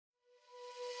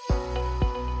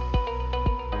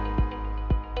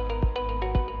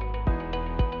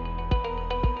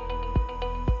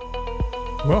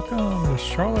Welcome to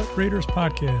Charlotte Readers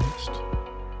Podcast,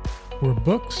 where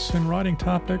books and writing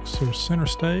topics are center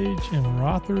stage and where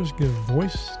authors give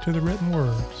voice to the written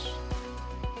words.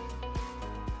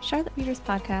 Charlotte Readers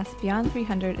Podcast Beyond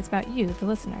 300 is about you, the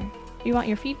listener. We want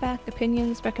your feedback,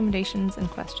 opinions, recommendations, and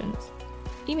questions.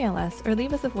 Email us or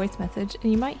leave us a voice message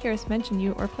and you might hear us mention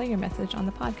you or play your message on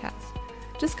the podcast.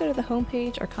 Just go to the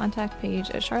homepage or contact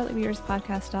page at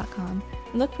charlottereaderspodcast.com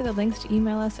and look for the links to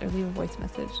email us or leave a voice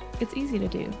message. It's easy to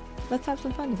do. Let's have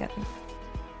some fun together.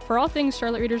 For all things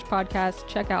Charlotte Readers Podcast,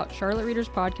 check out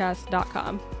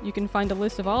charlottereaderspodcast.com. You can find a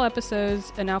list of all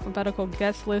episodes, an alphabetical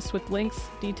guest list with links,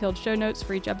 detailed show notes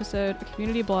for each episode, a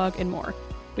community blog, and more.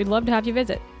 We'd love to have you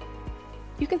visit.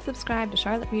 You can subscribe to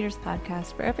Charlotte Readers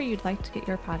Podcast wherever you'd like to get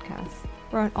your podcasts.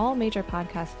 We're on all major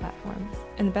podcast platforms.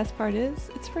 And the best part is,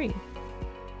 it's free.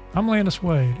 I'm Landis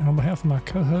Wade, and on behalf of my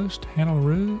co-host, Hannah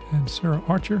LaRue and Sarah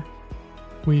Archer,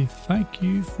 we thank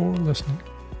you for listening.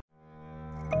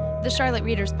 The Charlotte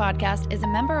Readers Podcast is a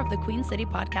member of the Queen City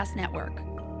Podcast Network.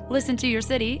 Listen to your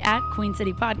city at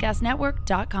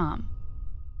queencitypodcastnetwork.com.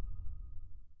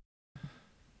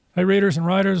 Hey, readers and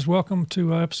writers, welcome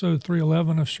to episode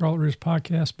 311 of Charlotte Readers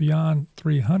Podcast Beyond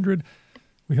 300.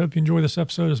 We hope you enjoy this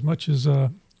episode as much as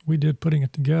we did putting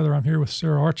it together. I'm here with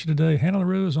Sarah Archer today. Hannah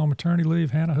LaRue is on maternity leave.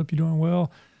 Hannah, I hope you're doing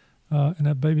well, and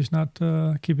that baby's not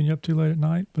keeping you up too late at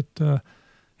night. But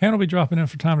Hannah will be dropping in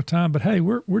from time to time. But hey,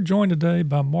 we're joined today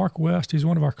by Mark West. He's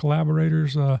one of our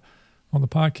collaborators on the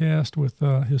podcast with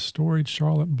his Storied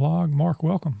Charlotte blog. Mark,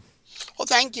 welcome. Well,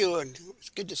 thank you, and it's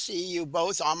good to see you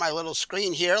both on my little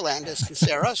screen here, Landis and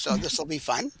Sarah, so this will be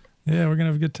fun. Yeah, we're going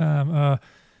to have a good time.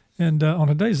 And on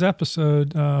today's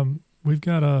episode, we've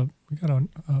got a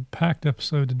packed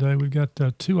episode today. We've got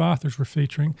two authors we're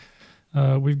featuring.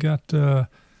 We've got an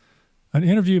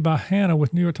interview by Hannah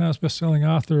with New York Times bestselling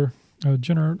author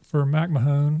Jennifer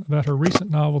McMahon about her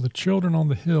recent novel, The Children on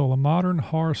the Hill, a modern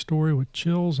horror story with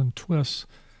chills and twists.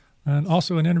 And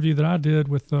also an interview that I did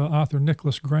with author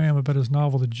Nicholas Graham about his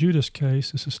novel, The Judas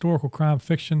Case, this historical crime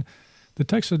fiction that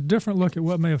takes a different look at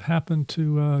what may have happened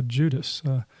to Judas.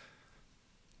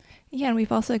 Yeah, and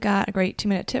we've also got a great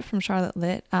 2-minute tip from Charlotte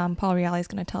Lit. Paul Reale is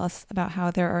going to tell us about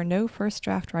how there are no first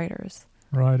draft writers.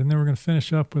 Right, and then we're going to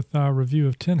finish up with our review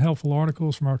of 10 helpful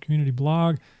articles from our community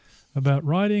blog about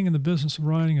writing and the business of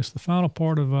writing. It's the final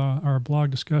part of our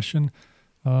blog discussion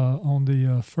on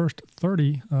the first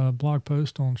 30 blog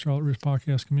posts on Charlotte Readers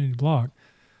Podcast community blog.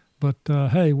 But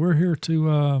hey, we're here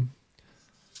to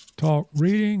talk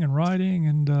reading and writing,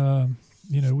 and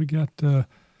we got I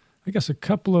guess a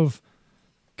couple of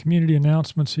community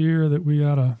announcements here that we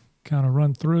ought to kind of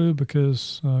run through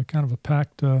because kind of a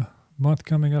packed month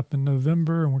coming up in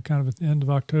November, and we're kind of at the end of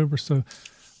October. So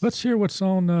let's hear what's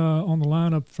on the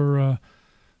lineup for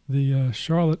the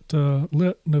Charlotte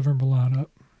Lit November lineup.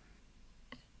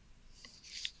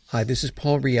 Hi, this is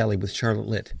Paul Reale with Charlotte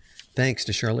Lit. Thanks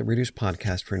to Charlotte Readers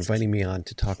Podcast for inviting me on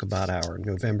to talk about our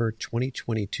November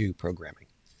 2022 programming.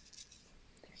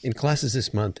 In classes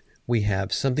this month, we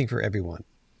have Something for Everyone.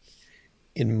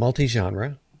 In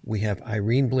multi-genre, we have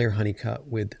Irene Blair Honeycutt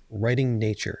with Writing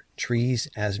Nature, Trees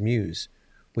as Muse,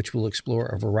 which will explore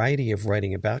a variety of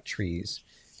writing about trees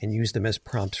and use them as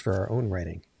prompts for our own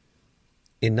writing.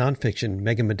 In nonfiction,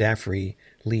 Megan Modafferi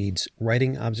leads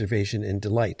Writing Observation and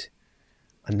Delight,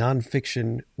 a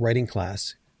nonfiction writing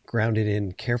class grounded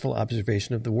in careful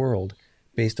observation of the world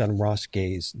based on Ross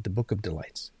Gay's The Book of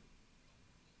Delights.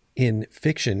 In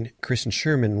fiction, Kristen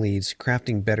Sherman leads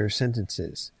Crafting Better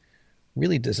Sentences,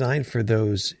 really designed for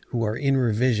those who are in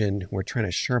revision, who are trying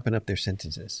to sharpen up their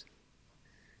sentences.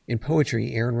 In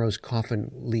poetry, Erin Rose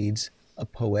Coffin leads A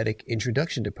Poetic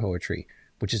Introduction to Poetry,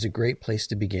 which is a great place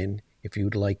to begin if you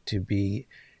would like to be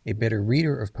a better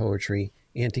reader of poetry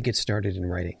and to get started in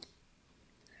writing.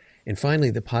 And finally,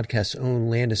 the podcast's own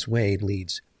Landis Wade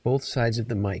leads Both Sides of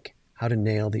the Mic, How to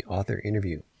Nail the Author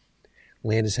Interview.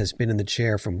 Landis has been in the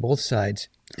chair from both sides,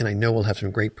 and I know we'll have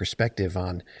some great perspective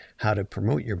on how to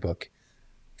promote your book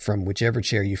from whichever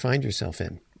chair you find yourself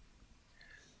in.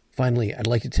 Finally, I'd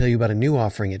like to tell you about a new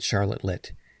offering at Charlotte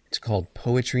Lit. It's called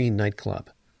Poetry Nightclub.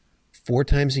 4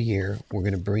 times a year, we're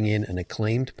going to bring in an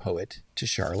acclaimed poet to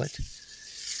Charlotte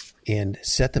and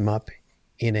set them up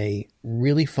in a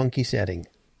really funky setting,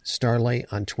 Starlight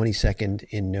on 22nd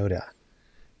in Noda.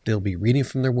 They'll be reading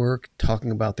from their work,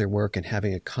 talking about their work, and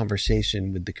having a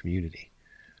conversation with the community.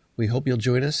 We hope you'll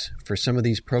join us for some of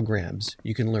these programs.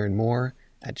 You can learn more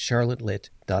at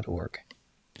charlottelit.org.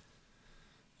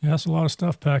 Yeah, that's a lot of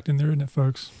stuff packed in there, isn't it,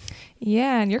 folks?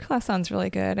 Yeah, and your class sounds really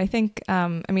good. I think,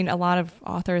 a lot of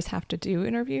authors have to do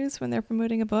interviews when they're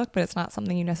promoting a book, but it's not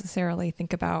something you necessarily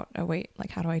think about,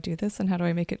 how do I do this and how do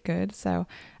I make it good? So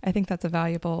I think that's a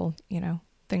valuable,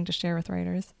 thing to share with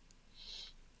writers.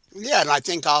 Yeah, and I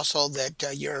think also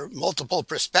that your multiple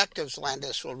perspectives,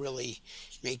 Landis, will really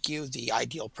make you the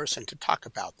ideal person to talk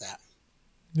about that.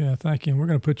 Yeah, thank you. And we're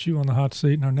going to put you on the hot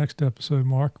seat in our next episode,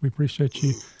 Mark. We appreciate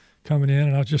you coming in.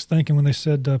 And I was just thinking when they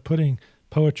said putting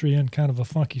poetry in kind of a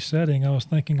funky setting, I was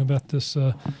thinking about this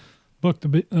book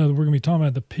we're going to be talking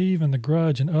about, The Peeve and the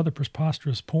Grudge and Other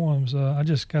Preposterous Poems. I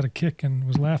just got a kick and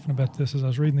was laughing about this as I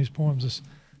was reading these poems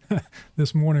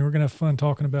this morning. We're going to have fun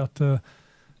talking about that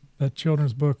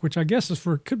children's book, which I guess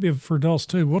could be for adults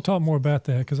too. We'll talk more about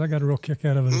that because I got a real kick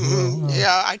out of it as well.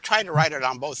 Yeah, I try to write it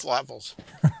on both levels.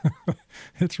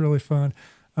 It's really fun.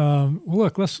 Well,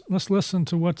 look, let's listen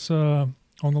to what's on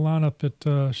the lineup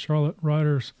at Charlotte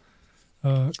Writers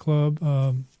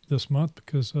Club this month,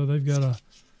 because they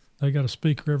got a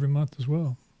speaker every month as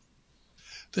well.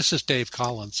 This is Dave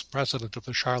Collins, president of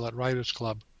the Charlotte Writers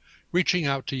Club, reaching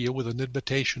out to you with an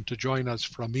invitation to join us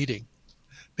for a meeting,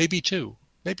 maybe two,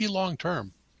 maybe long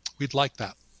term. We'd like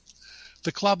that.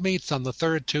 The club meets on the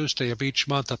third Tuesday of each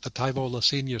month at the Tyvola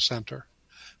Senior Center.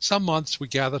 Some months we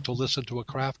gather to listen to a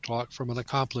craft talk from an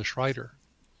accomplished writer.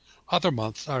 Other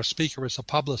months our speaker is a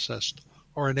publicist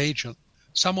or an agent,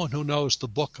 someone who knows the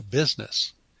book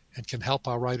business and can help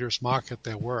our writers market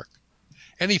their work.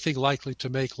 Anything likely to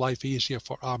make life easier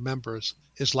for our members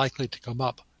is likely to come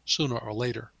up sooner or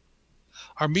later.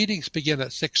 Our meetings begin at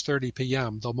 6:30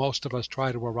 p.m., though most of us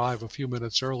try to arrive a few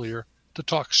minutes earlier to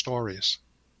talk stories.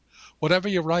 Whatever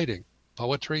you're writing,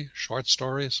 poetry, short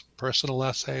stories, personal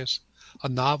essays, a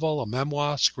novel, a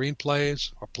memoir,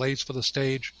 screenplays, or plays for the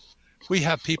stage, we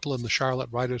have people in the Charlotte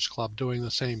Writers Club doing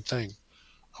the same thing.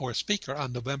 Our speaker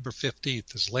on November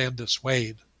 15th is Landis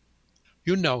Wade.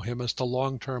 You know him as the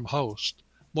long-term host,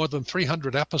 more than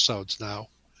 300 episodes now,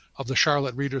 of the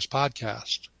Charlotte Readers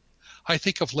Podcast. I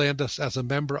think of Landis as a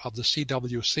member of the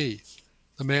CWC,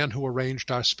 the man who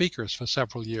arranged our speakers for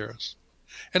several years.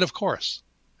 And of course,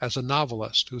 as a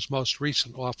novelist whose most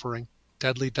recent offering,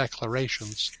 Deadly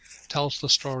Declarations, tells the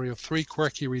story of three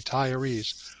quirky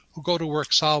retirees who go to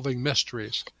work solving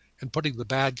mysteries and putting the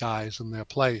bad guys in their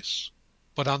place.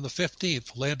 But on the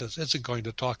 15th, Landis isn't going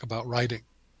to talk about writing.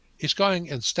 He's going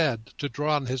instead to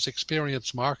draw on his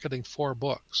experience marketing 4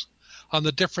 books, on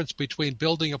the difference between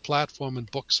building a platform and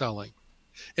book selling.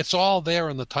 It's all there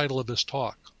in the title of his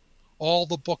talk. All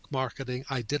the book marketing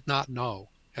I did not know,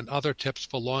 and other tips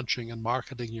for launching and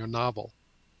marketing your novel.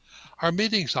 Our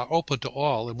meetings are open to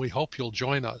all, and we hope you'll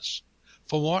join us.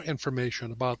 For more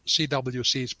information about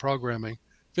CWC's programming,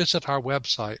 visit our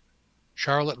website,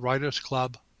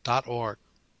 charlottewritersclub.org.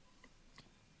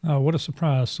 Oh, what a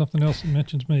surprise. Something else that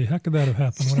mentions me. How could that have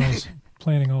happened when I was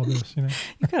planning all this,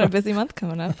 You've got a busy month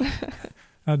coming up.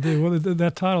 I do. Well,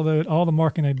 that title, though, All the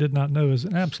Marketing I Did Not Know, is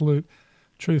an absolute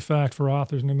true fact for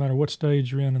authors, no matter what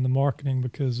stage you're in the marketing,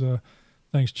 because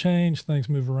things change, things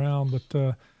move around.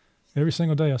 But every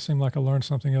single day I seem like I learned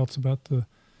something else about that.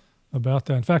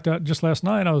 In fact, just last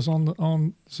night I was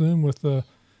on Zoom with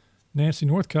Nancy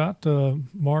Northcott,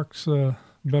 Mark's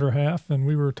better half, and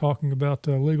we were talking about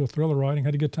legal thriller writing.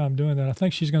 Had a good time doing that. I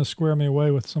think she's going to square me away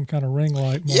with some kind of ring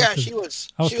light. Yeah, she was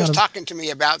talking to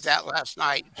me about that last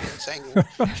night. She was saying,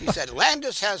 she said,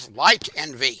 Landis has light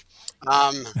envy.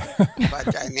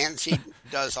 But Nancy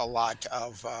does a lot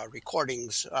of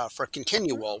recordings for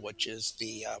Continual, which is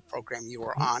the program you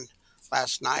were on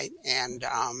last night. And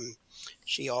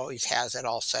she always has it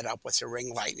all set up with the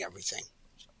ring light and everything.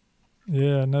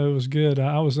 Yeah, no, it was good.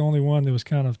 I was the only one that was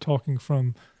kind of talking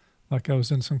from like I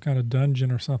was in some kind of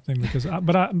dungeon or something, because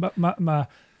my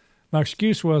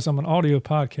excuse was I'm an audio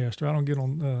podcaster. I don't get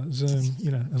on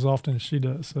Zoom, as often as she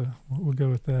does. So we'll go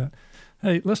with that.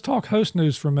 Hey, let's talk host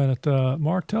news for a minute.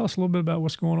 Mark, tell us a little bit about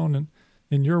what's going on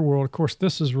in your world. Of course,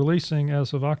 this is releasing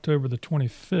as of October the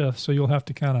 25th, so you'll have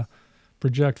to kind of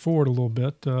project forward a little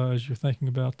bit as you're thinking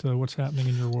about what's happening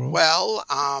in your world. Well,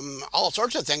 all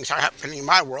sorts of things are happening in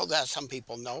my world. As some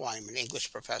people know, I'm an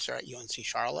English professor at UNC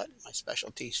Charlotte. My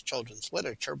specialty is children's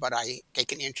literature, but I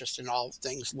take an interest in all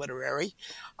things literary.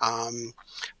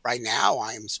 Right now,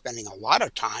 I'm spending a lot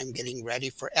of time getting ready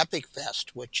for Epic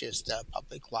Fest, which is the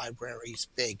public library's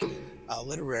big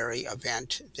literary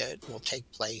event that will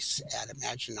take place at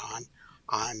Imaginon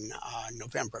on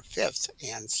November 5th.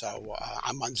 And so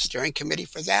I'm on the steering committee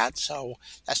for that. So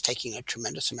that's taking a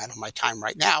tremendous amount of my time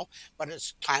right now, but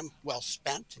it's time well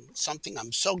spent and something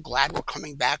I'm so glad we're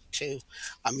coming back to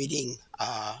a meeting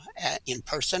in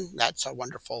person. That's a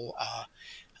wonderful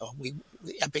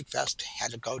Epic Fest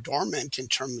had to go dormant in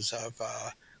terms of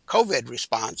COVID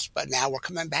response, but now we're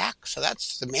coming back. So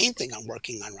that's the main thing I'm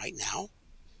working on right now.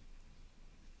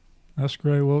 That's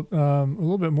great. Well, a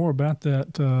little bit more about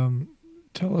that.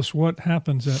 Tell us what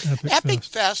happens at Epic Fest. Epic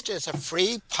Fest is a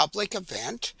free public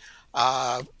event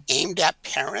aimed at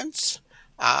parents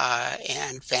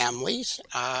and families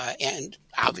and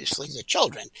obviously the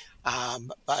children.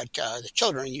 But the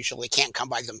children usually can't come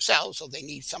by themselves, so they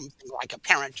need something like a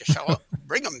parent to show up,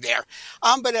 bring them there.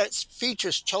 But it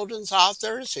features children's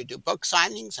authors who do book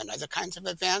signings and other kinds of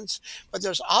events. But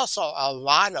there's also a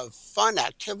lot of fun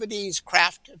activities,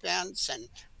 craft events, and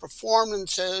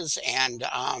performances, and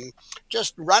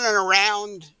just running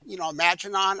around,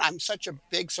 Imaginon. I'm such a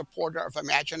big supporter of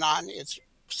Imaginon. It's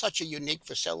such a unique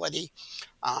facility.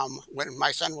 When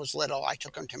my son was little, I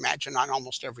took him to Imaginon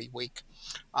almost every week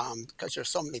because there's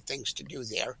so many things to do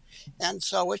there. And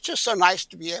so it's just so nice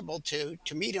to be able to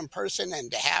meet in person and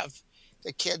to have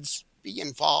the kids be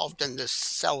involved in this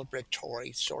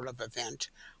celebratory sort of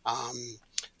event.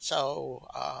 So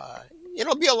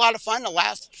it'll be a lot of fun. It'll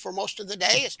last for most of the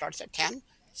day. It starts at 10.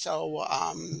 So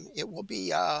it will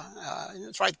be,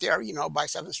 it's right there, by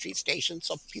 7th Street Station,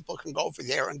 so people can go over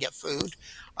there and get food.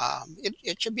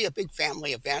 It should be a big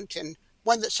family event and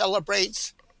one that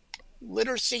celebrates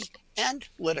literacy and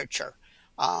literature.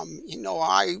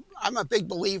 I'm a big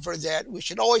believer that we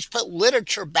should always put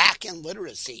literature back in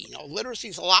literacy. Literacy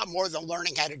is a lot more than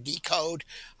learning how to decode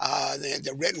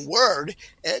the written word.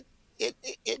 It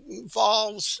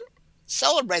involves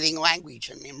celebrating language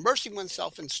and immersing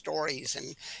oneself in stories,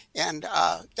 and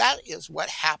that is what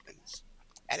happens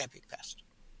at Epic Fest.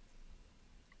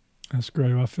 That's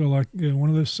great. I feel like one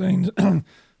of those scenes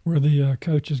where the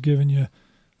coach is giving you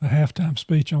a halftime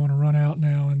speech. I want to run out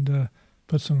now and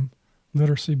put some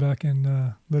literacy back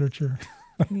in literature.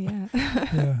 Yeah.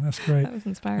 Yeah, that's great. That was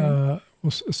inspiring.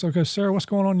 So, Sarah, what's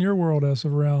going on in your world as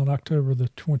of around October the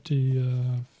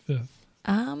 25th?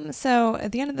 So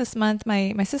at the end of this month,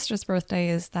 my sister's birthday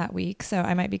is that week, so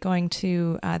I might be going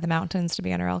to the mountains to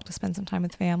Banner Elk to spend some time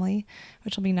with family,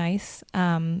 which will be nice.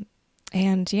 And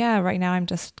yeah, right now I'm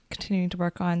just continuing to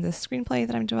work on this screenplay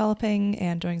that I'm developing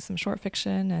and doing some short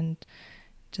fiction and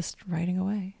just writing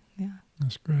away. Yeah.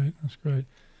 That's great. That's great.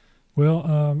 Well,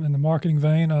 in the marketing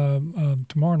vein,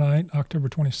 tomorrow night, October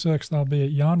 26th, I'll be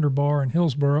at Yonder Bar in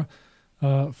Hillsboro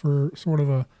for sort of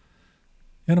a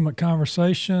intimate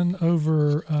conversation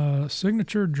over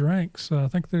signature drinks. I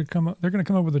think they're going to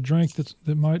come up with a drink that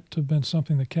might have been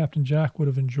something that Captain Jack would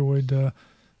have enjoyed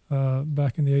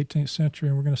back in the 18th century,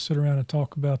 and we're going to sit around and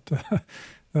talk about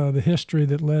the history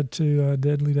that led to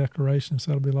deadly declarations.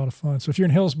 That'll be a lot of fun. So if you're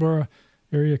in Hillsboro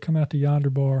area, come out to Yonder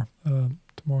Bar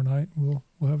tomorrow night. We'll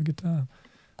have a good time.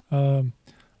 All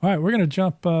right, we're going to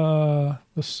jump,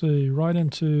 right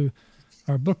into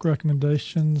our book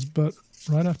recommendations, but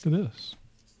right after this.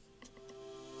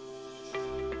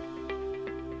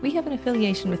 We have an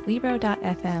affiliation with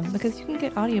Libro.fm because you can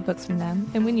get audiobooks from them,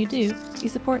 and when you do, you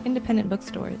support independent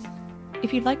bookstores.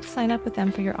 If you'd like to sign up with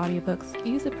them for your audiobooks,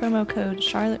 use the promo code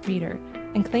Charlotte Reader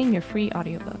and claim your free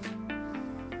audiobook.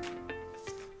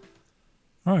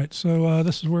 All right, so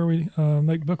this is where we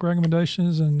make book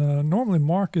recommendations, and normally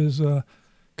Mark is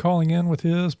calling in with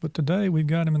his, but today we've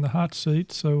got him in the hot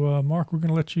seat. So, Mark, we're going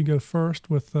to let you go first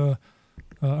with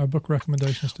our book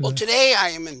recommendations today. Well, today I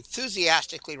am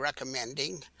enthusiastically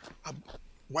recommending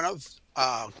one of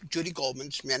Judy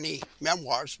Goldman's many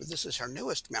memoirs, but this is her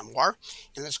newest memoir,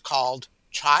 and it's called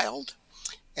Child,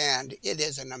 and it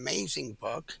is an amazing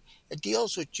book. It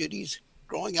deals with Judy's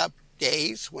growing up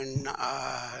days when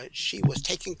she was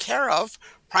taken care of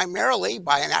primarily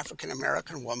by an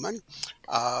African-American woman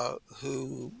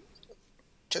who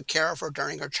took care of her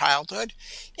during her childhood.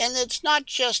 And it's not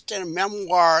just a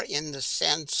memoir in the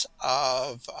sense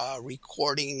of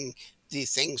recording the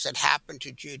things that happened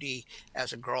to Judy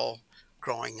as a girl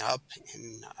growing up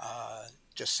in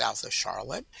just south of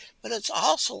Charlotte, but it's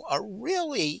also a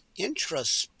really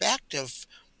introspective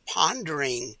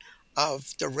pondering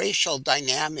of the racial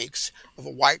dynamics of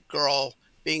a white girl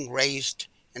being raised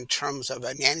in terms of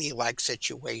a nanny-like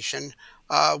situation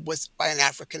by an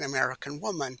African-American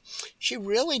woman. She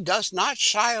really does not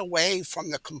shy away from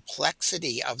the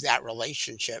complexity of that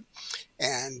relationship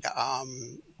and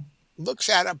looks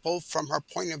at it both from her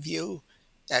point of view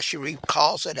as she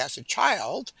recalls it as a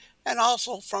child and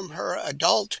also from her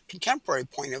adult contemporary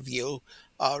point of view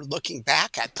looking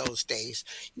back at those days.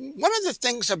 One of the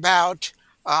things about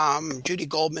Judy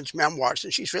Goldman's memoirs,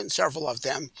 and she's written several of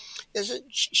them, is that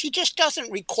she just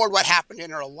doesn't record what happened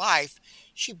in her life.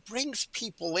 She brings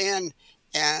people in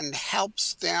and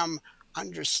helps them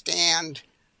understand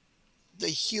the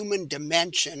human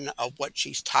dimension of what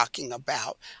she's talking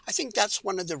about. I think that's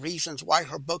one of the reasons why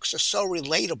her books are so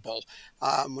relatable.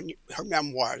 Her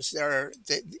memoirs,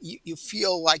 you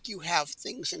feel like you have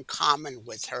things in common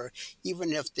with her,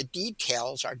 even if the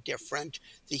details are different.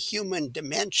 The human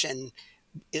dimension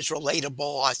is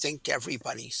relatable, I think, to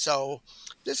everybody. So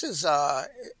this is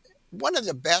one of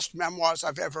the best memoirs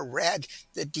I've ever read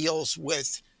that deals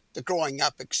with the growing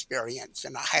up experience,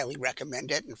 and I highly recommend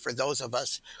it. And for those of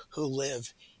us who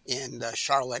live in the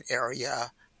Charlotte area,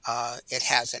 it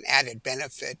has an added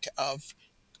benefit of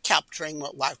capturing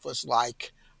what life was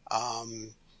like,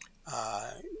 in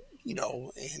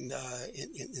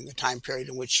the time period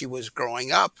in which she was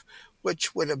growing up,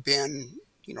 which would have been,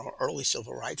 early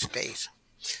civil rights days.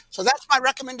 So that's my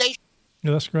recommendation.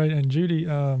 Yeah, that's great. And Judy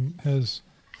has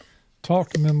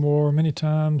talked memoir many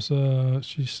times.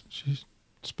 She's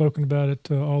spoken about it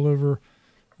all over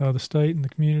the state and the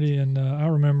community. And I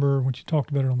remember when she talked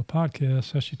about it on the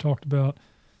podcast, how she talked about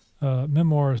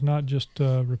memoir is not just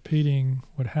repeating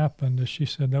what happened. As she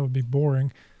said, that would be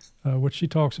boring. What she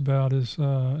talks about is,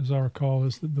 as I recall,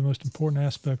 is the most important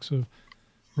aspects of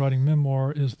writing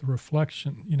memoir is the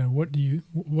reflection.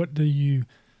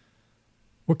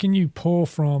 What can you pull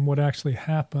from what actually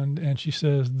happened? And she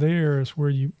says there is where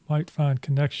you might find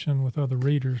connection with other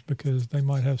readers because they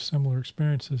might have similar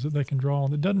experiences that they can draw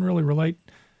on that doesn't really relate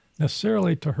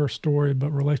necessarily to her story,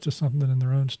 but relates to something in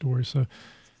their own story. So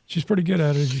she's pretty good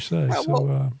at it, as you say.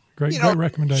 Great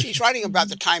recommendation. She's writing about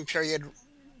the time period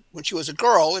when she was a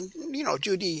girl, and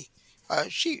Judy,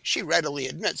 she readily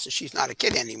admits that she's not a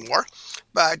kid anymore,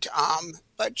 but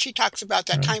she talks about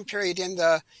that time period in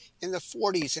the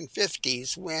 40s and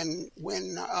 50s when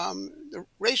the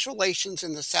race relations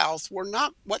in the South were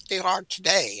not what they are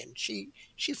today, and she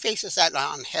faces that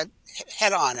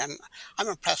head on, and I'm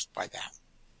impressed by that.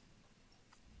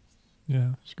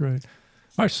 Yeah, it's great.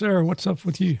 All right, Sarah, what's up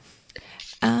with you?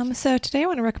 So today I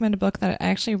want to recommend a book that I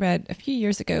actually read a few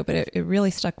years ago, but it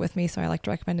really stuck with me, so I like to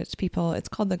recommend it to people. It's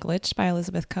called The Glitch by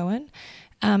Elizabeth Cohen.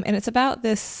 And it's about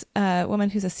this woman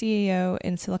who's a CEO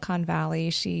in Silicon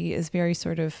Valley. She is very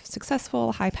sort of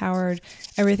successful, high-powered.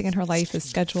 Everything in her life is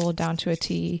scheduled down to a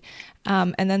T.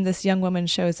 And then this young woman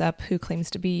shows up who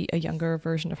claims to be a younger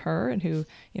version of her and who,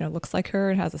 looks like her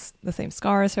and has the same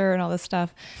scar as her and all this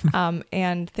stuff.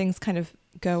 And things kind of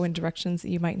go in directions that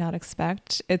you might not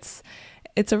expect.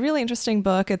 It's a really interesting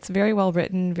book. It's very well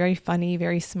written, very funny,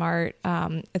 very smart.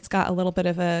 It's got a little bit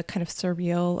of a kind of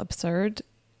surreal, absurd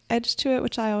edge to it,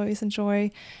 which I always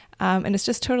enjoy. And it's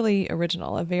just totally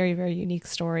original, a very, very unique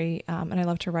story. And I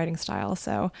loved her writing style.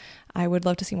 So I would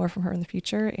love to see more from her in the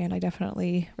future. And I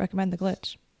definitely recommend The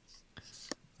Glitch.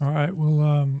 All right.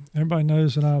 Well, everybody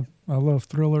knows that I love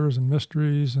thrillers and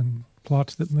mysteries and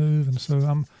plots that move. And so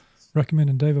I'm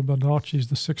recommending David Baldacci's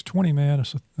The 620 Man.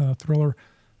 It's a thriller.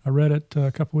 I read it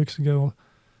a couple weeks ago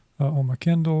on my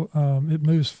Kindle. It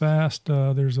moves fast.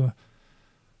 There's a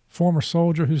former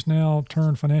soldier who's now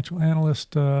turned financial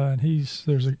analyst, and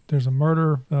there's a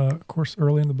murder, of course,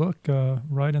 early in the book,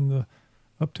 right in the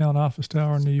Uptown office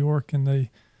tower in New York, and they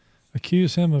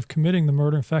accuse him of committing the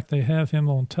murder. In fact, they have him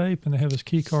on tape, and they have his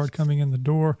key card coming in the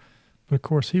door, but of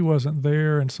course he wasn't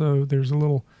there, and so there's a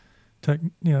little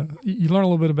you learn a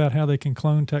little bit about how they can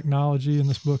clone technology in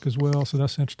this book as well, so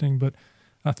that's interesting. But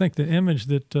I think the image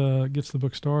that gets the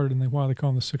book started and why they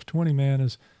call him the 620 Man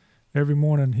is every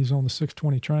morning he's on the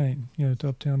 620 train, to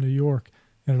Uptown New York,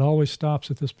 and it always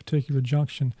stops at this particular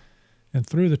junction. And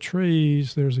through the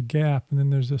trees, there's a gap, and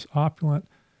then there's this opulent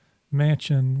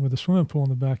mansion with a swimming pool in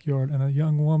the backyard and a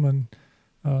young woman,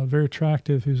 very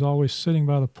attractive, who's always sitting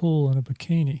by the pool in a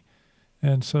bikini.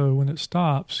 And so when it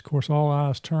stops, of course, all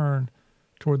eyes turn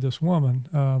toward this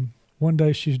woman. One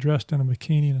day she's dressed in a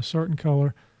bikini in a certain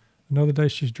color. Another day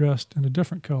she's dressed in a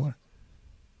different color.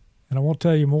 And I won't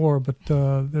tell you more, but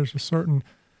there's a certain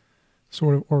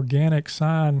sort of organic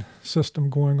sign system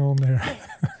going on there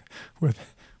with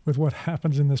what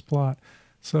happens in this plot.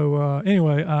 So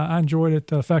anyway, I enjoyed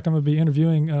it. In fact, I'm going to be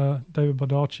interviewing David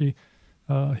Baldacci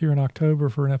here in October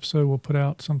for an episode we'll put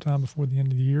out sometime before the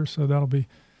end of the year. So that'll be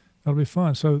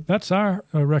fun. So that's our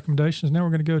recommendations. Now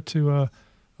we're going to go to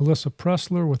Alyssa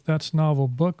Pressler with That's Novel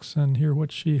Books and hear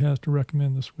what she has to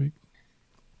recommend this week.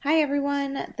 Hi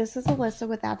everyone, this is Alyssa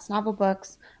with That's Novel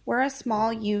Books. We're a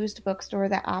small used bookstore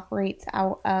that operates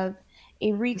out of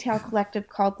a retail collective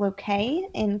called Loquet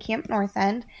in Camp North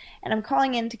End, and I'm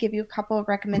calling in to give you a couple of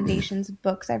recommendations of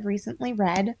books I've recently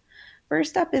read.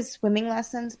 First up is Swimming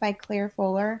Lessons by Claire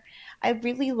Fuller. I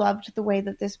really loved the way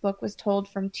that this book was told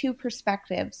from two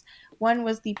perspectives. One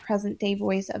was the present-day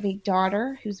voice of a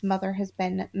daughter whose mother has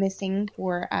been missing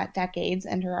for decades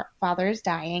and her father is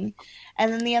dying.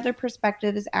 And then the other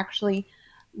perspective is actually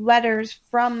letters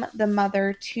from the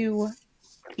mother to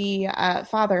the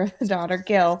father of the daughter,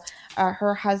 Gil,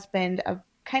 her husband, of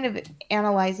kind of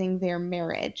analyzing their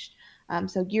marriage.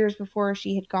 So years before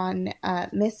she had gone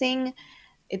missing,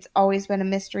 it's always been a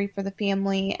mystery for the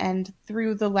family, and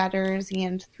through the letters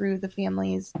and through the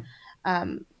family's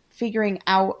figuring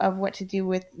out of what to do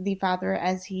with the father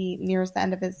as he nears the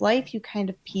end of his life, you kind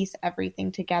of piece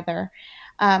everything together.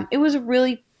 It was a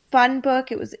really fun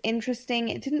book. It was interesting.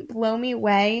 It didn't blow me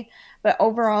away, but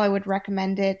overall I would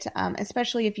recommend it,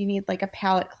 especially if you need like a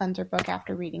palate cleanser book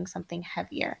after reading something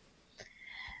heavier.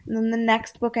 And then the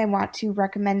next book I want to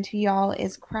recommend to y'all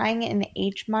is Crying in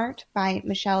H Mart by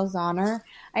Michelle Zauner.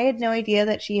 I had no idea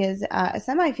that she is a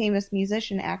semi-famous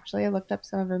musician, actually. I looked up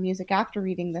some of her music after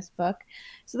reading this book.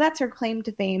 So that's her claim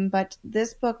to fame, but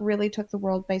this book really took the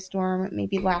world by storm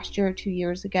maybe last year or 2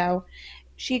 years ago.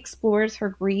 She explores her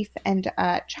grief and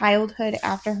childhood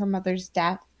after her mother's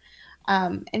death,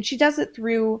 and she does it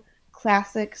through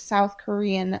classic South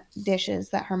Korean dishes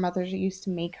that her mother used to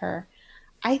make her.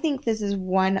 I think this is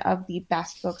one of the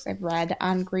best books I've read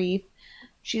on grief.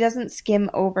 She doesn't skim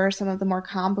over some of the more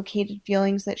complicated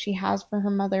feelings that she has for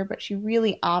her mother, but she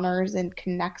really honors and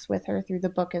connects with her through the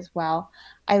book as well.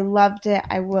 I loved it.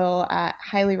 I will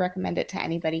highly recommend it to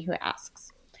anybody who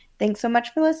asks. Thanks so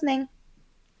much for listening.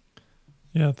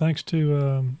 Yeah, thanks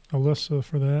to Alyssa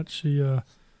for that. She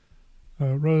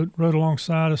wrote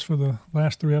alongside us for the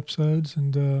last 3 episodes,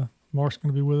 and Mark's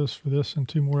going to be with us for this and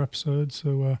 2 more episodes,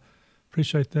 so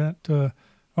appreciate that.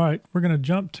 All right, we're going to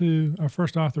jump to our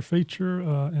first author feature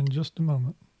in just a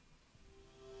moment.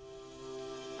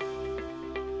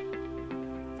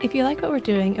 If you like what we're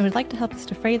doing and would like to help us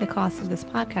defray the costs of this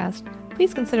podcast,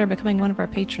 please consider becoming one of our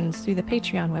patrons through the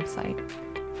Patreon website.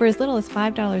 For as little as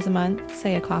 $5 a month,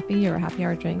 say a coffee or a happy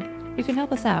hour drink, you can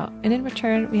help us out, and in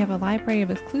return, we have a library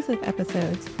of exclusive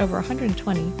episodes, over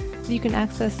 120, that you can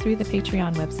access through the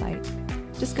Patreon website.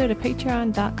 Just go to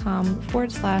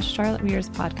patreon.com/Charlotte Readers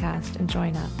Podcast and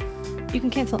join up. You can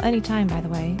cancel anytime, by the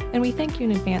way, and we thank you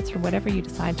in advance for whatever you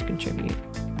decide to contribute.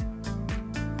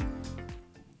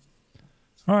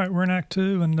 All right, we're in Act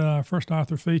 2, and our first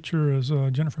author feature is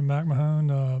Jennifer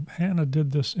McMahon. Hannah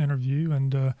did this interview,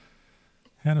 and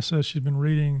Hannah says she's been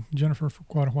reading Jennifer for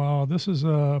quite a while. This is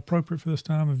appropriate for this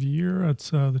time of year.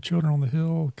 It's The Children on the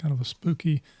Hill, kind of a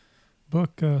spooky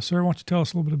book. Sarah, why don't you tell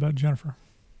us a little bit about Jennifer?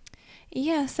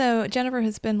 Yeah, so Jennifer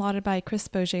has been lauded by Chris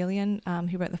Bojalian,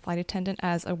 who wrote The Flight Attendant,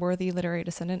 as a worthy literary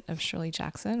descendant of Shirley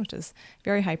Jackson, which is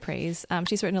very high praise.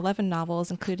 She's written 11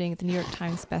 novels, including the New York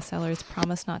Times bestsellers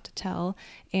Promise Not to Tell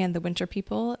and The Winter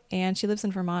People, and she lives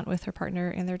in Vermont with her partner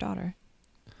and their daughter.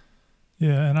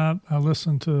 Yeah, and I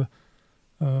listened to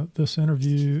this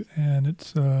interview, and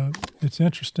it's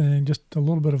interesting, just a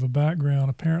little bit of a background,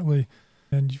 apparently,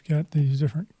 and you've got these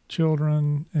different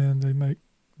children, and they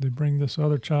bring this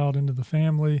other child into the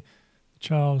family. The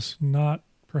child's not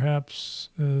perhaps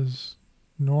as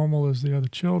normal as the other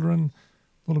children,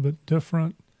 a little bit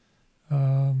different.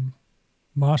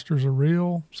 Monsters are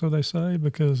real, so they say,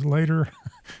 because later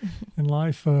in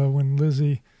life, when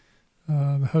Lizzie,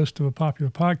 the host of a popular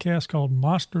podcast called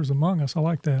Monsters Among Us, I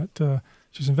like that,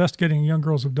 she's investigating a young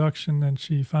girl's abduction, and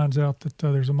she finds out that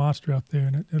there's a monster out there,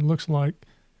 and it looks like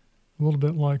a little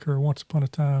bit like her Once Upon a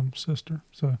Time sister.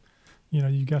 So,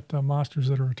 you got monsters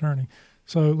that are returning.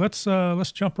 So let's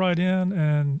jump right in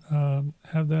and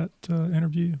have that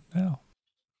interview now.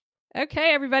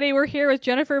 Okay, everybody, we're here with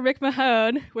Jennifer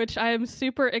McMahon, which I am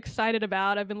super excited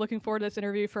about. I've been looking forward to this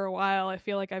interview for a while. I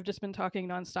feel like I've just been talking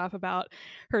nonstop about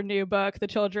her new book, The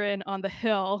Children on the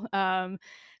Hill.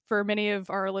 For many of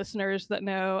our listeners that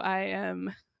know, I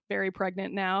am very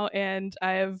pregnant now, and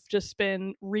I have just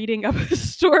been reading up a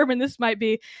storm, and this might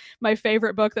be my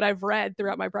favorite book that I've read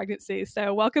throughout my pregnancy.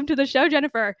 So welcome to the show,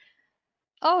 Jennifer.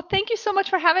 Oh, thank you so much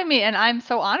for having me, and I'm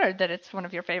so honored that it's one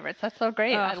of your favorites. That's so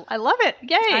great. I love it.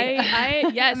 Yay.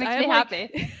 Yes, it makes me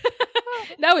happy.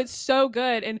 No, it's so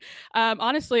good. And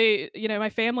honestly, my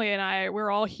family and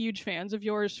we're all huge fans of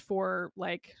yours for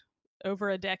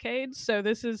over a decade. So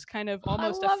this is kind of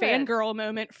almost a fangirl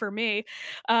moment for me.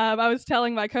 I was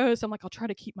telling my co-host, I'm like, I'll try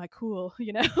to keep my cool,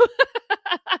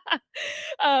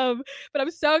 But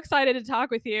I'm so excited to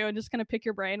talk with you and just kind of pick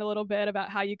your brain a little bit about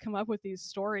how you come up with these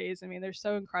stories. I mean, they're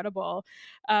so incredible.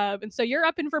 And so you're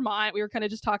up in Vermont. We were kind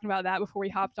of just talking about that before we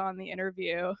hopped on the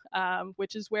interview,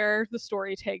 which is where the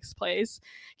story takes place.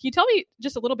 Can you tell me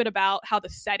just a little bit about how the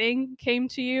setting came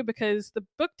to you? Because the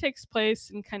book takes place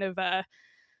in kind of a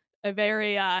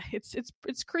very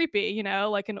it's creepy, you know,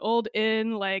 like an old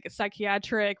inn, like a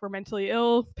psychiatric where mentally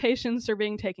ill patients are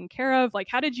being taken care of. Like,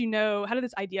 how did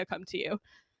this idea come to you?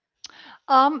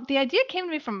 The idea came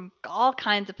to me from all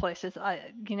kinds of places. A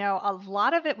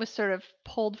lot of it was sort of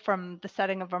pulled from the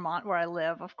setting of Vermont where I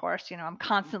live. Of course, I'm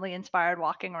constantly inspired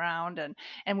walking around,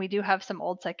 and we do have some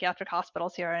old psychiatric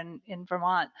hospitals here in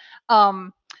Vermont.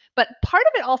 But part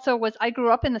of it also was I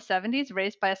grew up in the 70s,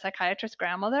 raised by a psychiatrist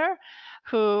grandmother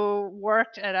who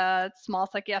worked at a small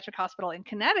psychiatric hospital in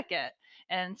Connecticut.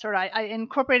 And sort of I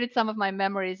incorporated some of my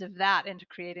memories of that into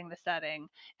creating the setting.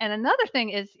 And another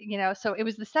thing is, so it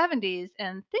was the 70s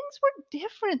and things were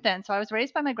different then. So I was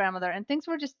raised by my grandmother and things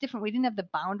were just different. We didn't have the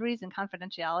boundaries and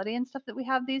confidentiality and stuff that we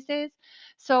have these days.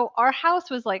 So our house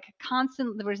was like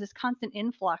there was this constant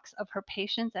influx of her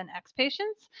patients and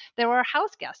ex-patients. They were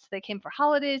house guests. They came for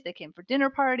holidays, they came for dinner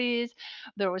parties.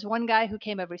 There was one guy who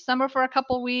came every summer for a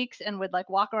couple weeks and would like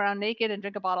walk around naked and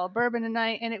drink a bottle of bourbon a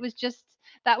night. And it was just,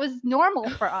 that was normal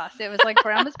for us. It was like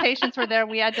grandma's patients were there.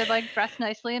 We had to like dress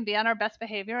nicely and be on our best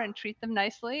behavior and treat them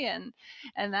nicely. And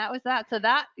that was that. So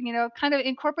that, kind of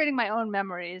incorporating my own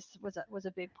memories was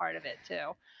a big part of it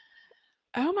too.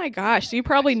 Oh my gosh. So you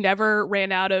probably never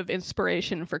ran out of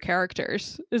inspiration for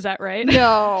characters. Is that right?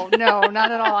 No,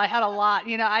 not at all. I had a lot.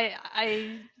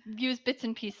 I use bits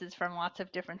and pieces from lots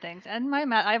of different things. And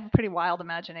I have a pretty wild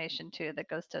imagination too that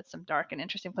goes to some dark and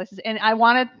interesting places. And I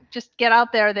want to just get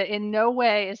out there that in no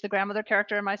way is the grandmother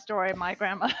character in my story my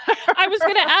grandmother. I was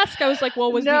going to ask. I was like,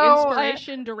 well, was the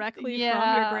inspiration directly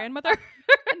from your grandmother?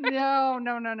 No.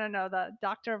 The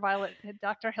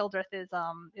Dr. Hildreth is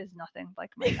nothing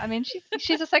like me. I mean,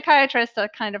 she's a psychiatrist, a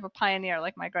kind of a pioneer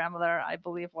like my grandmother, I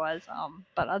believe was.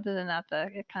 But other than that,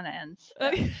 it kind of ends.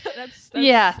 That's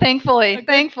thankfully.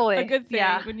 A good thing.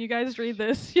 Yeah. When you guys read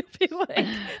this, you'll be like,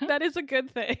 that is a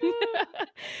good thing.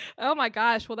 Oh my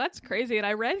gosh. Well, that's crazy. And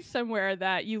I read somewhere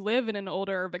that you live in an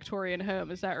older Victorian home.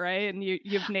 Is that right? And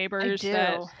you have neighbors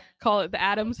that call it the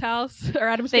Addams house or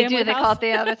Addams family house.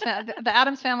 They call it the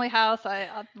Addams family house.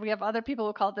 We have other people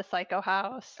who call it the Psycho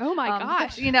house. Oh my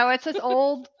gosh. It's this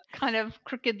old kind of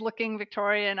crooked looking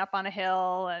Victorian up on a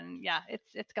hill, and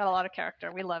it's got a lot of character.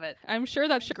 We love it. I'm sure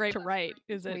that's great to write,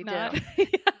 is it not?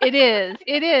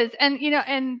 It is. And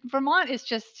and Vermont is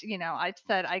just, I've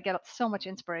said I get so much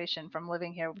inspiration from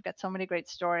living here. We've got so many great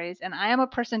stories, and I am a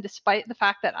person, despite the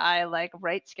fact that I like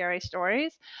write scary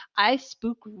stories, I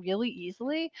spook really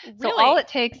easily. Really? So all it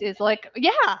takes is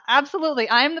absolutely.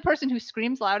 I am the person who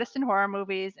screams loudest in horror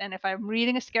movies, and if I'm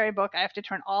reading a scary book, I have to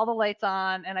turn all the lights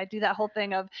on, and I do that whole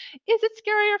thing of, is it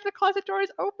scarier if the closet door is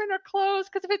open or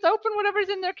closed? Because if it's open, whatever's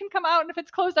in there can come out. And if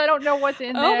it's closed, I don't know what's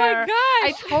in there. Oh my gosh.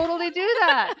 I totally do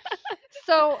that.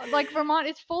 So Vermont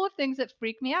is full of things that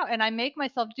freak me out. And I make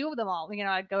myself do them all.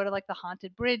 I go to like the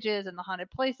haunted bridges and the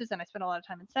haunted places. And I spend a lot of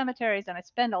time in cemeteries. And I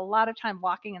spend a lot of time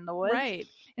walking in the woods. Right.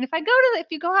 And if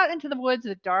you go out into the woods,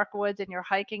 the dark woods, and you're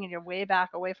hiking and you're way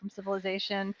back away from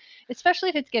civilization, especially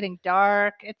if it's getting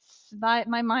dark,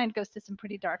 my mind goes to some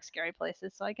pretty dark, scary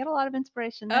places. So I get a lot of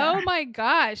inspiration there. Oh my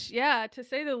gosh. Yeah, to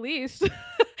say the least.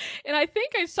 And I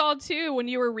think I saw too, when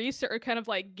you were kind of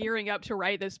like gearing up to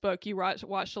write this book, you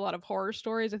watched a lot of horror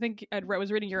stories. I think I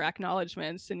was reading your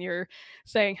acknowledgments and you're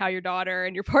saying how your daughter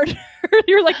and your partner,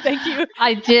 you're like, thank you.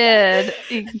 I did.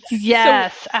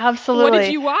 Yes, so, absolutely. What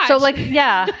did you watch? So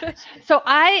So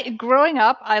growing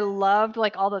up, I loved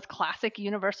like all those classic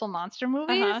Universal monster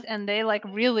movies, and they like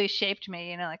really shaped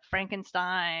me, like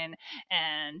Frankenstein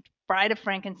and Bride of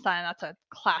Frankenstein. That's a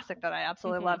classic that I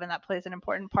absolutely love, and that plays an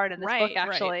important part in this book,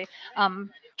 actually. Right.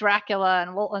 Dracula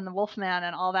and the Wolfman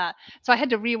and all that. So I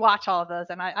had to rewatch all of those,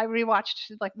 and we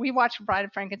watched Bride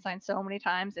of Frankenstein so many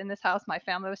times in this house. My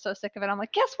family was so sick of it. I'm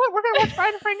like, guess what? We're gonna watch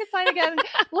Bride of Frankenstein again.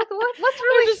 Look, let's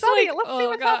really study it. Let's see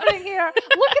what's happening here.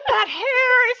 Look at that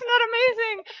hair. Isn't that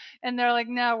amazing? And they're like,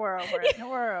 no, we're over it.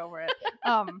 We're over it.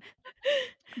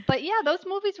 But yeah, those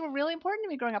movies were really important to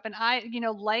me growing up. And I,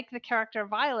 like the character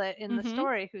Violet in the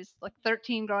story, who's like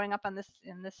 13 growing up at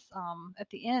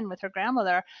the inn with her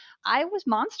grandmother, I was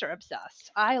monster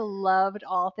obsessed. I loved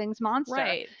all things monster.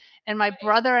 Right. And my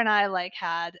brother and I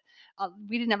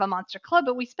we didn't have a monster club,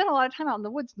 but we spent a lot of time out in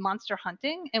the woods monster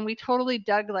hunting, and we totally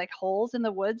dug like holes in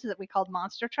the woods that we called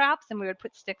monster traps, and we would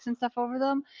put sticks and stuff over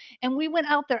them. And we went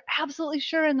out there absolutely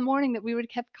sure in the morning that we would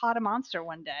have caught a monster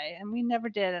one day, and we never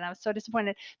did. And I was so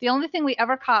disappointed. The only thing we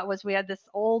ever caught was we had this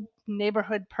old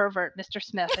neighborhood pervert, Mr.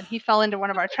 Smith, and he fell into one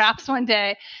of our traps one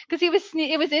day because it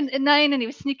was at night and he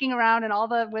was sneaking around, and all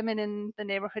the women in the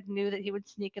neighborhood knew that he would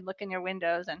sneak and look in your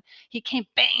windows, and he came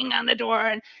banging on the door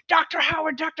and, Dr.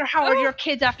 Howard, your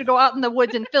kids have to go out in the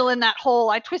woods and fill in that hole.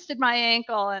 I twisted my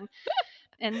ankle. And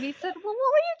we said, well, what were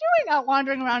you doing out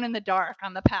wandering around in the dark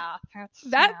on the path?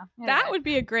 That would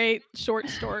be a great short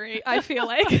story, I feel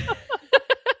like.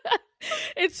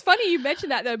 It's funny you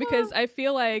mentioned that, though, because I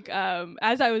feel like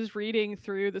as I was reading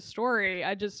through the story,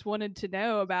 I just wanted to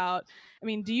know about, I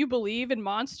mean, do you believe in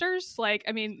monsters? Like,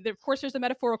 I mean, of course, there's the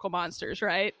metaphorical monsters,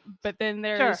 right? But then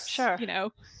there's, sure.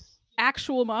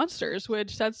 Actual monsters,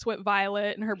 which that's what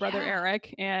Violet and her brother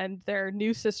Eric and their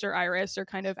new sister Iris are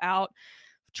kind of out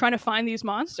trying to find these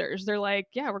monsters. They're like,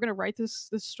 yeah, we're going to write this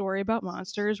story about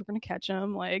monsters. We're going to catch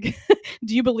them. Like,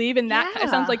 do you believe in that? It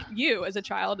sounds like you as a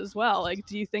child as well. Like,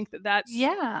 do you think that that's,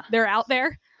 they're out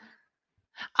there?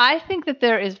 I think that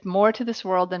there is more to this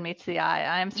world than meets the eye.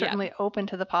 I am certainly open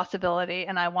to the possibility,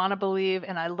 and I want to believe,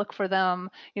 and I look for them.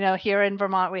 Here in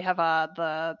Vermont, we have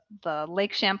the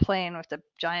Lake Champlain, with the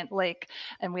giant lake,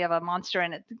 and we have a monster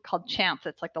in it called Champ.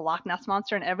 That's like the Loch Ness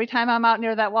monster. And every time I'm out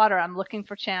near that water, I'm looking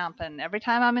for Champ. And every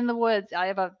time I'm in the woods,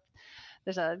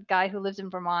 there's a guy who lives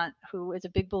in Vermont who is a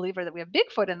big believer that we have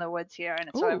Bigfoot in the woods here. And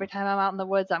so every time I'm out in the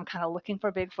woods, I'm kind of looking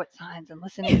for Bigfoot signs and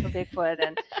listening for Bigfoot.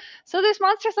 And so there's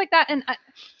monsters like that. And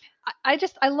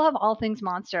I love all things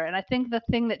monster. And I think the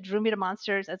thing that drew me to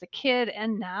monsters as a kid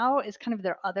and now is kind of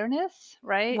their otherness,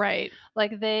 right? Right.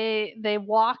 Like they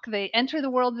enter the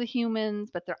world of the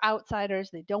humans, but they're outsiders.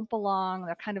 They don't belong.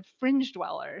 They're kind of fringe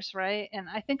dwellers, right? And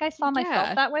I think I saw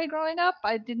myself that way growing up.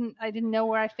 I didn't know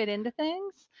where I fit into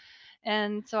things.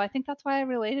 And so I think that's why I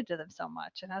related to them so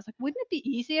much. And I was like, wouldn't it be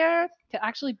easier to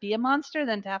actually be a monster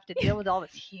than to have to deal with all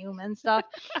this human stuff?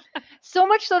 So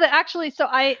much so that actually,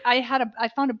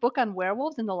 I found a book on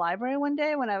werewolves in the library one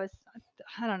day when I was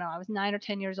 9 or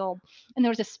 10 years old. And there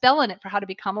was a spell in it for how to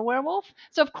become a werewolf.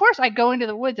 So of course I go into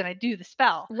the woods and I do the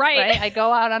spell. Right? I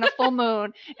go out on a full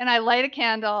moon and I light a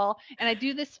candle and I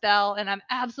do this spell and I'm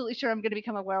absolutely sure I'm going to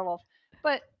become a werewolf.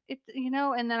 But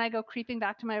and then I go creeping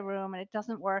back to my room and it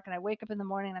doesn't work. And I wake up in the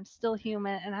morning and I'm still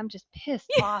human and I'm just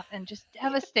pissed off and just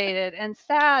devastated and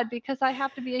sad because I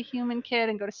have to be a human kid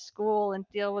and go to school and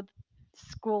deal with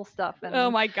school stuff and oh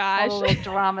my gosh, all the little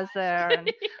dramas there.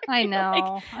 And I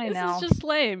know. This is just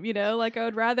lame, like I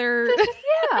would rather.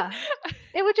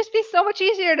 It would just be so much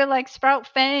easier to like sprout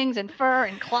fangs and fur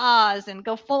and claws and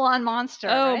go full on monster.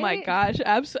 Oh right? my gosh,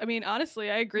 absolutely. I mean, honestly,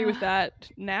 I agree with that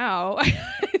now.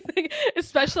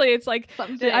 Especially, it's like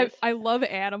I love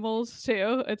animals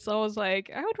too. It's always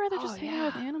like I would rather just hang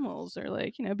out with animals or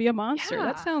like be a monster.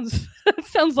 That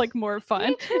sounds like more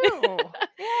fun. Me too.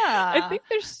 I think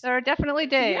there are definitely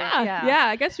days. Yeah.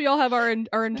 I guess we all have our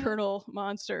internal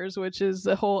monsters, which is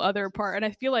the whole other part. And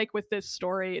I feel like with this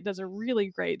story, it does a really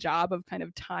great job of kind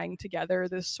of tying together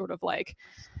this sort of like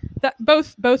that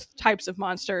both types of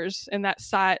monsters and that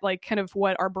side, like kind of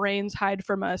what our brains hide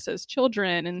from us as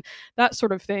children and that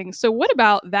sort of thing. So what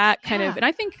about that kind of, and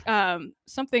I think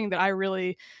something that I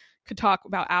really could talk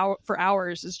about for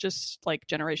hours is just like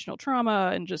generational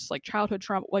trauma and just like childhood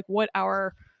trauma, like what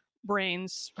our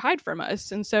brains hide from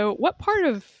us. And so what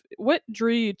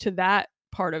drew you to that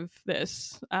part of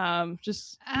this?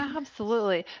 Just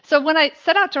absolutely. So when I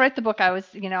set out to write the book, I was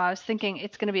thinking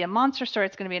it's going to be a monster story.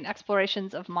 It's going to be an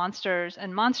explorations of monsters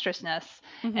and monstrousness.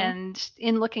 Mm-hmm. And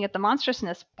in looking at the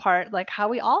monstrousness part, like how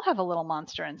we all have a little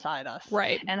monster inside us,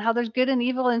 right? And how there's good and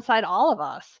evil inside all of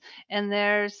us. And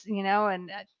there's,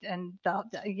 I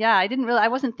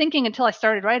wasn't thinking until I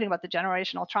started writing about the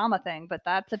generational trauma thing, but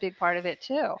that's a big part of it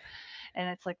too. And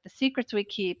it's like the secrets we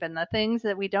keep and the things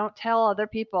that we don't tell other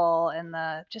people and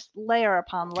the just layer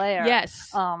upon layer.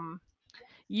 Yes.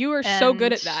 You are so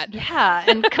good at that. Yeah.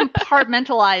 And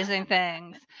compartmentalizing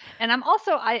things. And I'm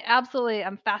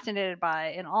fascinated by,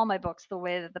 in all my books, the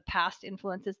way that the past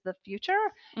influences the future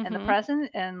and the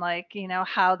present, and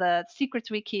how the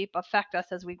secrets we keep affect us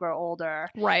as we grow older.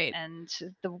 Right. And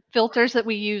the filters that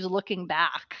we use looking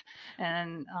back,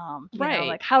 and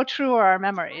like how true are our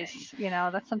memories?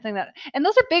 That's something and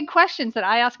those are big questions that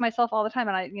I ask myself all the time.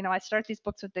 And I start these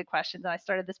books with big questions. And I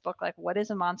started this book like, what is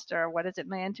a monster? What does it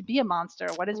mean to be a monster?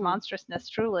 What is monstrousness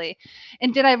truly?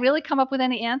 And did I really come up with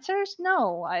any answers?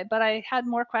 No. But I had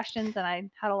more questions and I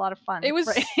had a lot of fun. It was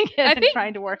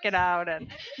trying to work it out. And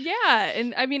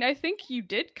and I mean, I think you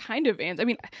did kind of answer. I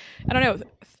mean, I don't know,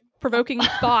 provoking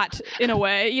thought in a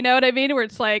way, you know what I mean? Where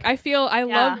it's like, I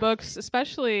love books,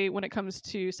 especially when it comes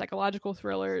to psychological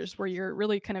thrillers, where you're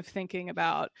really kind of thinking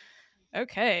about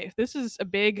Okay, this is a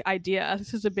big idea.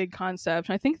 This is a big concept.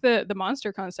 I think the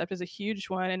monster concept is a huge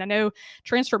one. And I know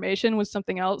transformation was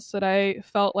something else that I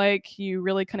felt like you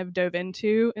really kind of dove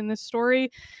into in this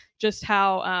story. Just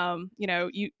how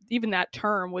you even that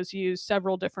term was used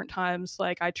several different times,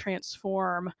 like I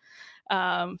transform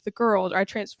the girl, or I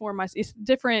transform my, it's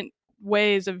different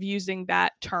ways of using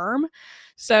that term.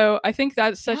 So I think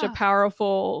that's such a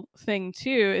powerful thing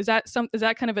too. Is that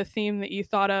kind of a theme that you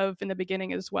thought of in the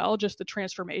beginning as well? Just the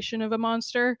transformation of a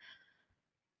monster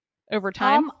over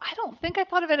time? I don't think I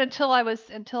thought of it until I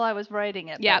was writing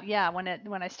it. Yeah. But yeah,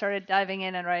 when I started diving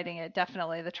in and writing it,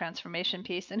 definitely the transformation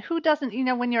piece. And who doesn't,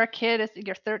 when you're a kid,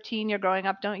 you're 13, you're growing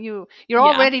up, you're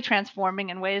already transforming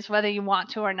in ways, whether you want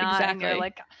to or not. Exactly. And you're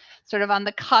like sort of on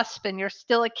the cusp, and you're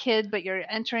still a kid, but you're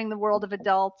entering the world of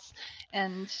adults.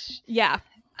 And yeah,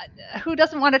 who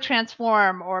doesn't want to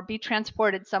transform or be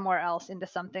transported somewhere else into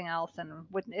something else? And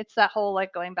it's that whole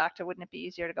like going back to, wouldn't it be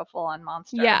easier to go full on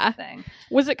monster thing?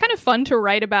 Was it kind of fun to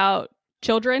write about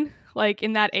children like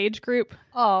in that age group?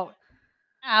 Oh,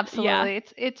 absolutely. Yeah.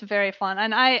 It's very fun.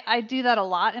 And I do that a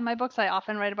lot in my books. I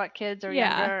often write about kids or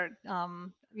younger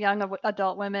young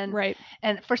adult women. Right.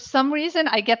 And for some reason,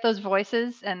 I get those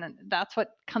voices, and that's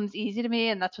what comes easy to me,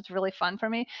 and that's what's really fun for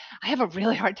me. I have a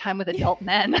really hard time with adult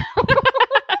men.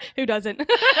 Who doesn't?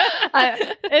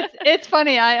 It's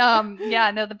funny.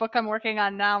 The book I'm working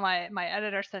on now, my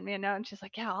editor sent me a note, and she's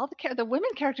like, yeah, all the women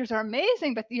characters are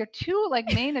amazing, but your two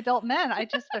like main adult men,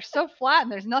 they're so flat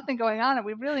and there's nothing going on, and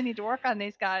we really need to work on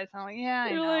these guys. And I'm like, yeah,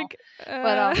 I know. Like,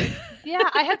 But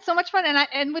I had so much fun,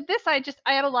 and with this, I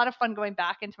had a lot of fun going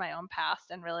back into my own past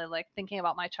and really like thinking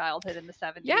about my childhood in the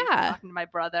 70s. Yeah. And talking to my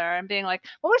brother and being like,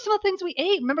 what were some of the things we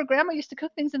ate? Remember, Grandma used to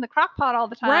cook things in the crock pot all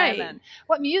the time. Right. And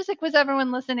what music was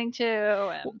everyone listening to?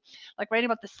 And like writing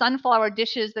about the sunflower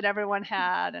dishes that everyone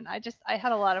had. And I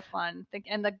had a lot of fun.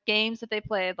 And the games that they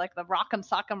played, like the Rock'em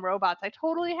Sock'em Robots, I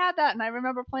totally had that. And I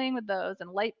remember playing with those, and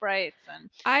Light Brights.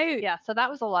 And so that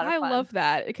was a lot of fun. I love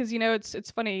that, because it's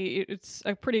funny. It's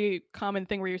a pretty common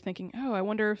thing where you're thinking, oh, I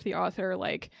wonder if the author,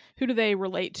 like, who do they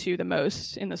relate to the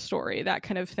most in the story? That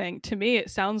kind of thing. To me, it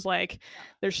sounds like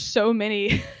there's so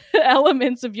many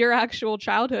elements of your actual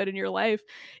childhood and your life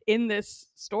in this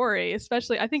story.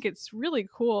 Especially, I think it's really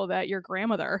cool that your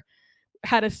grandmother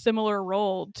had a similar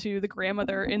role to the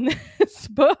grandmother in this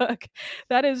book.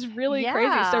 That is really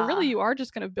crazy. So really, you are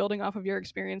just kind of building off of your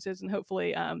experiences, and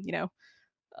hopefully, a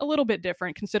little bit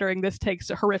different, considering this takes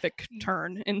a horrific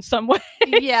turn in some way.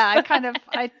 Yeah,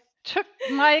 I took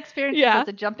my experience as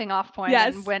a jumping off point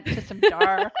and went to some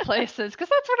dark places, because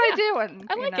that's what I do. And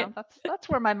I like it. That's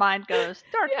where my mind goes.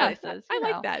 Dark places. I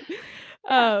like that.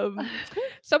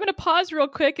 So I'm going to pause real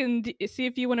quick and see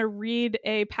if you want to read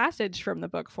a passage from the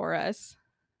book for us.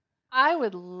 I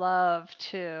would love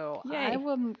to. Yay.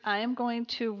 I am going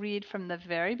to read from the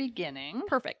very beginning.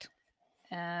 Perfect.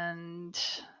 And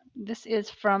this is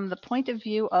from the point of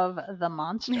view of the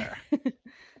monster.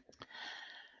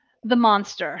 The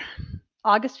Monster,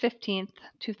 August 15th,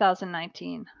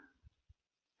 2019.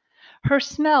 Her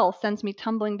smell sends me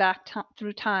tumbling back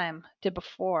through time to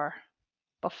before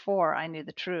I knew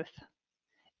the truth.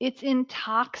 It's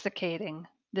intoxicating,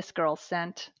 this girl's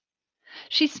scent.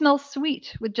 She smells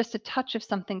sweet with just a touch of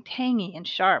something tangy and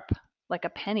sharp, like a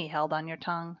penny held on your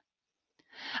tongue.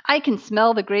 I can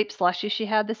smell the grape slushy she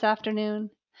had this afternoon,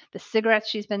 the cigarettes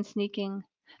she's been sneaking,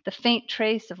 the faint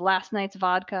trace of last night's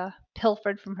vodka,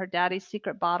 pilfered from her daddy's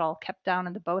secret bottle kept down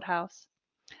in the boathouse.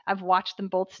 I've watched them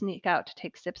both sneak out to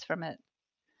take sips from it.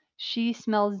 She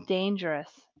smells dangerous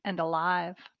and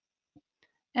alive.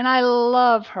 And I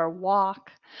love her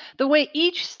walk, the way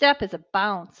each step is a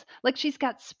bounce, like she's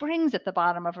got springs at the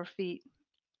bottom of her feet.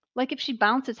 Like if she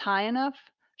bounces high enough,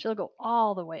 she'll go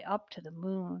all the way up to the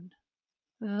moon.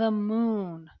 The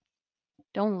moon.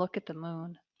 Don't look at the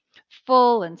moon.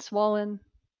 Full and swollen,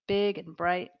 big and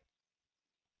bright.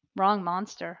 Wrong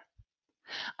monster.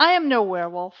 I am no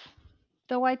werewolf,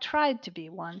 though I tried to be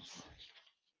once.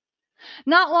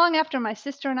 Not long after my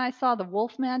sister and I saw The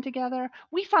Wolf Man together,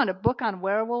 we found a book on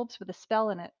werewolves with a spell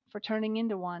in it for turning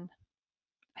into one.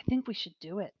 I think we should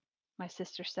do it, my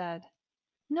sister said.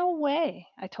 No way,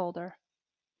 I told her.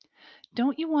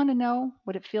 Don't you want to know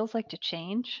what it feels like to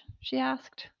change? She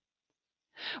asked.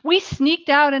 We sneaked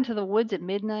out into the woods at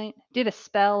midnight, did a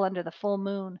spell under the full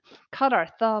moon, cut our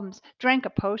thumbs, drank a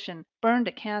potion, burned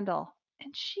a candle.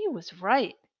 And she was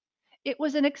right. It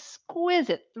was an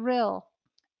exquisite thrill,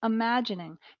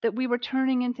 imagining that we were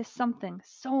turning into something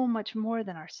so much more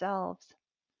than ourselves.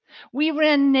 We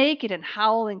ran naked and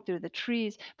howling through the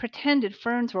trees, pretended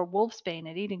ferns were wolfsbane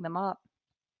and eating them up.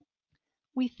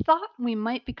 We thought we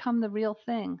might become the real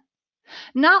thing,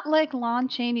 Not like Lon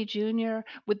Chaney Jr.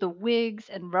 with the wigs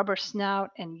and rubber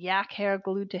snout and yak hair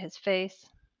glued to his face.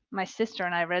 My sister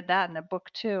and I read that in a book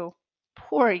too.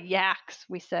 Poor yaks,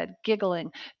 we said,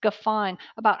 giggling, guffawing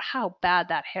about how bad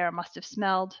that hair must have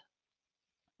smelled.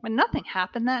 When nothing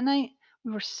happened that night,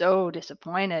 we were so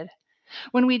disappointed.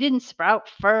 When we didn't sprout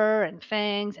fur and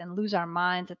fangs and lose our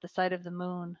minds at the sight of the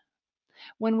moon.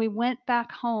 When we went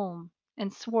back home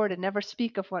and swore to never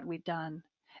speak of what we'd done,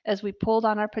 as we pulled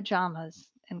on our pajamas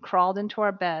and crawled into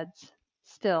our beds,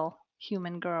 still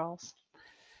human girls.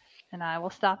 And I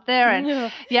will stop there.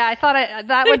 And yeah, I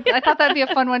thought that'd be a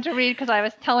fun one to read because I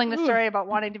was telling the story about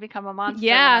wanting to become a monster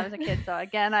when I was a kid. So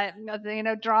again, I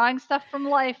drawing stuff from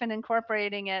life and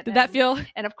incorporating it. Did that feel?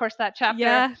 And of course, that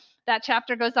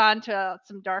chapter goes on to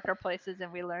some darker places,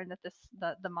 and we learn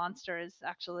that the monster is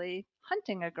actually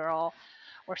hunting a girl.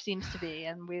 Or seems to be,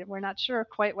 and we're not sure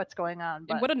quite what's going on.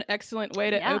 But what an excellent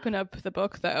way to open up the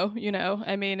book, though.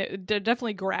 I mean, it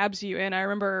definitely grabs you in. I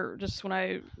remember just when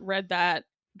I read that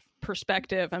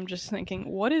perspective, I'm just thinking,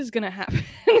 what is going to happen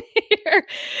here?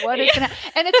 What is going to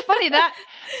happen? And it's funny that,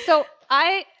 so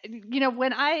I,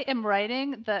 when I am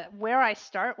writing, where I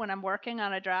start when I'm working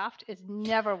on a draft is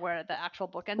never where the actual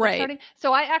book ends up starting.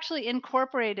 So I actually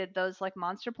incorporated those like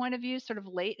monster point of views sort of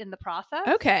late in the process.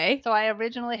 Okay. So I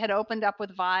originally had opened up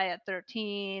with Vi at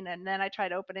 13, and then I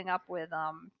tried opening up with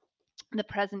the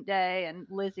present day and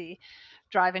Lizzie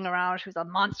driving around. She was a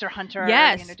monster hunter,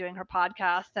 doing her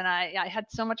podcast, and I had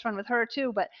so much fun with her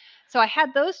too. But so I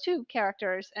had those two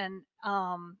characters, and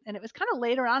it was kind of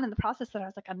later on in the process that I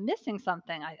was like, I'm missing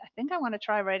something. I think I want to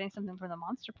try writing something from the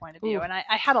monster point of view. Ooh. And I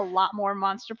had a lot more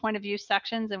monster point of view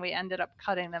sections, and we ended up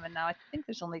cutting them, and now I think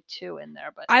there's only 2 in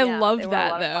there. But I love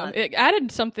that though. It added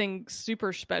something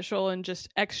super special and just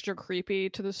extra creepy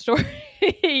to the story.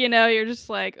 You're just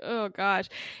like, oh gosh.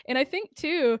 And I think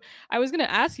too, I was going to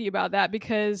ask you about that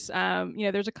because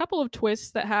there's a couple of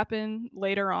twists that happen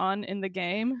later on in the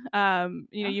game.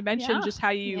 You mentioned just how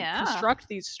you construct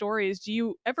these stories. Do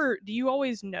you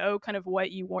always know kind of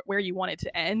what you want, where you want it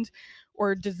to end,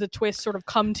 or does the twist sort of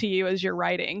come to you as you're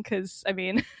writing? Because I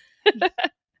mean,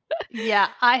 yeah,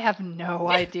 I have no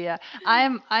idea. I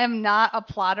am not a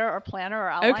plotter or planner or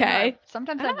outliner. Okay.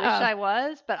 Sometimes I wish I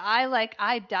was, but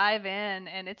I dive in,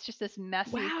 and it's just this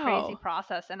messy, crazy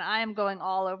process, and I am going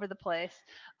all over the place.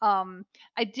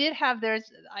 I did have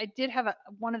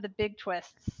one of the big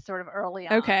twists sort of early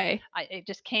on. Okay. It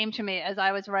just came to me as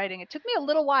I was writing. It took me a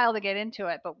little while to get into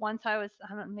it, but once I was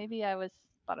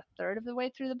about a third of the way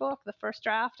through the book, the first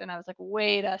draft, and I was like,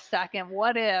 wait a second,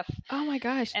 what if? Oh my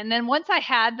gosh. And then once I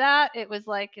had that, it's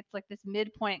like this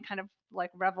midpoint kind of like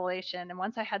revelation. And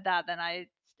once I had that, then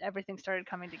everything started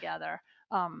coming together.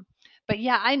 But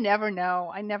yeah, I never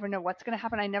know what's going to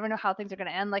happen. I never know how things are going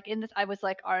to end. Like in this, I was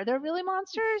like, are there really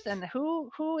monsters? And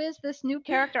who is this new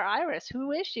character, Iris?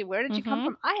 Who is she? Where did you come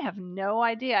from? I have no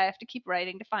idea. I have to keep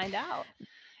writing to find out.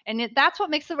 And that's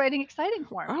what makes the writing exciting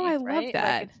for me. Oh, I love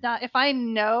that. Like it's not, if I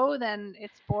know, then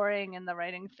it's boring and the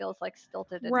writing feels like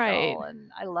stilted and dull, and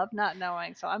I love not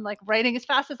knowing. So I'm like writing as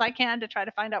fast as I can to try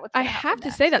to find out what's going to happen. I have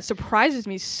to say that surprises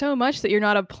me so much that you're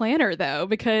not a planner though,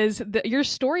 because your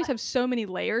stories have so many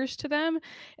layers to them.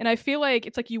 And I feel like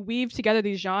it's like you weave together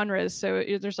these genres. So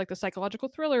there's like the psychological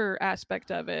thriller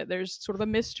aspect of it. There's sort of a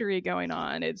mystery going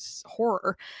on. It's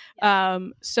horror. Yeah.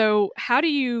 So how do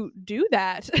you do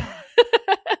that?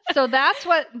 So that's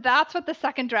what the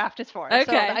second draft is for. Okay.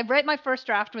 So I write my first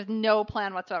draft with no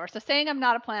plan whatsoever. So saying I'm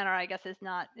not a planner, I guess, is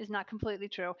not completely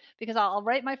true, because I'll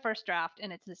write my first draft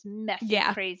and it's this messy,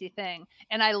 crazy thing,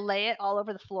 and I lay it all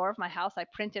over the floor of my house. I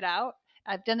print it out.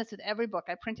 I've done this with every book.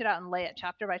 I print it out and lay it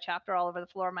chapter by chapter all over the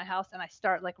floor of my house, and I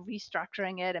start like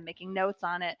restructuring it and making notes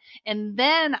on it. And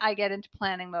then I get into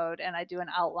planning mode and I do an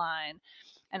outline,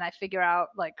 and I figure out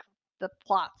like the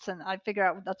plots, and I figure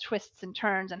out the twists and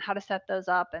turns and how to set those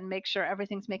up and make sure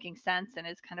everything's making sense and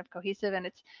is kind of cohesive. And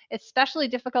it's especially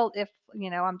difficult if,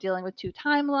 I'm dealing with 2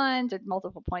 timelines or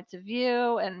multiple points of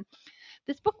view. And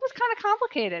this book was kind of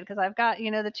complicated because I've got,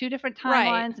 the 2 different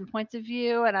timelines and points of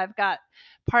view, and I've got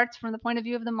parts from the point of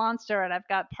view of the monster, and I've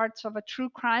got parts of a true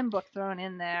crime book thrown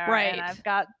in there, and I've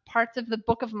got parts of the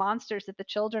Book of Monsters that the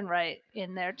children write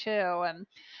in there too, and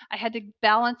I had to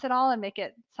balance it all and make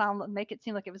it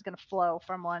seem like it was going to flow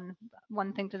from one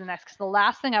thing to the next. Because the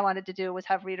last thing I wanted to do was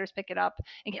have readers pick it up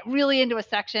and get really into a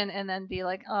section and then be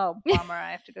like, oh bummer,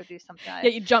 I have to go do something.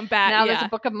 You jump back. Now there's a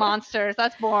Book of Monsters.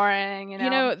 That's boring. I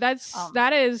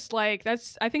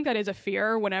think that is a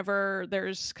fear whenever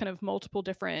there's kind of multiple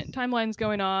different timelines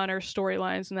going on or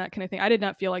storylines and that kind of thing. I did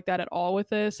not feel like that at all with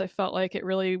this. I felt like it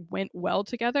really went well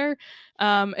together.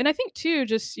 And I think too,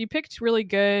 just you picked really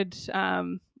good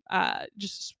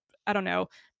just, I don't know,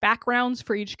 backgrounds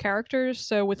for each character.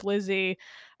 So with Lizzie,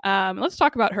 let's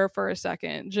talk about her for a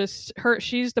second.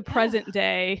 She's the present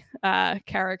day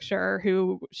character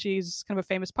who she's kind of a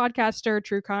famous podcaster,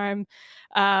 true crime,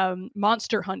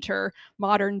 monster hunter,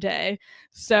 modern day.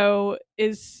 So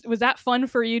was that fun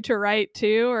for you to write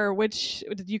too, or which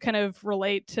did you kind of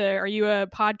relate to? Are you a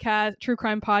true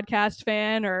crime podcast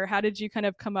fan, or how did you kind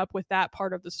of come up with that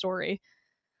part of the story?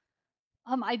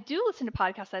 I do listen to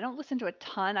podcasts. I don't listen to a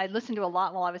ton. I listened to a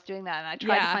lot while I was doing that, and I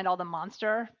tried to find all the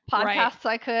monster podcasts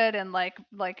I could, and like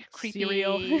creepy,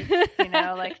 Serial.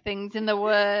 like things in the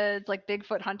woods, like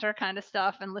Bigfoot Hunter kind of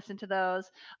stuff, and listen to those.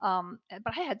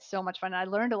 But I had so much fun. I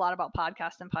learned a lot about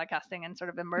podcasting, and sort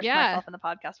of immersed myself in the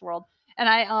podcast world.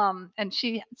 And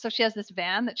she has this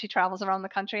van that she travels around the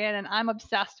country in, and I'm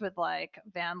obsessed with like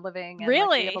van living. And, really?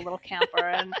 Like, we have a little camper,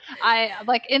 and I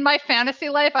like in my fantasy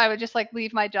life, I would just like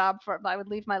leave my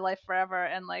life forever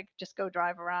and like just go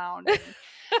drive around.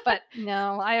 But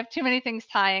no, I have too many things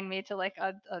tying me to like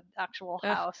a actual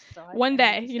house. So one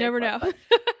day, you never know.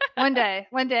 One day,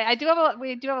 we do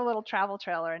have a little travel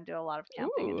trailer and do a lot of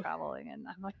camping and traveling. And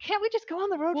I'm like, can't we just go on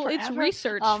the road forever? It's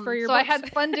research for your So books. I had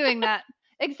fun doing that.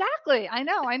 Exactly. I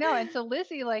know. And so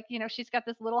Lizzie, like, she's got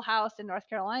this little house in North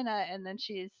Carolina, and then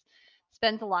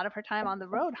spends a lot of her time on the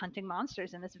road hunting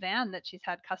monsters in this van that she's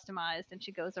had customized, and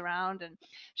she goes around, and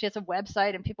she has a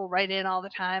website, and people write in all the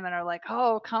time and are like,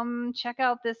 oh, come check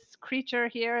out this creature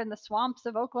here in the swamps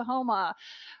of Oklahoma,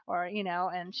 or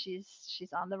and she's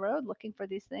on the road looking for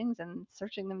these things and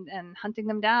searching them and hunting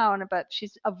them down. But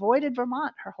she's avoided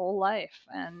Vermont her whole life,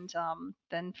 and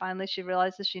then finally she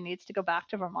realizes she needs to go back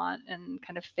to Vermont and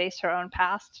kind of face her own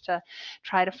past to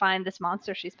try to find this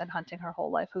monster she's been hunting her whole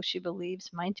life, who she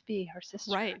believes might be her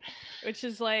sister. Right. Which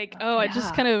is like, it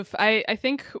just kind of, I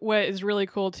think what is really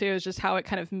cool too is just how it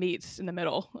kind of meets in the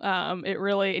middle. It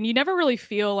really, and you never really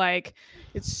feel like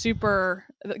it's super,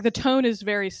 the tone is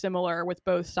very similar with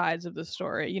both sides of the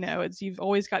story. You've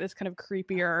always got this kind of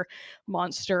creepier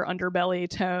monster underbelly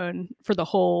tone for the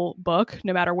whole book,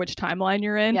 no matter which timeline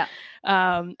you're in. Yeah.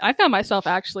 I found myself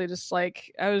actually just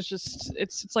like,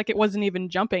 it's like it wasn't even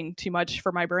jumping too much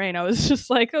for my brain. I was just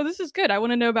like, oh, this is good. I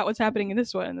want to know about what's happening in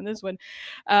this one and this one.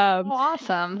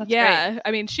 Awesome. That's yeah. great.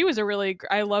 I mean, she was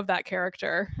I love that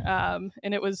character. And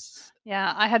it was.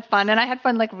 Yeah, I had fun, and I had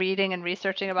fun like reading and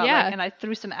researching about and I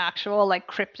threw some actual like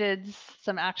cryptids,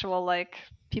 some actual like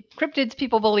cryptids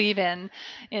people believe in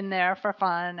there for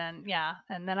fun. And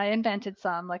then I invented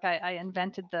some, like I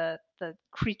invented the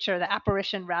creature, the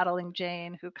apparition Rattling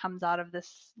Jane, who comes out of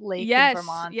this lake in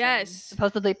Vermont and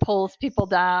supposedly pulls people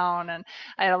down. And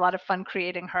I had a lot of fun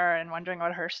creating her and wondering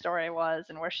what her story was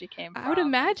and where she came from. I would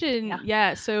imagine.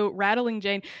 So Rattling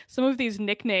Jane, some of these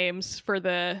nicknames for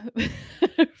the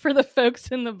for the folks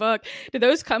in the book, do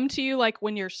those come to you like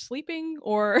when you're sleeping,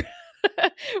 or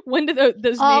when do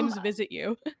those names visit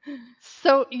you?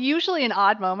 So usually in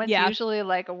odd moments, usually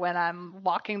like when I'm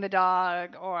walking the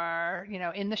dog, or,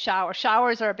 in the shower.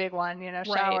 Showers are a big one,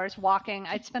 showers, walking.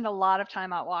 I'd spend a lot of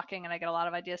time out walking, and I get a lot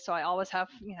of ideas. So I always have,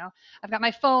 I've got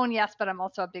my phone, yes, but I'm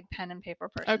also a big pen and paper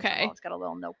person. Okay. So I've always got a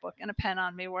little notebook and a pen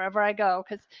on me wherever I go.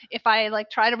 Because if I like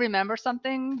try to remember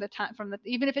something,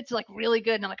 even if it's like really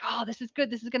good, and I'm like, oh, this is good,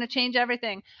 this is going to change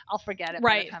everything, I'll forget it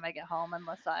by the time I get home, I'm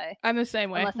the same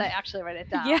way. Unless I actually write it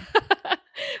down. Yeah.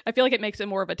 I feel like it makes it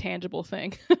more of a tangible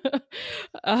thing.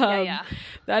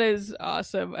 That is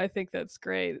awesome. I think that's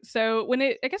great. So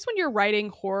I guess when you're writing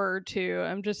horror too,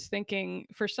 I'm just thinking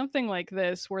for something like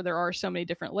this, where there are so many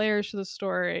different layers to the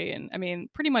story, and I mean,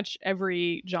 pretty much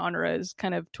every genre is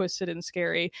kind of twisted and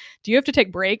scary. Do you have to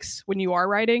take breaks when you are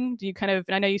writing? Do you kind of,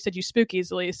 and I know you said you spook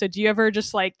easily, so do you ever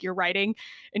just like, you're writing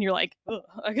and you're like,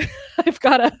 I've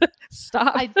got to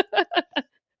stop?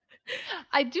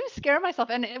 I do scare myself,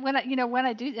 and when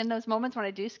I do, in those moments when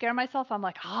I do scare myself, I'm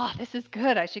like, oh, this is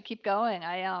good, I should keep going.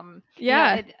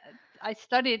 I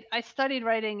studied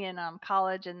writing in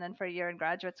college, and then for a year in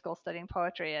graduate school studying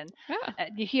poetry. And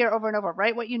you hear over and over,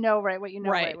 write what you know, write what you know,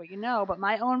 write what you know. But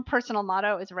my own personal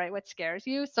motto is write what scares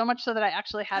you. So much so that I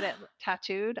actually had it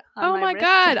tattooed on my wrist.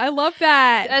 God, I love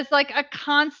that. As like a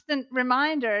constant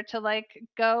reminder to like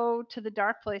go to the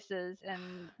dark places and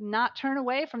not turn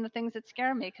away from the things that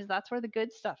scare me, because that's where the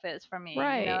good stuff is for me.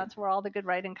 Right. That's where all the good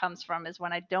writing comes from, is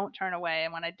when I don't turn away,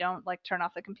 and when I don't like turn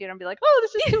off the computer and be like, oh,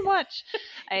 this is too much.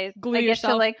 I Believe I get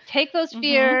yourself. to like take those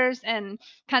fears and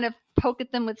kind of poke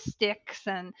at them with sticks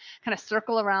and kind of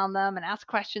circle around them and ask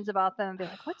questions about them and be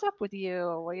like, what's up with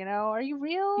you? You know, are you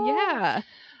real? Yeah.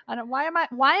 Why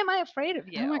am I afraid of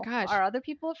you? Oh my gosh. Are other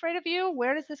people afraid of you?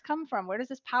 Where does this come from? Where does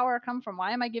this power come from?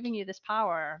 Why am I giving you this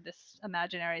power, this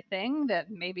imaginary thing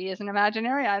that maybe isn't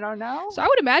imaginary? I don't know. So I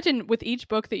would imagine with each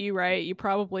book that you write, you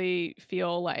probably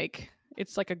feel like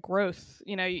it's like a growth.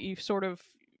 You know, you sort of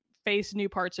face new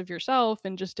parts of yourself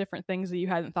and just different things that you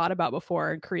hadn't thought about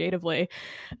before creatively.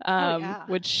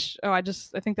 Which I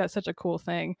think that's such a cool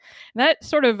thing. And that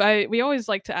sort of, we always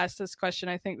like to ask this question.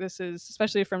 I think this is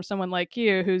especially from someone like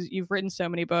you, you've written so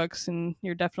many books and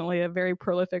you're definitely a very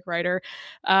prolific writer.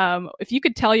 If you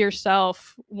could tell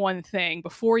yourself one thing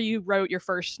before you wrote your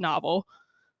first novel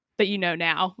that you know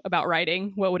now about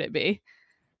writing, what would it be?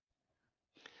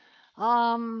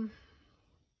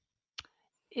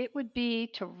 It would be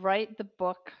to write the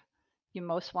book you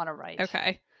most want to write.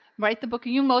 Okay. Write the book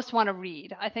you most want to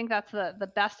read. I think that's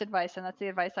the best advice, and that's the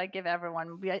advice I give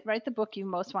everyone. Write the book you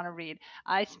most want to read.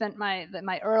 I spent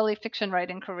my early fiction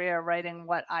writing career writing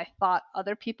what I thought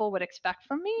other people would expect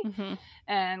from me,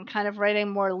 and kind of writing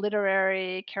more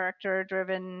literary,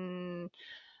 character-driven,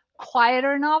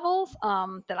 quieter novels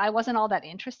that I wasn't all that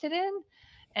interested in.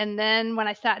 And then when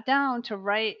I sat down to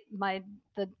write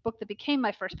the book that became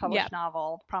my first published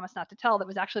novel, Promise Not to Tell, that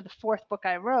was actually the fourth book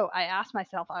I wrote, I asked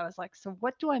myself, I was like, so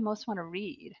what do I most want to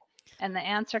read? And the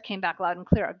answer came back loud and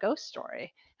clear, a ghost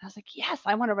story. And I was like, yes,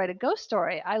 I want to write a ghost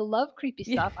story. I love creepy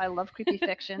stuff. I love creepy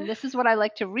fiction. This is what I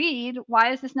like to read.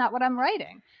 Why is this not what I'm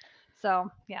writing?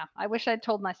 So, yeah, I wish I'd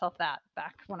told myself that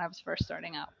back when I was first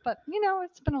starting out. But, you know,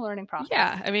 it's been a learning process.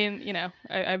 Yeah, I mean, you know,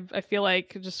 I feel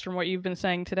like just from what you've been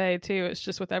saying today, too, it's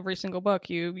just with every single book,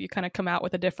 you kind of come out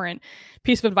with a different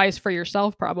piece of advice for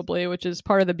yourself, probably, which is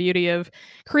part of the beauty of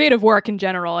creative work in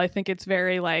general. I think it's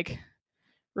very, like,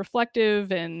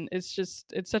 reflective, and it's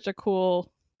such a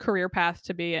cool career path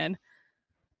to be in.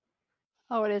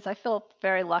 Oh, it is. I feel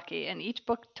very lucky. And each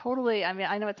book totally, I mean,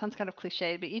 I know it sounds kind of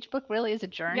cliche, but each book really is a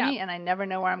journey, and I never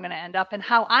know where I'm going to end up and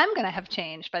how I'm going to have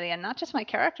changed by the end. Not just my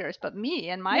characters, but me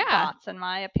and my thoughts and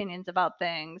my opinions about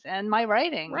things and my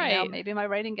writing. Right. You know, maybe my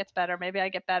writing gets better. Maybe I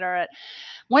get better at,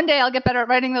 one day I'll get better at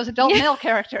writing those adult male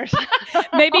characters.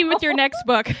 Maybe with your next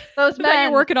book. Those men. That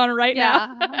you're working on right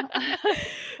now. Yeah.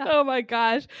 Oh my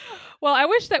gosh. Well, I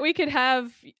wish that we could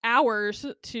have hours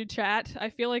to chat. I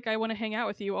feel like I want to hang out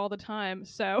with you all the time.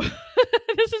 So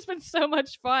this has been so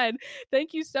much fun.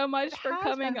 Thank you so much for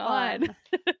coming on.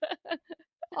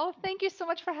 Oh, thank you so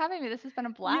much for having me. This has been a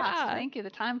blast. Yeah. Thank you.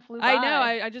 The time flew by. I know.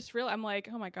 I just realized, I'm like,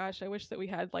 oh my gosh, I wish that we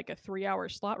had like a 3-hour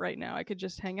slot right now. I could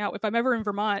just hang out if I'm ever in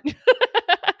Vermont.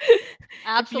 Absolutely.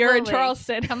 If you're in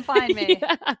Charleston, come find me.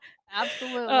 Yeah.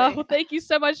 Absolutely. Oh, thank you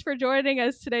so much for joining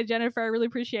us today, Jennifer. I really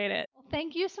appreciate it.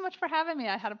 Thank you so much for having me.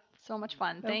 I had so much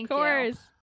fun. Thank you. Of course.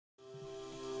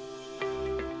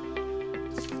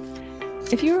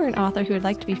 If you are an author who would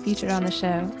like to be featured on the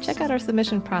show, check out our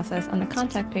submission process on the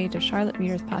contact page of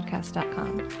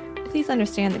charlottereaderspodcast.com. Please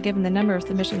understand that given the number of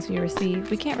submissions we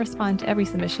receive, we can't respond to every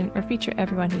submission or feature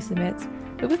everyone who submits,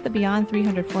 but with the Beyond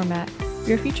 300 format,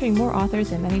 we are featuring more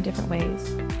authors in many different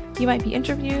ways. You might be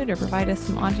interviewed or provide us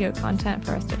some audio content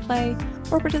for us to play,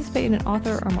 or participate in an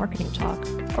author or marketing talk,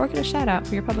 or get a shout out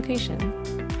for your publication.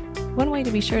 One way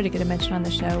to be sure to get a mention on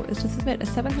the show is to submit a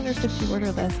 750 word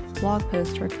or less blog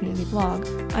post to our community blog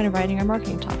on a writing or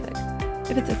marketing topic.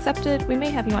 If it's accepted, we may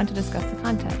have you on to discuss the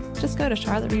content. Just go to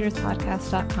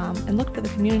charlottereaderspodcast.com and look for the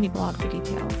community blog for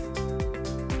details.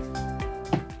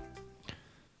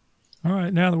 All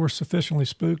right, now that we're sufficiently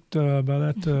spooked by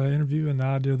that interview and the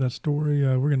idea of that story,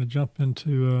 we're going to jump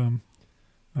into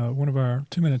one of our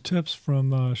 2-minute tips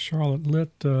from Charlotte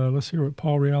Litt. Let's hear what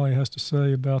Paul Reale has to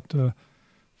say about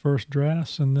first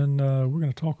drafts, and then we're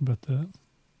going to talk about that.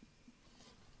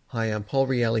 Hi, I'm Paul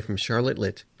Reale from Charlotte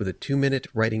Litt with a 2-minute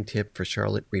writing tip for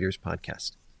Charlotte Readers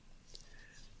Podcast.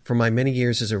 For my many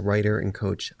years as a writer and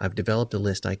coach, I've developed a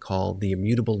list I call the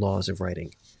immutable laws of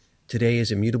writing. Today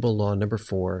is immutable law number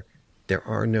 4. There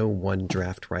are no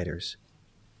one-draft writers.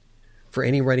 For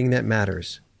any writing that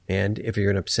matters, and if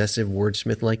you're an obsessive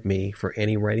wordsmith like me, for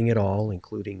any writing at all,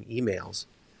 including emails,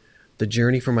 the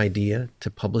journey from idea to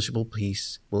publishable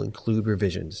piece will include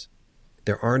revisions.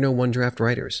 There are no one-draft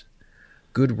writers.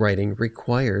 Good writing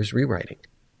requires rewriting.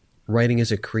 Writing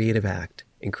is a creative act,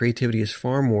 and creativity is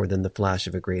far more than the flash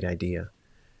of a great idea.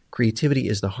 Creativity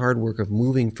is the hard work of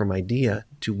moving from idea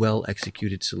to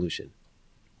well-executed solution.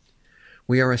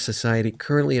 We are a society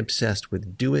currently obsessed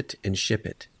with do it and ship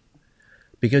it.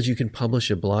 Because you can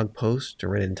publish a blog post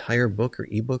or an entire book or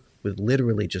ebook with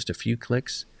literally just a few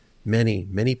clicks, Many,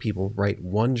 many people write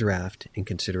one draft and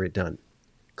consider it done.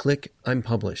 Click, I'm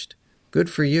published. Good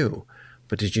for you.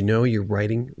 But did you know your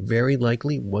writing very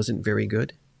likely wasn't very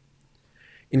good?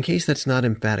 In case that's not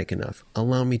emphatic enough,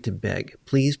 allow me to beg,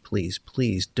 please, please,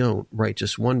 please don't write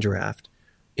just one draft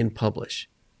and publish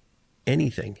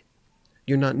anything.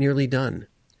 You're not nearly done.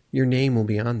 Your name will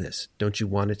be on this. Don't you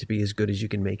want it to be as good as you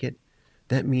can make it?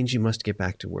 That means you must get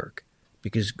back to work,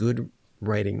 because good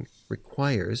writing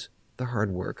requires the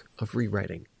hard work of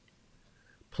rewriting.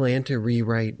 Plan to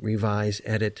rewrite, revise,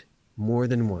 edit more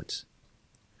than once.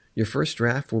 Your first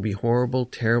draft will be horrible,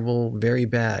 terrible, very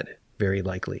bad, very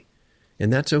likely.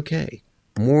 And that's okay.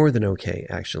 More than okay,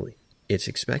 actually. It's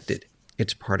expected.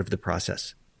 It's part of the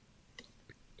process.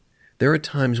 There are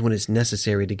times when it's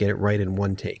necessary to get it right in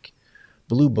one take.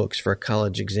 Blue books for a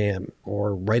college exam,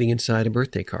 or writing inside a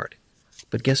birthday card.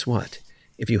 But guess what?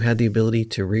 If you had the ability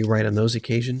to rewrite on those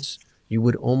occasions, you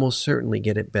would almost certainly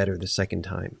get it better the second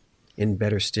time, and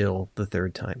better still the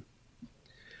third time.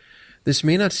 This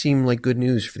may not seem like good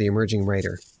news for the emerging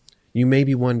writer. You may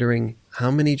be wondering,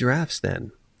 how many drafts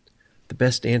then? The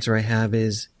best answer I have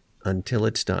is, until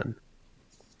it's done.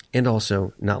 And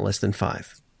also, not less than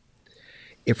 5.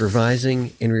 If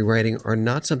revising and rewriting are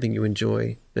not something you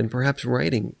enjoy, then perhaps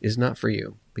writing is not for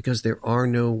you, because there are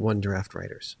no one-draft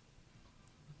writers.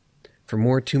 For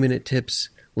more 2-minute tips,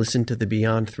 listen to the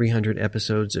Beyond 300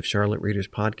 episodes of Charlotte Readers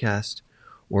Podcast,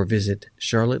 or visit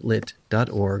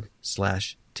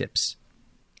charlottelit.org/tips.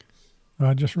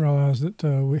 I just realized that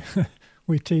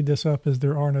we teed this up as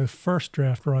there are no first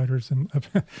draft writers and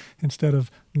instead of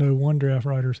no one draft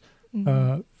writers.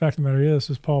 Mm-hmm. Fact of the matter is,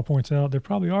 as Paul points out, there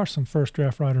probably are some first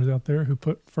draft writers out there who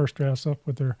put first drafts up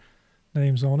with their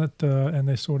names on it, and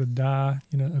they sort of die,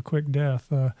 a quick death.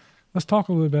 Let's talk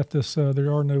a little bit about this.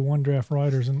 There are no one draft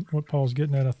writers, and what Paul's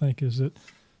getting at, I think, is that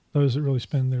those that really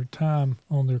spend their time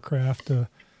on their craft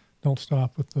don't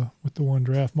stop with the one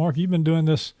draft. Mark, you've been doing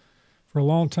this for a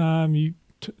long time. You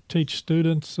teach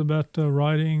students about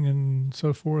writing and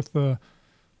so forth. What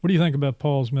do you think about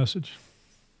Paul's message?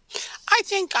 I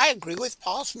think I agree with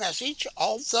Paul's message,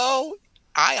 although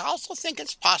I also think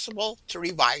it's possible to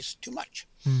revise too much.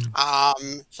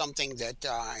 Something that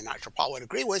I'm not sure Paul would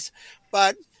agree with,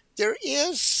 but there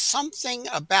is something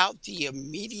about the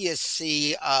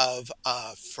immediacy of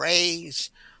a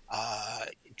phrase,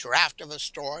 draft of a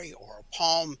story or a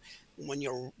poem. When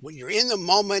you're in the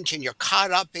moment and you're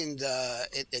caught up in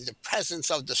the presence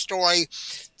of the story,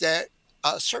 that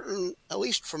a certain, at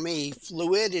least for me,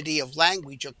 fluidity of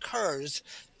language occurs,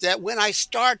 that when I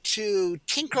start to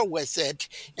tinker with it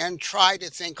and try to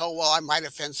think, oh, well, I might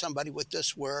offend somebody with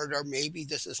this word, or maybe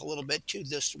this is a little bit too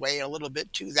this way, a little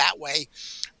bit too that way,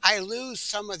 I lose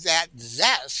some of that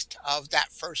zest of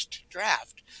that first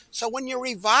draft. So when you're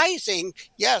revising,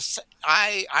 yes,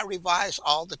 I revise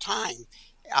all the time,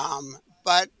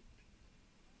 but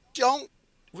don't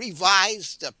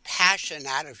revise the passion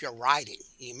out of your writing.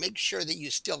 You make sure that you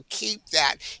still keep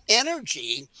that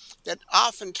energy that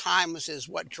oftentimes is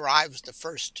what drives the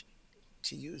first,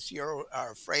 to use your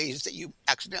phrase that you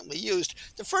accidentally used,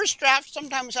 the first draft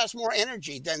sometimes has more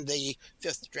energy than the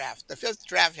fifth draft. The fifth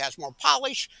draft has more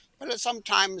polish, but it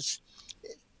sometimes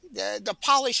the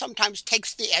polish sometimes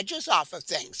takes the edges off of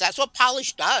things. That's what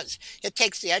polish does. It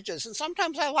takes the edges, and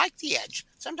sometimes I like the edge.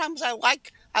 Sometimes I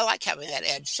like having that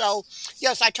edge. So,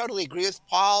 yes, I totally agree with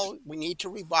Paul. We need to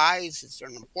revise. It's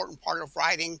an important part of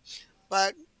writing.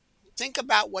 But think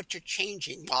about what you're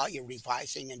changing while you're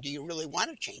revising, and do you really want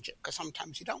to change it? Because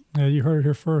sometimes you don't. Yeah, you heard it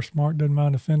here first. Mark doesn't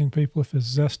mind offending people if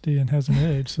it's zesty and has an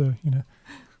edge. So,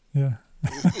 yeah.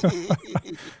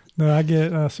 No, I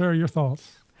get it. Sarah, your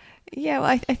thoughts? Yeah, well,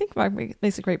 I think Mark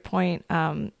makes a great point.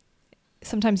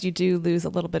 Sometimes you do lose a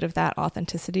little bit of that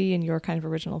authenticity in your kind of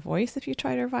original voice if you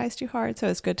try to revise too hard. So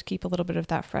it's good to keep a little bit of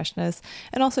that freshness.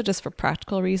 And also just for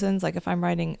practical reasons, like if I'm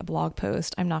writing a blog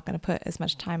post, I'm not going to put as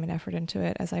much time and effort into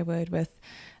it as I would with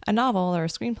a novel or a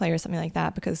screenplay or something like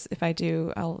that, because if I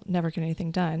do, I'll never get anything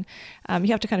done. You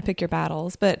have to kind of pick your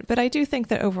battles. But I do think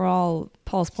that overall,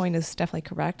 Paul's point is definitely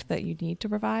correct, that you need to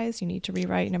revise, you need to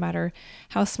rewrite. No matter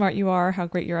how smart you are, how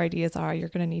great your ideas are, you're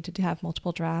going to need to have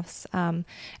multiple drafts. And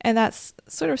that's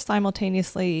sort of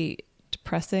simultaneously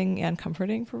depressing and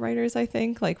comforting for writers, I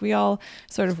think. Like, we all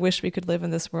sort of wish we could live in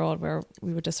this world where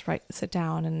we would just sit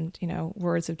down and,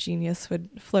 words of genius would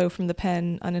flow from the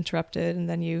pen uninterrupted, and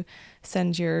then you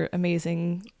send your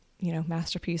amazing,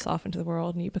 masterpiece off into the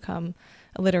world and you become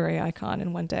a literary icon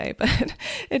in one day. But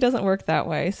it doesn't work that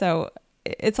way. So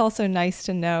it's also nice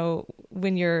to know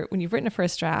when you've written a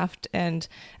first draft, and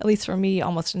at least for me,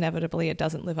 almost inevitably, it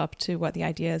doesn't live up to what the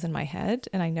idea is in my head,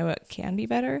 and I know it can be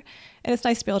better. And it's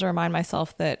nice to be able to remind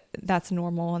myself that that's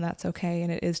normal and that's okay,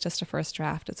 and it is just a first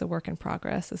draft. It's a work in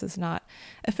progress. This is not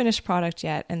a finished product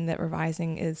yet, and that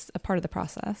revising is a part of the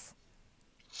process.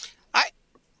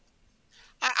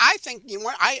 I think,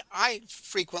 I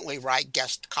frequently write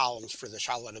guest columns for the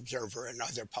Charlotte Observer and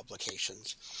other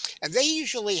publications, and they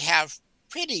usually have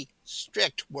pretty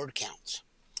strict word counts.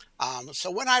 So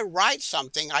when I write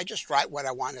something, I just write what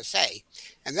I want to say.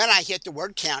 And then I hit the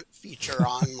word count feature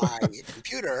on my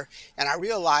computer, and I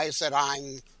realize that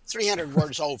I'm 300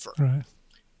 words over. Right.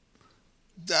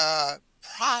 The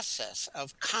process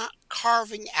of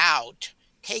carving out,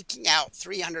 taking out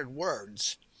 300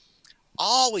 words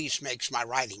always makes my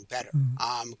writing better.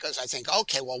 Because I think,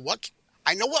 okay, well,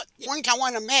 I know what point I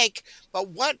want to make, but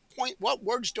what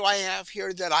words do I have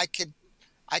here that I could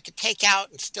take out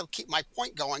and still keep my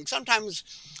point going? Sometimes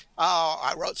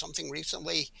I wrote something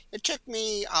recently. It took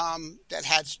me, that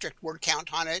had strict word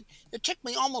count on it. It took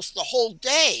me almost the whole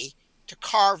day to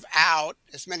carve out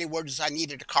as many words as I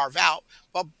needed to carve out.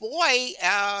 But boy,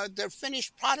 the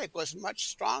finished product was much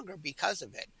stronger because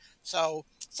of it. So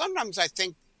sometimes I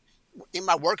think in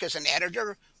my work as an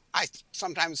editor, I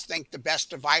sometimes think the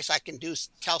best advice I can do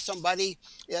tell somebody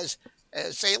is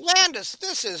say, Landis,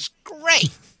 this is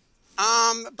great.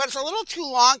 But it's a little too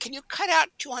long. Can you cut out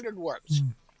 200 words?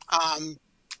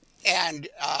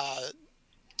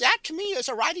 That to me is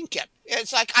a writing tip.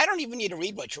 It's like, I don't even need to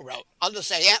read what you wrote. I'll just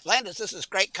say, Landis, this is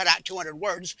great. Cut out 200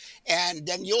 words. And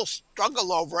then you'll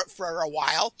struggle over it for a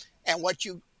while. And what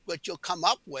you'll come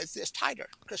up with is tighter,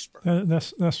 crisper.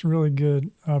 That's a really good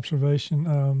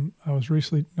observation. I was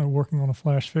recently working on a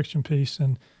flash fiction piece,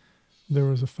 and there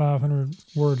was a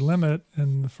 500-word limit,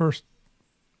 and the first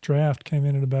draft came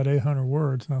in at about 800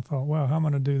 words, and I thought, wow, how am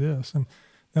I going to do this? And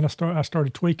then I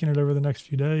started tweaking it over the next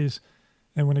few days,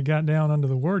 and when it got down under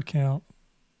the word count,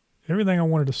 everything I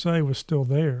wanted to say was still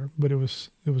there, but it was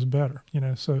better,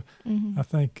 So I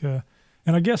think, and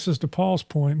I guess as to Paul's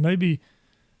point, maybe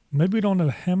we don't know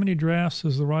how many drafts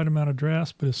is the right amount of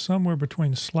drafts, but it's somewhere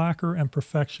between slacker and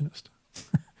perfectionist,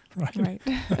 right?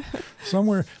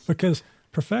 Somewhere, because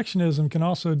perfectionism can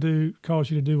also cause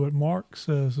you to do what Mark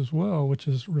says as well, which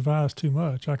is revise too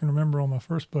much. I can remember on my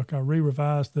first book, I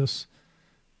re-revised this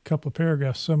couple of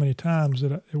paragraphs so many times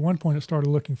that at one point it started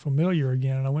looking familiar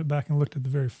again, and I went back and looked at the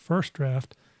very first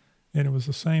draft, and it was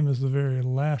the same as the very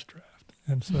last draft.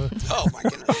 And so, oh my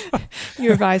goodness, you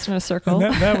revised in a circle.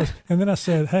 And then I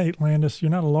said, "Hey, Landis,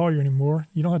 you're not a lawyer anymore.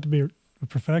 You don't have to be a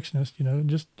perfectionist.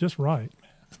 Just write."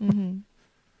 Mm-hmm.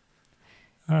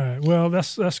 All right. Well,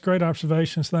 that's great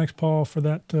observations. Thanks, Paul, for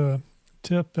that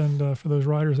tip, and for those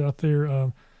writers out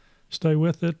there, stay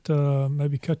with it.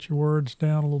 Maybe cut your words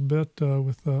down a little bit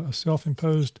with a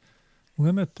self-imposed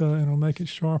limit, and it'll make it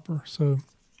sharper. So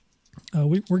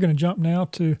we're going to jump now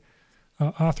to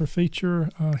author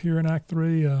feature here in Act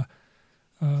 3. The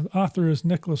author is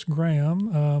Nicholas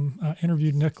Graham. I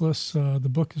interviewed Nicholas. The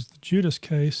book is The Judas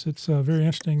Case. It's very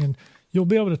interesting, and you'll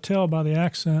be able to tell by the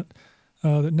accent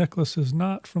that Nicholas is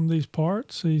not from these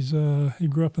parts. He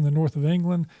grew up in the north of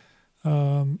England,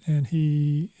 and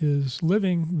he is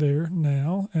living there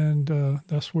now, and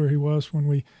that's where he was when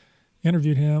we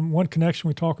interviewed him. One connection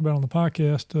we talk about on the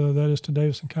podcast, that is to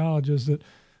Davidson College, is that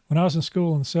when I was in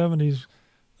school in the 70s,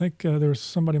 I think there was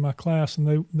somebody in my class,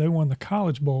 and they won the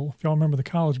College Bowl, if y'all remember the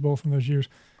College Bowl from those years.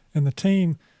 And the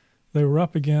team they were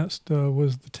up against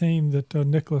was the team that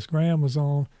Nicholas Graham was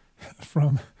on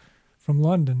from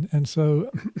London. And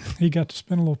so he got to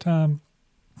spend a little time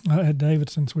at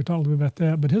Davidson, so we talked a little bit about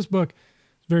that. But his book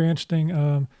is very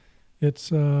interesting. It's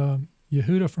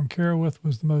Yehuda from Kerowith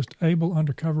was the most able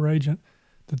undercover agent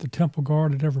that the Temple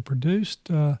Guard had ever produced.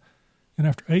 And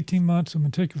after 18 months of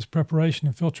meticulous preparation,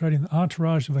 infiltrating the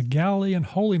entourage of a Galilean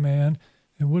holy man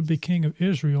and would-be king of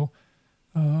Israel,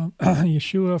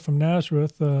 Yeshua from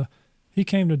Nazareth, he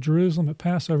came to Jerusalem at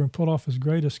Passover and pulled off his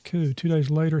greatest coup. 2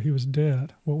 days later, he was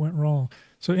dead. What went wrong?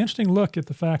 So interesting look at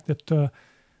the fact that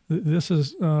this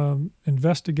is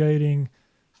investigating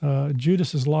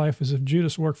Judas's life as if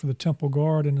Judas worked for the Temple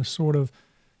Guard and has sort of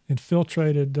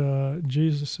infiltrated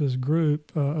Jesus's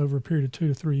group over a period of 2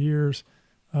 to 3 years.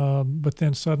 But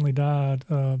then suddenly died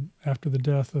after the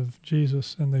death of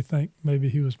Jesus, and they think maybe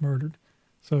he was murdered.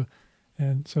 So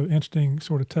interesting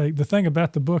sort of take. The thing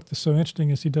about the book that's so interesting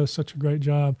is he does such a great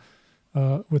job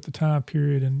with the time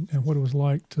period and what it was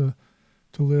like to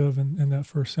live in that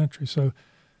first century. So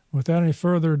without any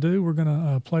further ado, we're going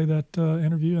to play that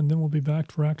interview, and then we'll be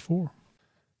back for Act 4.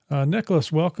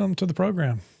 Nicholas, welcome to the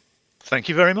program. Thank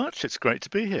you very much. It's great to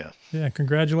be here. Yeah,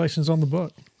 congratulations on the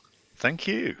book. Thank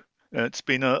you. It's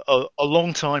been a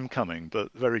long time coming,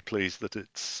 but very pleased that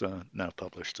it's now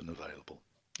published and available.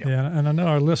 Yeah, and I know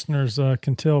our listeners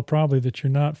can tell probably that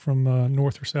you're not from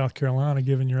North or South Carolina,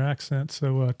 given your accent.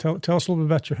 So tell us a little bit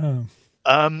about your home.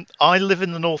 I live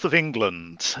in the north of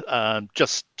England,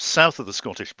 just south of the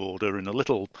Scottish border, in a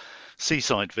little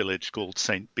seaside village called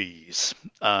St. Bees.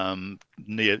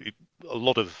 Near a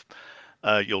lot of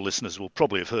your listeners will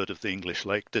probably have heard of the English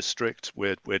Lake District.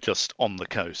 We're just on the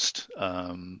coast,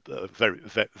 very,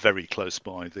 very close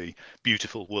by the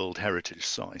beautiful World Heritage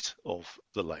Site of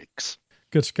the lakes.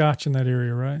 Good Scotch in that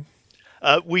area, right?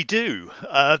 We do.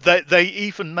 They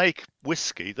even make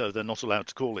whiskey, though they're not allowed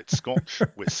to call it Scotch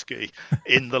whiskey,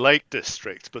 in the Lake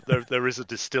District. But there is a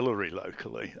distillery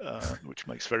locally which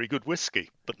makes very good whiskey,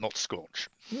 but not Scotch.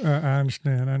 I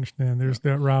understand. There's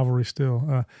that rivalry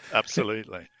still.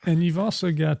 Absolutely. And you've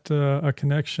also got a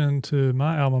connection to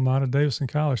my alma mater, Davidson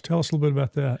College. Tell us a little bit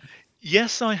about that.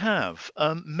 Yes, I have.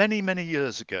 Many, many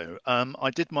years ago,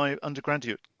 I did my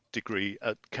undergraduate degree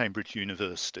at Cambridge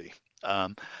University.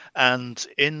 And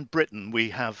in Britain, we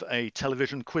have a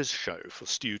television quiz show for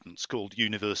students called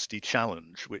University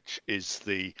Challenge, which is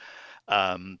the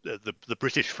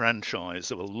British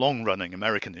franchise of a long-running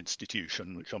American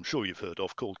institution, which I'm sure you've heard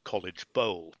of, called College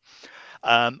Bowl.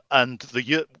 And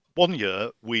one year,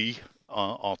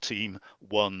 our team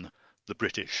won the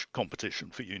British competition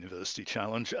for University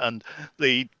Challenge, and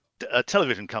the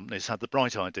television companies had the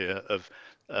bright idea of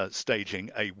staging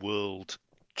a world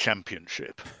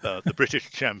championship, the British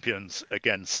champions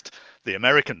against the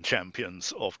American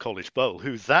champions of College Bowl,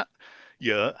 who that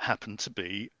year happened to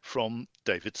be from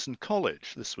Davidson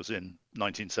College. This was in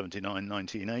 1979,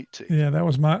 1980. Yeah, that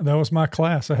was my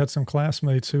class. I had some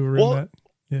classmates who were in that.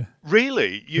 Yeah.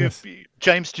 Really? Yes.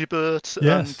 James Gibert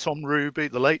Yes. and Tom Ruby,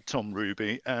 the late Tom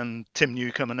Ruby, and Tim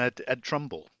Newcomb and Ed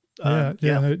Trumbull.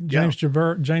 James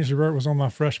Gibert was on my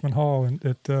freshman hall in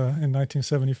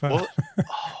 1975. Well,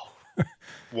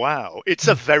 wow, it's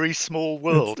a very small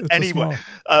world. It's anyway,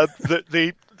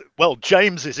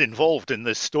 James is involved in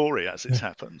this story as it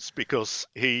happens, because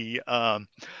he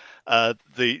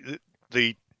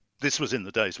this was in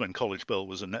the days when College Bowl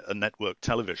was a network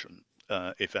television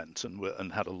event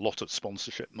and had a lot of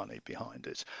sponsorship money behind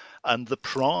it, and the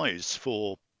prize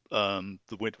for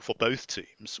both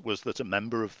teams was that a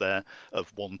member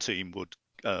of one team would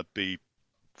be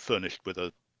furnished with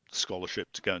a scholarship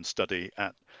to go and study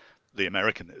at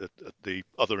the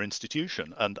other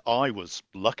institution, and I was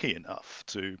lucky enough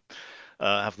to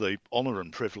have the honour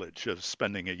and privilege of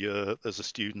spending a year as a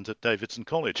student at Davidson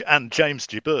College, and James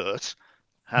Gibert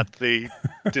had the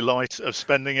delight of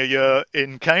spending a year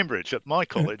in Cambridge at my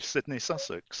college, Sydney,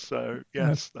 Sussex. So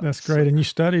yes, that's great. And you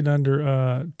studied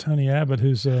under Tony Abbott,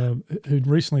 who'd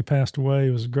recently passed away. He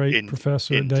was a great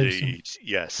professor at Davidson. Indeed,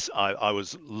 yes. I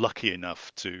was lucky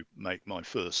enough to make my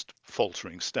first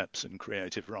faltering steps in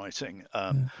creative writing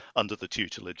under the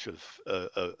tutelage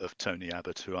of Tony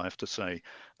Abbott, who I have to say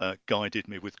guided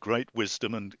me with great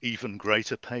wisdom and even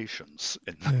greater patience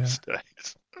in those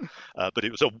days. But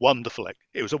it was a wonderful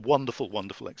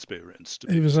experience.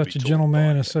 He was such a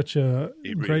gentleman and such a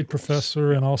great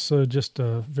professor, and also just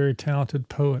a very talented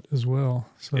poet as well.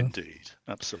 So. Indeed,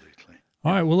 absolutely.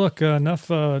 All right, well, look, enough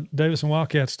Davidson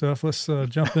Wildcat stuff. Let's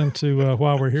jump into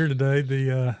why we're here today.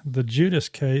 The Judas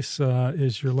Case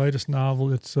is your latest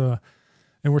novel. It's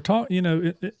and we're talking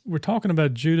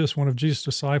about Judas, one of Jesus'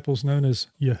 disciples, known as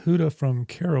Yehuda from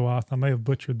Keroath. I may have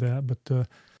butchered that, but.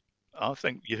 I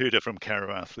think Yehuda from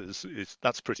Keroath is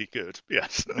that's pretty good.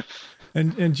 Yes.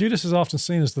 and Judas is often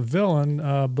seen as the villain,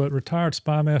 but retired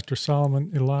spymaster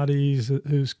Solomon Eliades,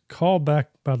 who's called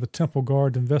back by the temple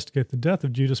guard to investigate the death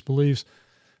of Judas, believes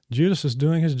Judas is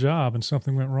doing his job and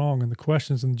something went wrong. And the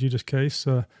questions in the Judas case: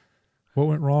 what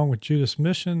went wrong with Judas'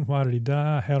 mission? Why did he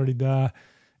die? How did he die?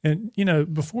 And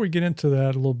before we get into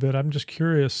that a little bit, I'm just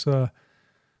curious.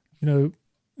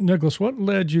 Nicholas, what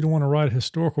led you to want to write a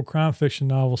historical crime fiction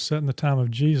novel set in the time of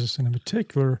Jesus, and in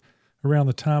particular around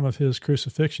the time of his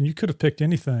crucifixion? You could have picked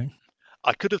anything.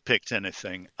 I could have picked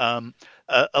anything. A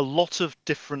lot of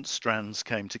different strands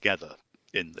came together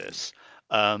in this.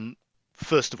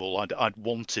 First of all, I'd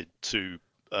wanted to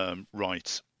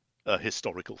write a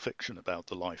historical fiction about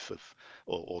the life of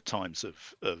or times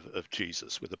of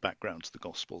Jesus with a background to the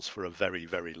Gospels for a very,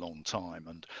 very long time.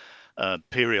 And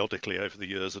periodically over the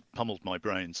years had pummeled my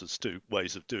brains as to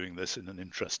ways of doing this in an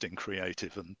interesting,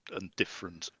 creative and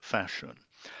different fashion.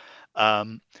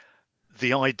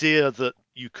 The idea that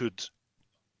you could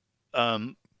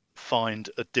find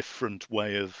a different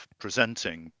way of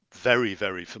presenting very,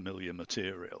 very familiar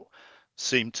material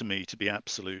seemed to me to be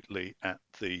absolutely at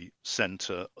the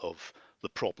center of the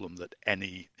problem that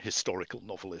any historical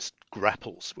novelist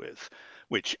grapples with,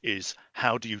 which is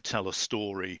how do you tell a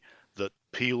story that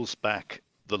peels back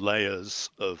the layers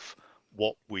of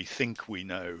what we think we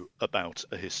know about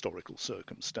a historical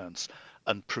circumstance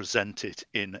and present it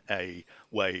in a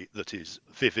way that is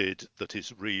vivid, that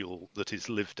is real, that is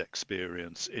lived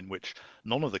experience, in which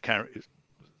none of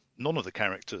the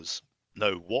characters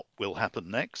know what will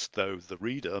happen next, though the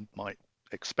reader might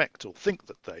expect or think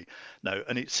that they know.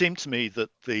 And it seemed to me that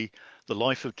the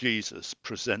life of Jesus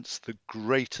presents the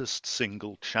greatest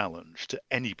single challenge to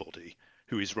anybody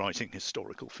who is writing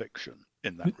historical fiction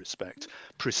in that respect,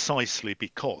 precisely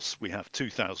because we have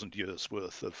 2,000 years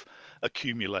worth of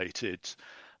accumulated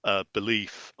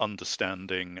belief,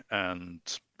 understanding, and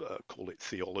call it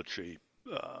theology,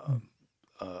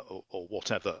 or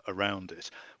whatever around it,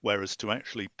 whereas to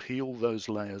actually peel those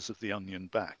layers of the onion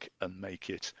back and make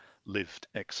it lived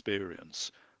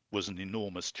experience was an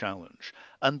enormous challenge.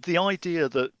 And the idea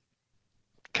that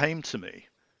came to me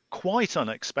quite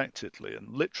unexpectedly and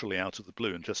literally out of the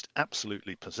blue and just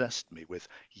absolutely possessed me with,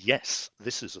 yes,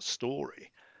 this is a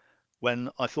story, when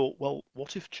I thought, well,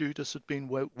 what if Judas had been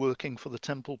working for the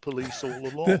temple police all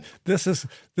along? This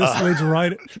leads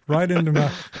right into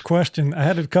my question. I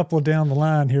had a couple down the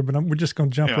line here, but we're just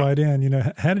going to jump right in. You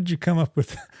know, how did you come up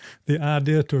with the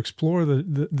idea to explore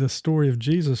the story of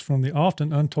Jesus from the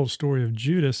often untold story of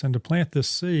Judas and to plant this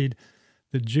seed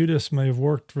that Judas may have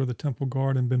worked for the temple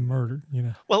guard and been murdered? You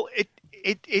know, well,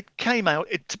 it came out,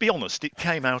 to be honest, it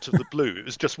came out of the blue. It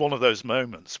was just one of those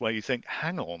moments where you think,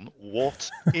 hang on, what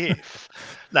if?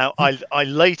 Now, I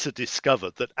later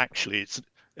discovered that actually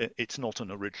it's not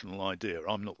an original idea.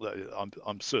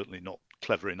 I'm certainly not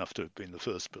clever enough to have been the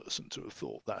first person to have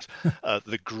thought that.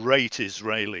 The great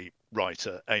Israeli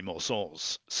writer Amos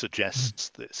Oz suggests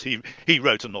this. He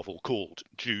wrote a novel called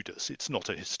Judas. It's not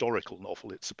a historical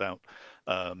novel. It's about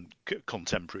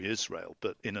contemporary Israel.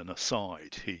 But in an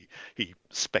aside, he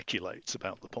speculates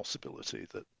about the possibility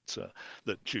that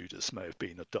Judas may have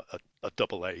been a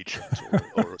double agent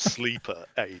or a sleeper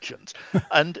agent.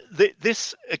 And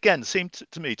this, again, seemed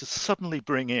to me to suddenly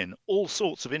bring in all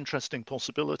sorts of interesting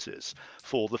possibilities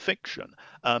for the fiction.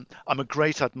 I'm a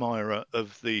great admirer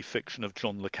of the fiction of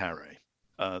John le Carré,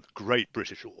 the great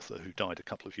British author who died a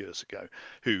couple of years ago,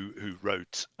 who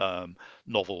wrote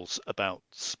novels about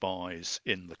spies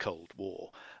in the Cold War.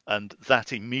 And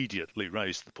that immediately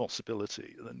raised the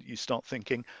possibility. And you start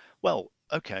thinking, well,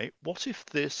 okay, what if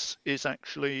this is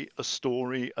actually a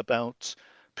story about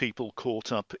people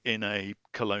caught up in a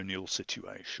colonial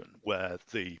situation where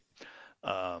the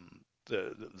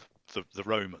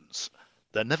Romans,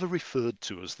 they're never referred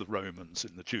to as the Romans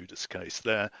in the Judas case.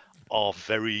 They're our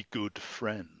very good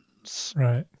friends,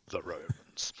 right? The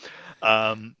Romans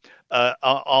are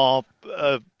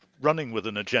running with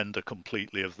an agenda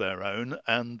completely of their own,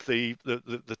 and the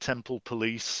temple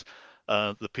police,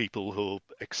 the people who are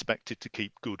expected to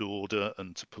keep good order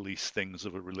and to police things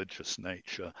of a religious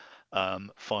nature,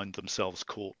 find themselves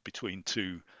caught between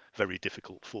two very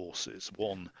difficult forces.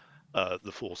 One,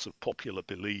 the force of popular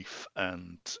belief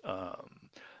and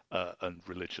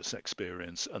religious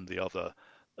experience, and the other,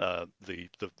 the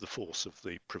force of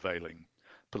the prevailing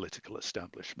political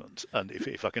establishment. And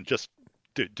if I can just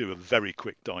do a very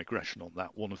quick digression on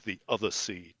that, one of the other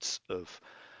seeds of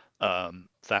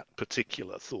that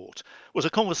particular thought was a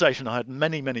conversation I had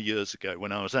many years ago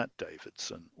when I was at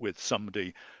Davidson with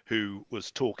somebody who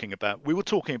was talking about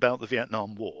the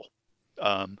Vietnam War.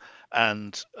 And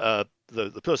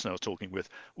the person I was talking with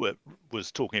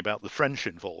was talking about the French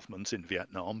involvement in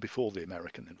Vietnam before the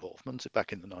American involvement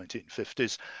back in the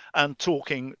 1950s, and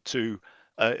talking to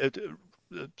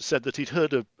said that he'd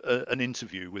heard an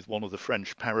interview with one of the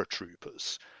French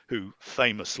paratroopers who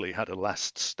famously had a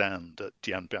last stand at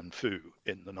Dien Bien Phu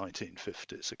in the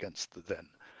 1950s against the then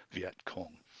Viet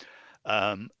Cong.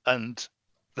 And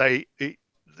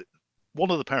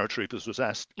one of the paratroopers was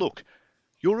asked, look,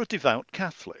 you're a devout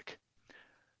Catholic.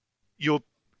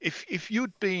 If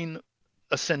you'd been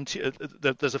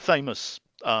there's a famous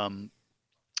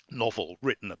novel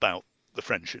written about the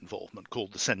French involvement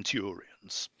called The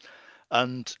Centurions.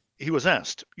 And he was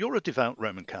asked, you're a devout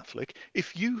Roman Catholic.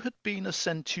 If you had been a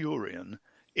centurion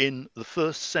in the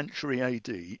 1st century AD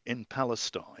in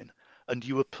Palestine, and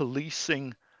you were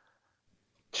policing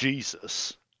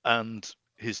Jesus and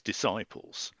his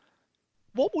disciples,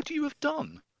 what would you have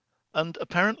done? And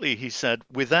apparently he said,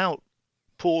 without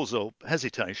pause or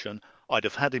hesitation, I'd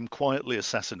have had him quietly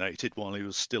assassinated while he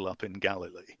was still up in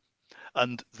Galilee.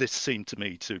 And this seemed to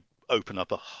me to open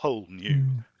up a whole new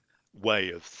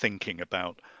way of thinking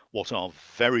about what are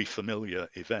very familiar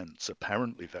events,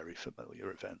 apparently very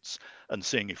familiar events, and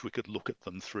seeing if we could look at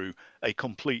them through a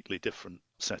completely different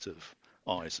set of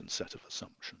eyes and set of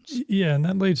assumptions. Yeah, and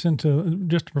that leads into,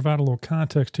 just to provide a little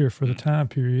context here for the time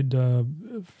period,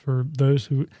 for those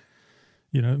who,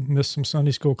 miss some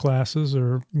Sunday school classes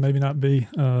or maybe not be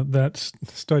that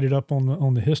studied up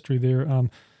on the history there.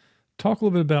 Talk a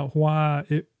little bit about why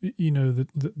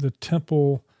the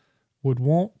temple would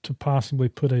want to possibly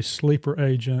put a sleeper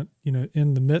agent,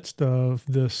 in the midst of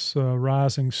this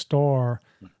rising star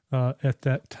at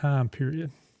that time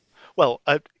period. Well,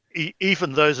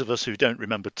 even those of us who don't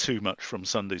remember too much from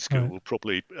Sunday school will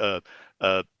probably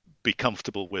be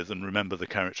comfortable with and remember the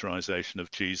characterization of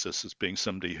Jesus as being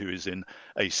somebody who is in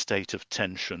a state of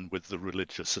tension with the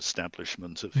religious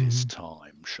establishment of his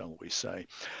time, shall we say.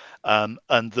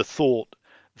 And the thought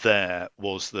there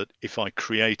was that if I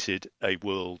created a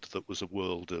world that was a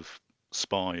world of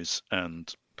spies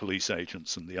and police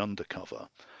agents and the undercover,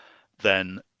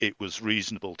 then it was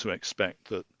reasonable to expect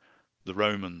that the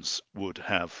Romans would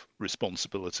have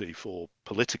responsibility for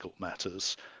political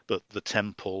matters, but the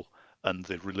temple and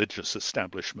the religious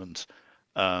establishment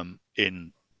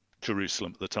in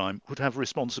Jerusalem at the time would have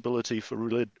responsibility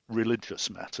for religious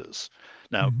matters.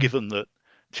 Now, given that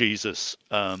Jesus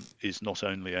is not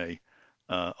only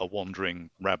a wandering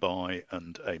rabbi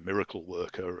and a miracle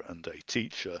worker and a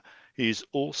teacher, he is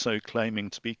also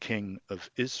claiming to be king of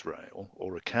Israel,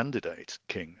 or a candidate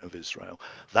king of Israel.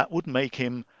 That would make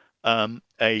him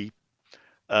a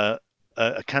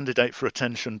candidate for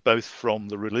attention both from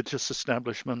the religious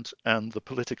establishment and the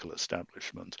political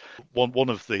establishment. One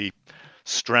of the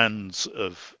strands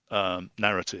of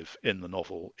narrative in the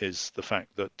novel is the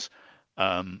fact that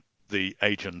the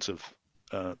agent of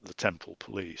the temple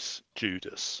police,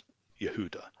 Judas,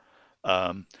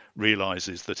 Yehuda,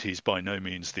 realizes that he's by no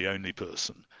means the only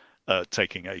person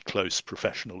taking a close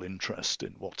professional interest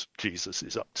in what Jesus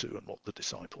is up to and what the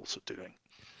disciples are doing.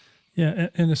 Yeah,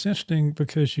 and it's interesting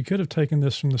because you could have taken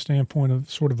this from the standpoint of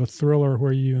sort of a thriller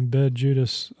where you embed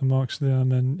Judas amongst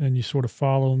them and you sort of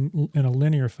follow him in a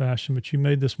linear fashion, but you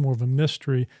made this more of a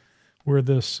mystery where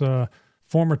this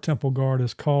former temple guard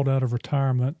is called out of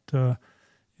retirement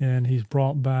and he's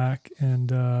brought back, and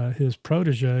his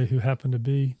protege, who happened to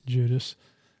be Judas,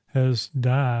 has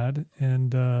died,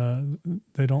 and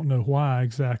they don't know why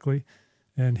exactly,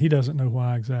 and he doesn't know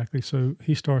why exactly, so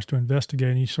he starts to investigate,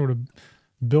 and he sort of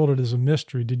build it as a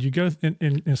mystery. Did you go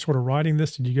in sort of writing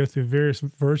this? Did you go through various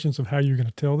versions of how you're going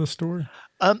to tell this story?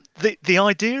 The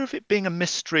idea of it being a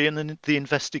mystery and then the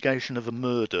investigation of a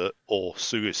murder or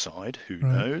suicide, who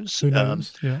knows? Who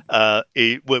knows?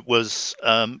 It was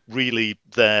really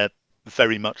there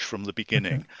very much from the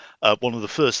beginning. Okay. One of the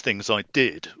first things I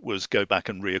did was go back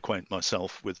and reacquaint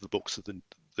myself with the books of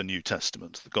the New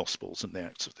Testament, the Gospels and the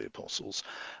Acts of the Apostles,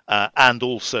 and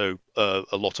also a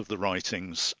lot of the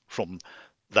writings from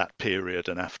that period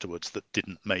and afterwards that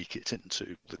didn't make it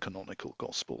into the canonical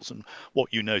Gospels. And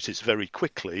what you notice very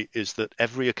quickly is that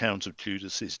every account of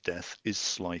Judas's death is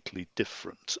slightly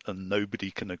different, and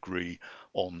nobody can agree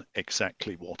on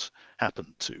exactly what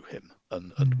happened to him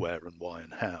and where and why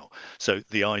and how. So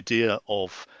the idea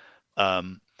of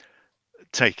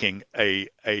taking a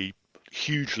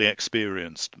hugely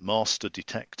experienced master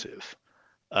detective,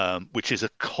 which is a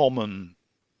common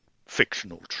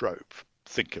fictional trope.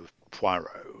 Think of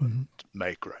Poirot and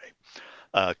Maigret,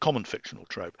 common fictional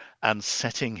trope, and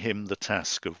setting him the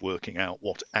task of working out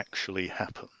what actually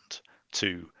happened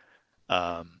to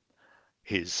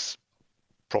his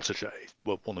protege,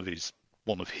 well, one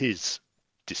of his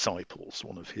disciples,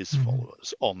 one of his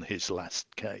followers, on his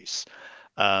last case,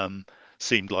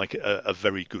 seemed like a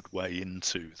very good way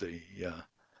into the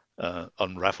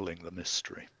unraveling the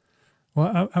mystery.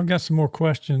 Well, I've got some more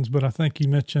questions, but I think you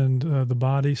mentioned the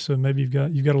body, so maybe you've got a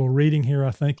little reading here,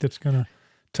 I think, that's going to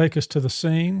take us to the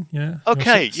scene. Yeah.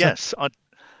 Okay. Yes.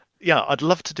 I'd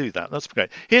love to do that. That's great.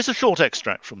 Here's a short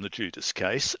extract from the Judas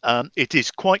case. It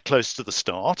is quite close to the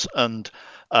start, and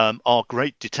our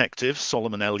great detective,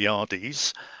 Solomon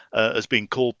Eliades, has been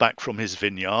called back from his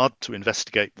vineyard to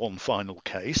investigate one final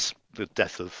case, the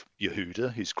death of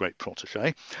Yehuda, his great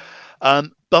protege.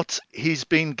 But he's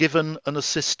been given an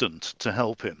assistant to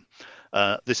help him.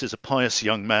 This is a pious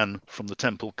young man from the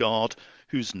temple guard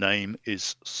whose name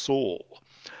is Saul.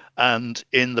 And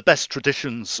in the best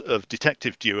traditions of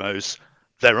detective duos,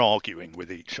 they're arguing with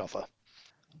each other.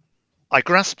 I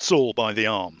grasped Saul by the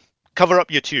arm. Cover up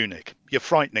your tunic. You're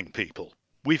frightening people.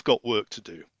 We've got work to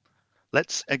do.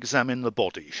 Let's examine the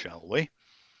body, shall we?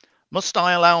 Must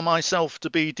I allow myself to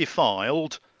be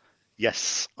defiled?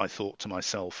 Yes, I thought to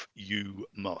myself, you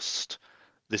must.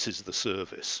 This is the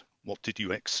service. What did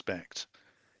you expect?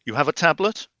 You have a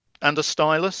tablet and a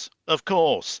stylus? Of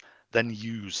course. Then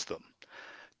use them.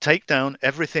 Take down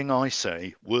everything I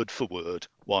say, word for word,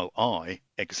 while I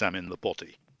examine the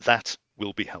body. That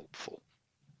will be helpful.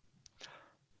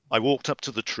 I walked up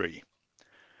to the tree.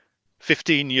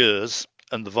 15 years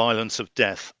and the violence of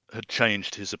death had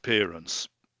changed his appearance,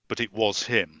 but it was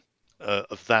him.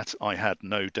 Of that I had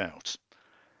no doubt.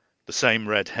 The same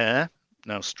red hair,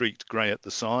 now streaked grey at the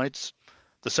sides,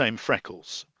 the same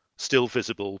freckles, still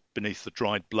visible beneath the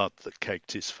dried blood that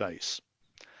caked his face.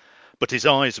 But his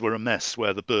eyes were a mess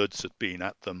where the birds had been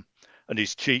at them, and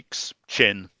his cheeks,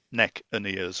 chin, neck and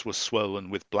ears were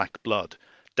swollen with black blood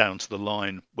down to the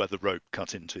line where the rope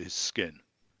cut into his skin.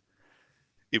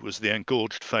 It was the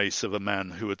engorged face of a man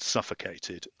who had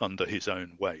suffocated under his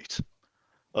own weight.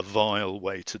 A vile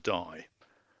way to die.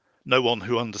 No one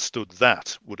who understood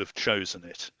that would have chosen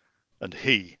it, and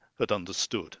he had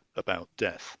understood about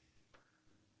death.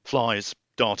 Flies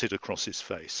darted across his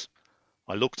face.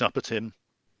 I looked up at him,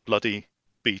 bloody,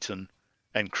 beaten,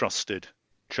 encrusted,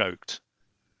 choked.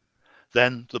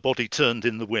 Then the body turned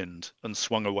in the wind and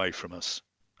swung away from us,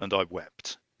 and I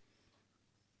wept.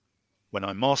 When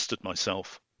I mastered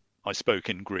myself, I spoke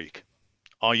in Greek.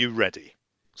 Are you ready?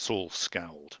 Saul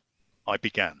scowled. I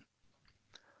began.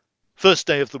 First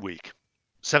day of the week,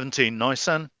 17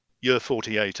 Nisan, year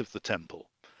 48 of the temple.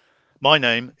 My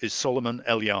name is Solomon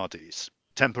Eliades,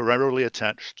 temporarily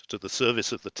attached to the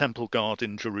service of the temple guard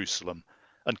in Jerusalem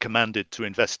and commanded to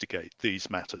investigate these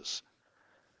matters.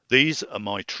 These are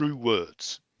my true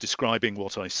words, describing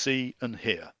what I see and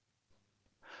hear.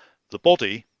 The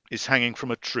body is hanging from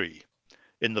a tree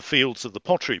in the fields of the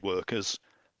pottery workers,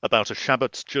 about a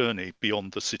Shabbat's journey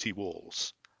beyond the city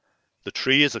walls. The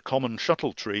tree is a common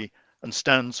shuttle tree and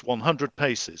stands 100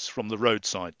 paces from the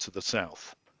roadside to the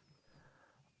south.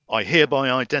 I hereby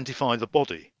identify the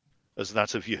body as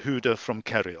that of Yehuda from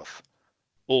Kerioth,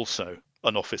 also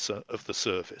an officer of the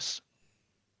service.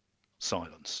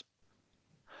 Silence.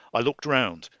 I looked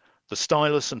round. The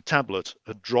stylus and tablet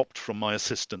had dropped from my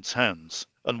assistant's hands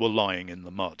and were lying in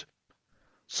the mud.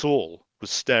 Saul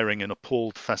was staring in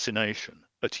appalled fascination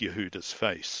at Yehuda's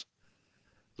face.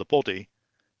 The body,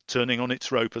 turning on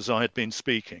its rope as I had been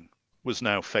speaking, was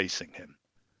now facing him.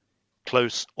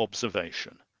 Close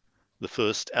observation, the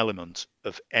first element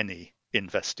of any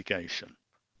investigation.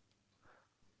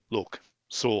 Look,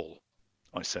 Saul,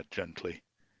 I said gently,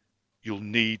 you'll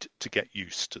need to get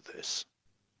used to this.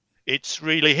 It's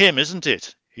really him, isn't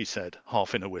it? He said,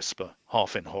 half in a whisper,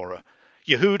 half in horror.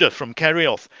 Yehuda from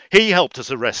Kerioth. He helped us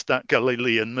arrest that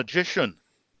Galilean magician.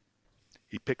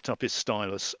 He picked up his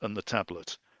stylus and the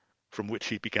tablet, from which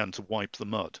he began to wipe the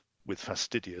mud with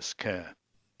fastidious care.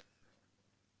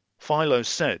 Philo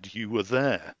said you were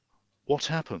there. What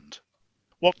happened?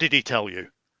 What did he tell you?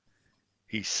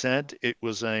 He said it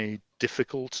was a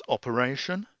difficult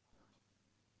operation.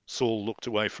 Saul looked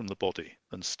away from the body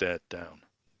and stared down.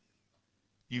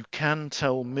 You can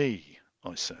tell me,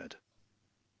 I said.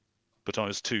 But I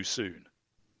was too soon.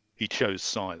 He chose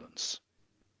silence.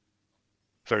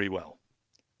 Very well.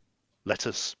 Let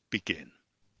us begin.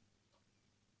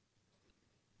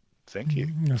 Thank you.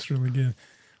 That's really good.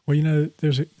 Well, you know,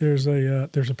 there's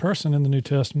a person in the New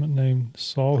Testament named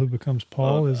Saul who becomes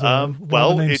Paul.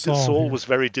 Saul was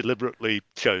very deliberately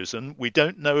chosen. We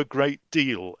don't know a great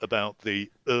deal about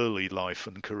the early life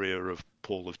and career of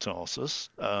Paul of Tarsus,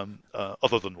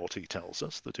 other than what he tells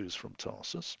us, that he was from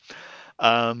Tarsus.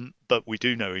 But we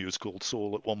do know he was called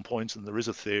Saul at one point, and there is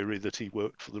a theory that he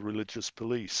worked for the religious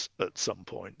police at some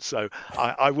point. So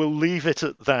I will leave it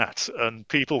at that, and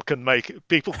people can make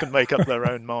up their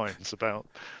own minds about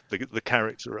the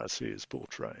character as he is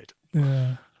portrayed.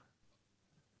 Yeah.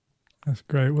 That's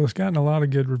great. Well, it's gotten a lot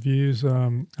of good reviews.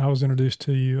 I was introduced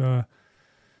to you for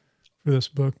this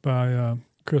book by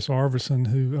Chris Arverson,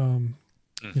 who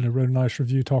wrote a nice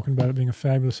review talking about it being a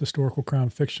fabulous historical crime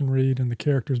fiction read and the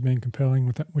characters being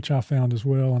compelling, which I found as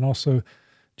well. And also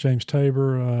James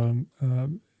Tabor,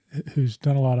 who's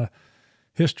done a lot of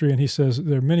history, and he says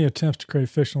there are many attempts to create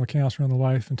fictional accounts around the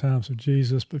life and times of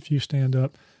Jesus, but few stand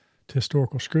up to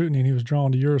historical scrutiny, and he was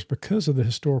drawn to yours because of the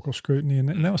historical scrutiny.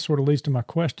 And that sort of leads to my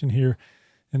question here,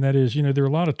 and that is, there are a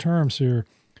lot of terms here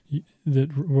that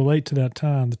relate to that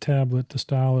time, the tablet, the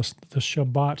stylus, the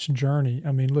Shabbat's journey.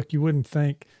 I mean, look, you wouldn't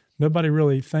think, nobody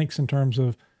really thinks in terms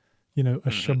of, a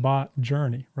Shabbat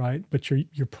journey, right? But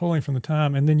you're pulling from the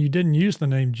time, and then you didn't use the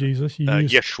name Jesus. You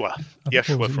used Yeshua.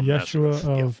 Yeshua from Yeshua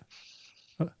Nazareth.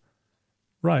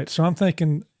 Right. So I'm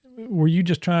thinking, were you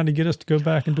just trying to get us to go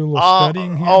back and do a little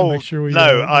studying here to make sure we?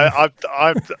 No, I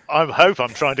hope I'm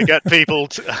trying to get people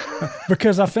to.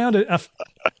 Because I found it.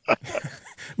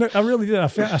 No, I really did. I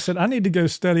said, I need to go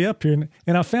study up here.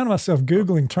 And I found myself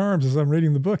Googling terms as I'm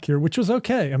reading the book here, which was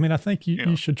okay. I mean, I think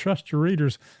you should trust your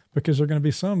readers because there are going to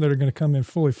be some that are going to come in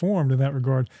fully formed in that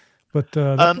regard. But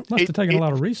that must have taken a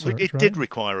lot of research. It did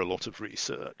require a lot of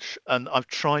research. And I've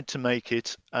tried to make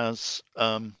it as,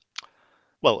 as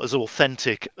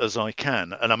authentic as I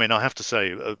can. And I mean, I have to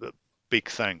say a big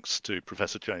thanks to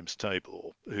Professor James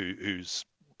Tabor, whose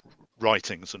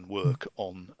writings and work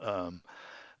on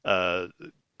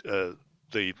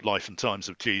the life and times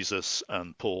of Jesus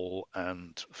and Paul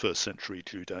and first century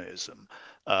Judaism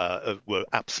were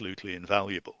absolutely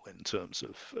invaluable in terms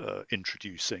of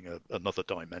introducing another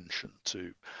dimension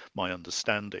to my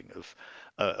understanding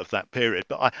of that period.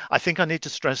 But I think I need to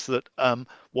stress that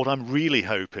what I'm really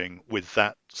hoping with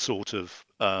that sort of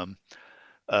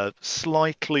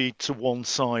slightly to one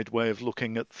side way of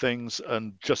looking at things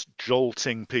and just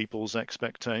jolting people's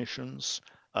expectations.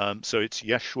 So it's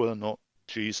Yeshua, not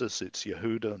Jesus. It's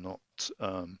Yehuda, not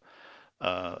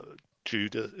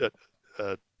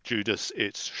Judas.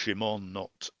 It's Shimon,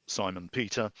 not Simon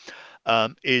Peter.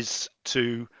 Is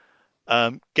to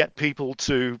get people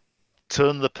to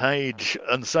turn the page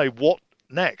and say, what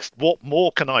next? What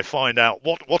more can I find out?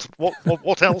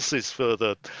 What else is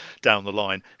further down the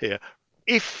line here?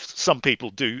 If some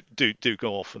people do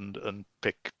go off and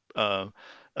pick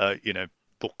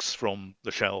books from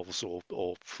the shelves or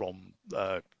from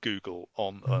Google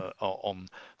on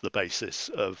the basis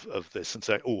of this and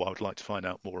say, I would like to find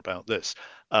out more about this.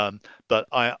 But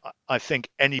I think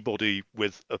anybody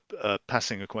with a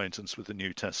passing acquaintance with the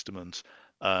New Testament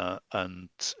and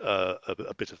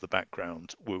a bit of the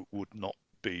background would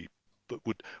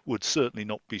certainly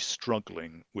not be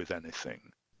struggling with anything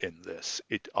in this.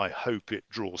 I hope it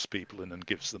draws people in and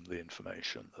gives them the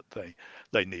information that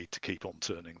they need to keep on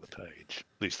turning the page.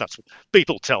 At least that's what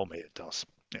people tell me it does.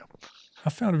 Yeah, I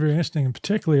found it very interesting, and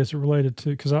particularly as it related to,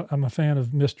 because I'm a fan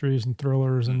of mysteries and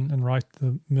thrillers and write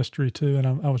the mystery too, and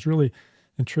I was really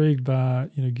intrigued by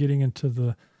getting into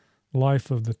the life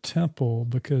of the temple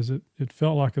because it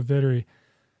felt like a very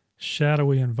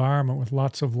shadowy environment with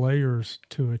lots of layers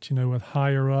to it. With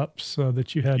higher ups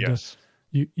that you had to.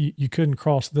 You couldn't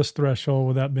cross this threshold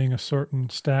without being a certain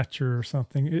stature or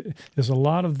something. Is a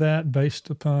lot of that based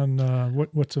upon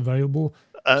what's available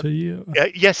to you?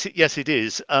 Yes, it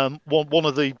is. One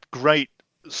of the great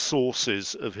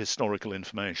sources of historical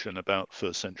information about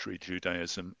first century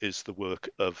Judaism is the work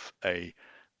of a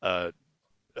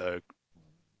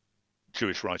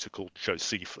Jewish writer called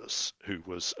Josephus, who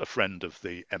was a friend of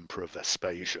the Emperor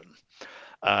Vespasian.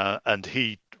 And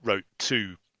he wrote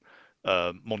two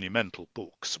monumental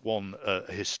books, one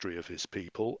a history of his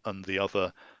people and the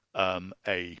other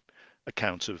a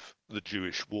account of the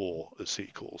Jewish war, as he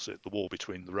calls it, the war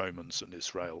between the Romans and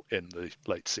Israel in the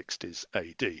late 60s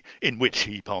AD, in which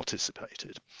he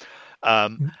participated.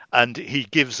 And he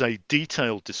gives a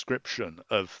detailed description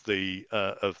of the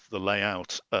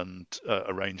layout and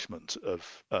arrangement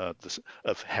of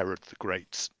Herod the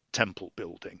Great's temple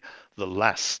building, the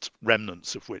last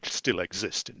remnants of which still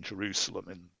exist in Jerusalem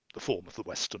in the form of the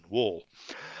Western Wall.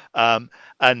 And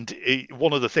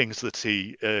one of the things that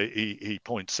he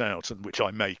points out, and which I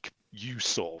make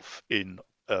use of in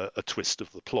a twist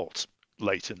of the plot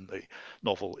late in the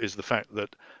novel, is the fact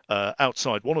that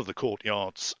outside one of the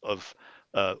courtyards of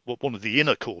one of the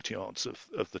inner courtyards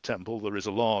of the temple, there is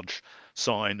a large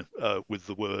sign with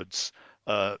the words,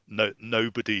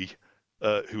 nobody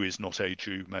who is not a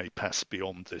Jew may pass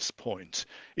beyond this point.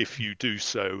 If you do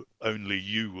so, only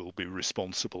you will be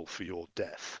responsible for your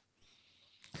death.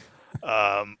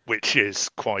 Which is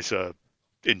quite a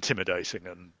intimidating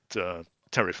and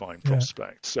terrifying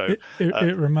prospect. So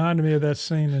it reminded me of that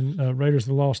scene in Raiders of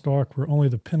the Lost Ark where only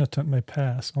the penitent may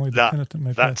pass.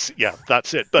 Pass. Yeah,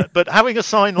 that's it. But having a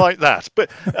sign like that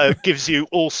gives you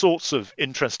all sorts of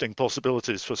interesting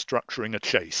possibilities for structuring a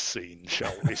chase scene,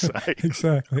 shall we say?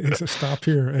 Exactly. It's a stop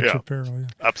here, exit peril. Yeah.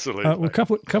 Absolutely. Well, a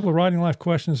couple of writing life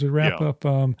questions to wrap up.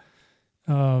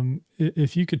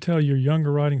 If you could tell your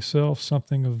younger writing self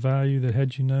something of value that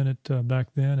had you known it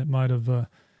back then, it might have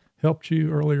helped you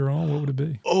earlier on, what would it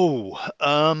be?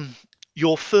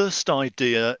 Your first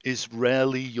idea is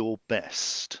rarely your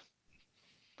best.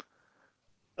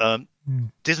 It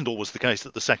isn't always the case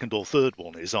that the second or third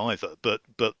one is either, but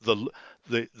the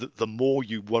more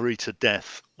you worry to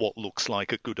death what looks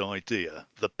like a good idea,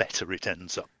 the better it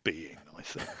ends up being, I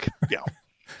think. Yeah.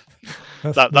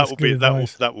 That would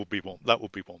be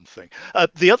one thing.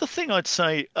 The other thing I'd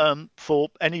say for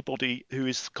anybody who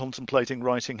is contemplating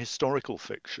writing historical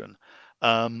fiction,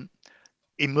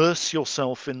 immerse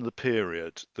yourself in the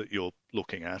period that you're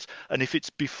looking at, and if it's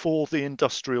before the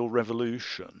Industrial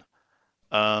Revolution,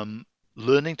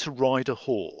 learning to ride a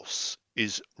horse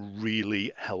is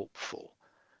really helpful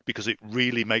because it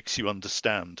really makes you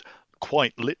understand,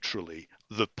 quite literally,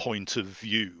 the point of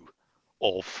view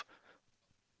of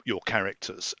your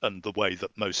characters and the way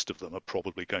that most of them are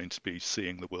probably going to be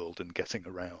seeing the world and getting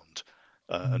around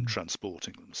and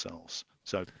transporting themselves.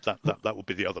 So that would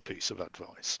be the other piece of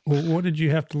advice. Well, what did you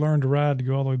have to learn to ride to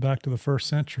go all the way back to the 1st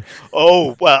century?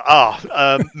 Oh,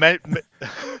 well,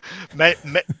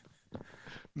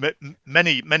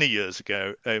 many years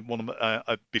ago,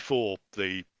 before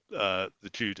the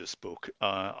Judas book,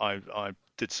 I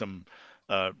did some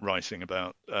writing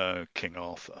about King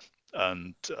Arthur,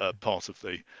 and part of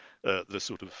the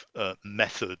sort of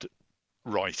method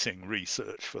writing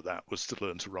research for that was to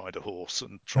learn to ride a horse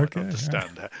and try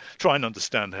and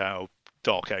understand how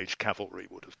Dark Age cavalry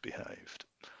would have behaved.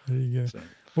 There you go. So,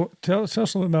 well, tell us a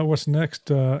little bit about what's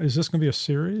next. Is this going to be a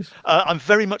series? I'm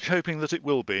very much hoping that it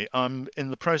will be. I'm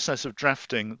in the process of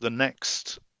drafting the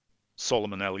next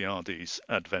Solomon Eliades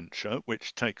adventure,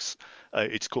 which takes,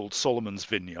 it's called Solomon's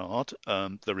Vineyard.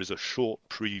 There is a short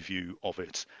preview of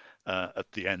it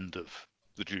at the end of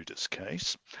the Judas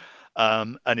case.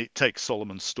 And it takes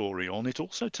Solomon's story on. It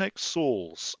also takes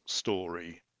Saul's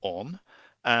story on,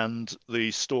 and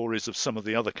the stories of some of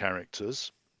the other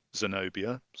characters,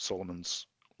 Zenobia, Solomon's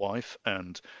wife,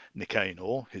 and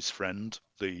Nicanor, his friend,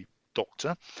 the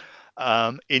doctor,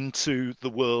 into the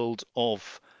world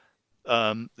of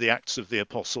the Acts of the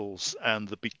Apostles and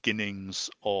the beginnings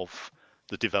of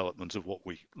the development of what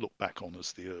we look back on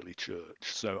as the early church.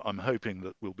 So I'm hoping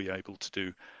that we'll be able to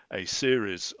do a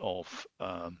series of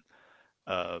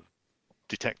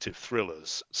detective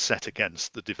thrillers set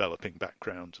against the developing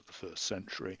background of the 1st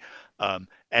century,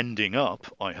 ending up,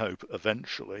 I hope,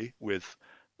 eventually with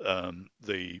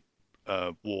the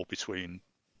war between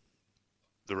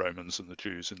the Romans and the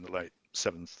Jews in the late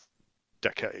 7th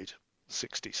decade,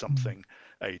 60-something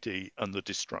AD, and the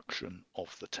destruction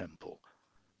of the temple.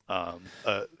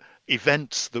 The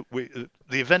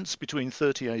events between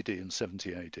 30 AD and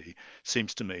 70 AD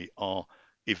seems to me are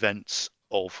events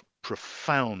of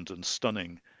profound and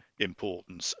stunning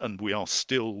importance, and we are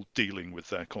still dealing with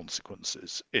their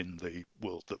consequences in the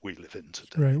world that we live in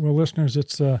today. Right. Well, listeners,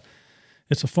 it's a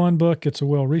fun book. It's a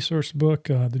well-researched book,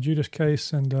 the Judas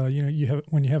Case, and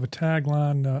when you have a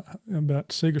tagline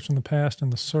about secrets from the past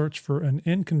and the search for an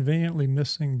inconveniently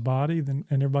missing body, and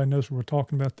everybody knows what we're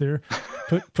talking about there.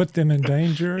 Put them in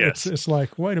danger. Yes. It's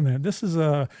like, wait a minute, this is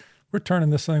we're turning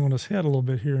this thing on its head a little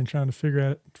bit here and trying to figure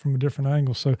out it from a different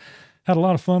angle. So, had a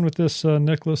lot of fun with this,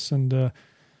 Nicholas, and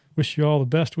wish you all the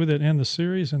best with it and the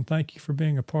series. And thank you for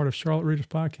being a part of Charlotte Readers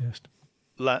Podcast.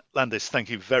 Landis, thank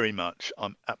you very much.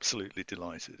 I'm absolutely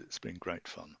delighted. It's been great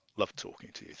fun. Love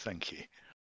talking to you. Thank you.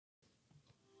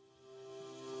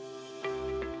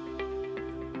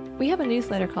 We have a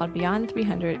newsletter called Beyond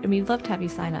 300, and we'd love to have you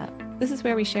sign up. This is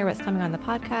where we share what's coming on the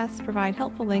podcast, provide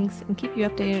helpful links, and keep you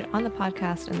updated on the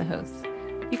podcast and the hosts.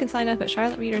 You can sign up at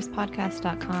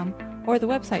charlottereaderspodcast.com or the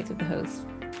websites of the hosts,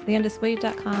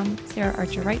 leandiswade.com,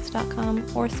 saraharcherwrites.com,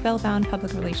 or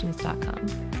spellboundpublicrelations.com.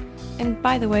 And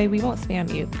by the way, we won't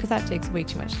spam you because that takes way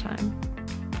too much time.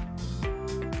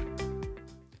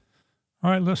 All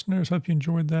right, listeners, hope you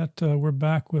enjoyed that. We're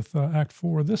back with Act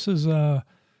 4. This is, we're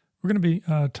going to be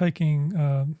taking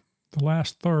the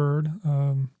last third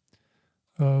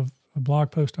of a blog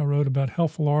post I wrote about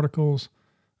helpful articles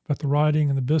about the writing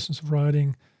and the business of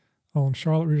writing on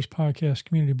Charlotte Readers Podcast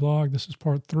community blog. This is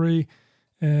part 3.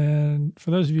 And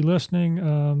for those of you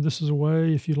listening, this is a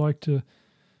way, if you'd like to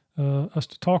us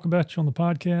to talk about you on the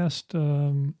podcast,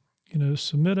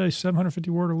 submit a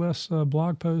 750-word or less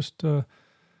blog post to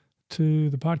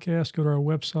the podcast. Go to our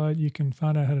website. You can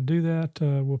find out how to do that.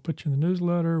 We'll put you in the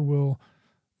newsletter. We'll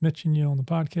mention you on the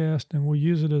podcast, and we'll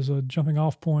use it as a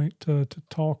jumping-off point to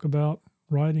talk about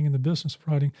writing and the business of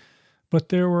writing. But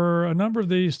there were a number of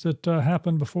these that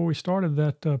happened before we started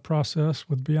that process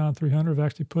with Beyond 300 of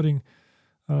actually putting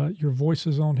your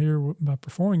voices on here by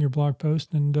performing your blog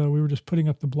post, and we were just putting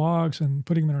up the blogs and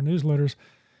putting them in our newsletters.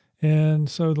 And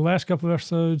so the last couple of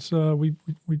episodes, we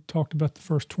talked about the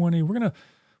first 20. We're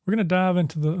gonna dive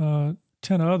into the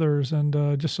 10 others,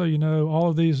 and just so you know, all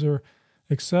of these are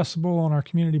accessible on our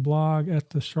community blog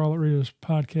at the Charlotte Readers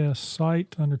Podcast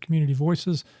site under Community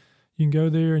Voices. You can go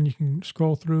there and you can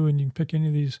scroll through and you can pick any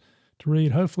of these to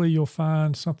read. Hopefully you'll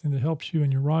find something that helps you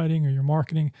in your writing or your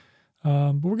marketing.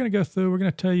 But we're going to go through. We're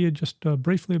going to tell you just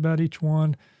briefly about each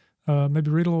one, maybe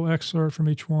read a little excerpt from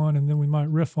each one, and then we might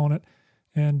riff on it.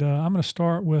 And I'm going to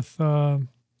start with the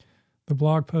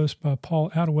blog post by Paul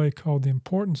Attaway called The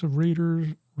Importance of Readers,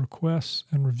 Requests,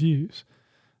 and Reviews.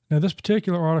 Now, this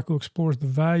particular article explores the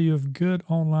value of good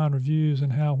online reviews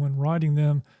and how, when writing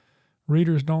them,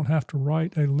 readers don't have to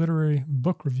write a literary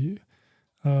book review.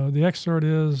 The excerpt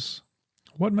is,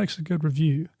 what makes a good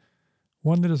review?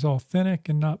 One that is authentic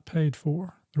and not paid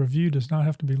for. The review does not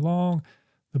have to be long.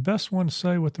 The best ones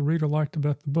say what the reader liked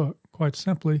about the book. Quite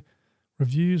simply,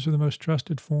 reviews are the most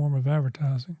trusted form of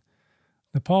advertising.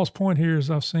 Now, Paul's point here, as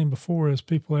I've seen before, is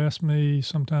people ask me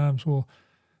sometimes, well,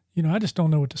 I just don't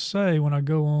know what to say when I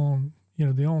go on,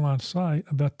 the online site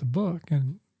about the book.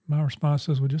 And my response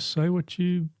is, well, just say what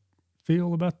you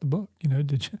feel about the book.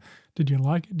 Did you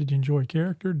like it? Did you enjoy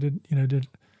character? Did it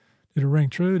ring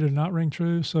true? Did it not ring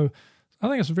true? So I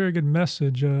think it's a very good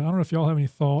message. I don't know if y'all have any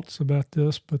thoughts about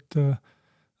this, but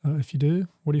if you do,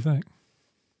 what do you think?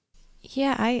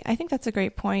 Yeah, I think that's a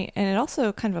great point. And it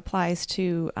also kind of applies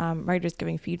to writers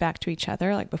giving feedback to each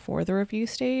other, like before the review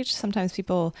stage. Sometimes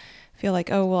people feel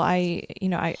like, oh, well,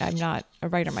 I'm not a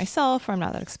writer myself, or I'm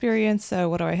not that experienced, so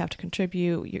what do I have to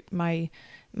contribute? My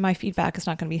feedback is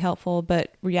not going to be helpful,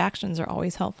 but reactions are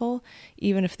always helpful,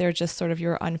 even if they're just sort of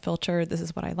your unfiltered, this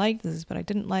is what I liked, this is what I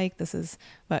didn't like, this is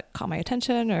what caught my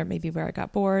attention, or maybe where I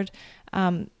got bored.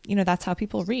 That's how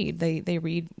people read. They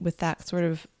read with that sort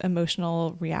of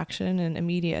emotional reaction and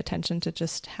immediate attention to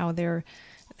just how they're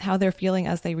feeling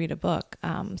as they read a book.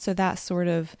 So that sort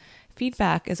of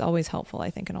feedback is always helpful, I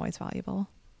think, and always valuable.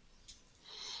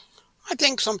 I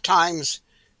think sometimes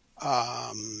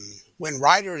when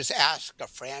writers ask a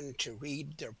friend to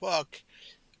read their book,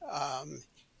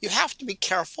 you have to be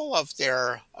careful of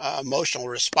their emotional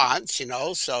response,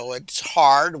 so it's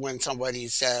hard when somebody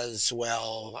says,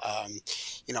 well,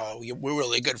 we're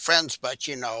really good friends, but,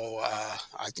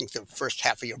 I think the first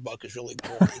half of your book is really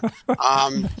boring.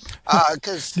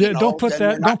 Because, don't put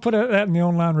that in the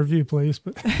online review, please.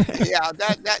 But yeah,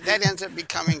 that ends up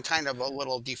becoming kind of a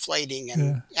little deflating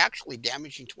and actually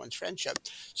damaging to one's friendship.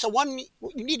 So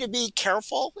you need to be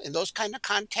careful in those kind of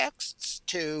contexts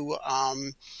to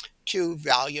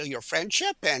value your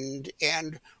friendship and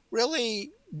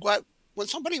really when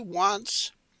somebody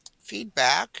wants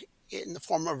feedback in the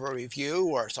form of a review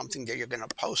or something that you're going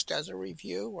to post as a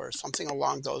review or something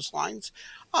along those lines,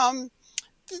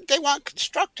 they want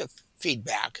constructive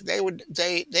feedback. They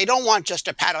don't want just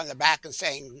a pat on the back and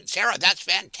saying, Sarah, that's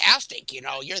fantastic.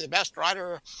 You're the best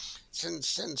writer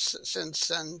since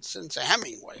a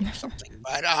Hemingway or something.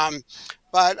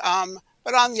 But on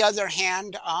the other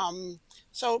hand,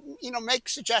 so, make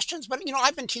suggestions. But,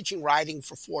 I've been teaching writing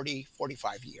for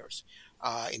 45 years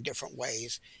in different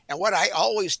ways. And what I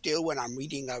always do when I'm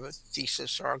reading a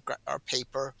thesis or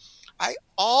paper, I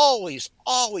always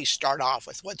start off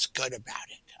with what's good about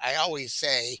it. I always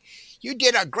say, you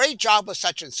did a great job with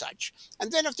such and such.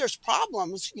 And then if there's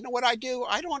problems, what I do?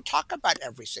 I don't talk about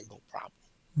every single problem.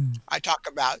 I talk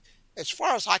about, as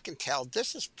far as I can tell,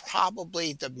 this is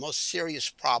probably the most serious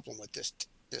problem with this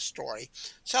story.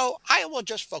 So I will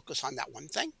just focus on that one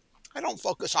thing. I don't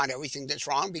focus on everything that's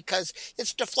wrong because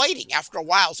it's deflating after a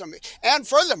while. And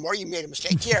furthermore, you made a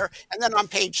mistake here. And then on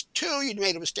page 2, you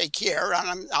made a mistake here.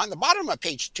 And on the bottom of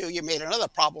page 2, you made another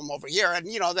problem over here. And,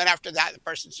 then after that, the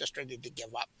person's just ready to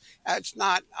give up. It's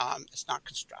not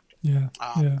constructive.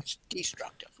 It's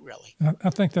destructive, really. I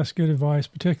think that's good advice,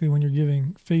 particularly when you're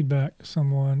giving feedback to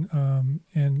someone.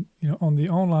 And on the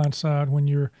online side, when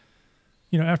you're,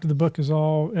 after the book is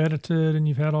all edited and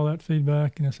you've had all that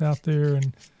feedback and it's out there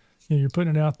and you're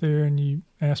putting it out there and you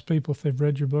ask people if they've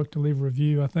read your book to leave a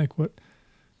review. I think what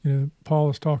Paul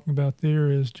is talking about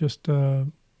there is just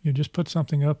just put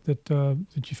something up that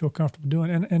you feel comfortable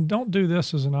doing, and don't do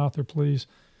this as an author, please.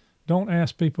 Don't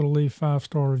ask people to leave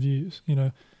 5-star reviews.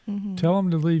 Tell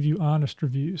them to leave you honest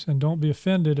reviews, and don't be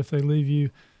offended if they leave you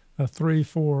a 3,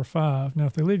 4, or 5. Now,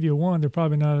 if they leave you a 1, they're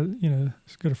probably not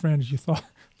as good a friend as you thought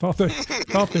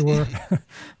they were.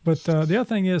 But the other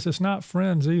thing is, it's not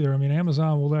friends either. I mean,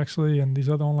 Amazon will actually, and these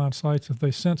other online sites, if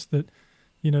they sense that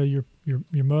your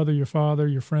mother, your father,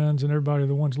 your friends, and everybody are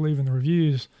the ones leaving the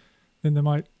reviews, then they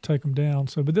might take them down.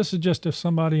 So, but this is just if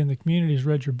somebody in the community has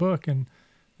read your book and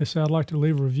they say, I'd like to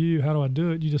leave a review. How do I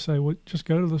do it? You just say, well, just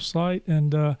go to the site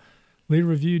and leave a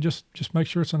review. Just make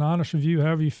sure it's an honest review,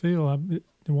 however you feel. It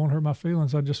won't hurt my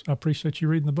feelings. I appreciate you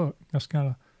reading the book. That's kind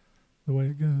of the way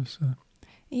it goes. So.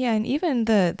 Yeah, and even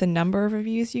the number of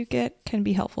reviews you get can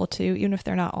be helpful too, even if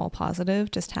they're not all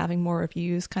positive. Just having more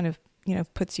reviews kind of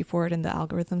puts you forward in the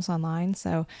algorithms online.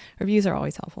 So reviews are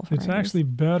always helpful for It's writers. actually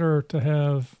better to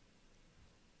have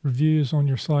reviews on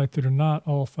your site that are not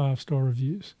all 5-star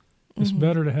reviews. It's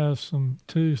better to have some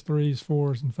 2s, 3s,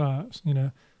 4s, and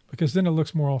 5s, because then it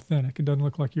looks more authentic. It doesn't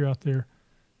look like you're out there,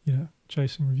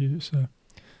 chasing reviews. So,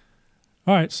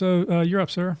 all right, so you're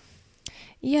up, Sarah.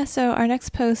 Yeah, so our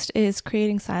next post is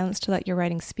Creating Silence to Let Your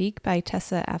Writing Speak by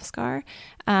Tessa Afskar.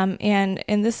 And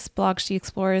in this blog, she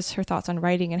explores her thoughts on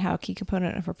writing and how a key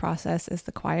component of her process is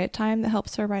the quiet time that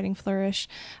helps her writing flourish.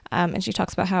 And she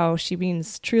talks about how she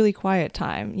means truly quiet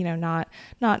time, not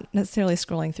necessarily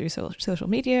scrolling through social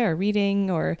media or reading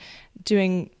or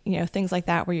doing, things like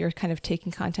that where you're kind of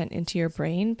taking content into your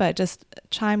brain, but just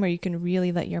time where you can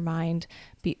really let your mind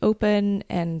be open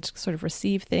and sort of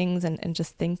receive things and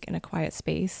just think in a quiet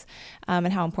space,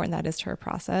 and how important that is to her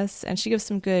process. And she gives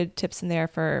some good tips in there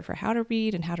for how to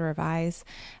read and how to revise.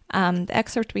 The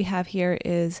excerpt we have here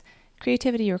is: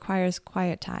 creativity requires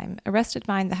quiet time, a rested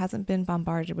mind that hasn't been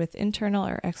bombarded with internal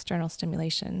or external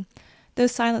stimulation.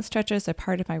 Those silent stretches are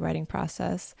part of my writing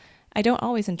process. I don't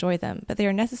always enjoy them, but they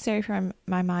are necessary for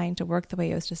my mind to work the way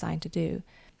it was designed to do.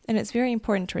 And it's very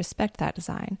important to respect that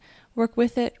design, work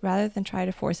with it rather than try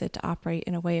to force it to operate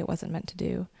in a way it wasn't meant to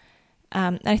do.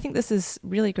 And I think this is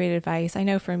really great advice. I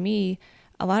know for me,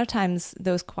 a lot of times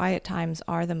those quiet times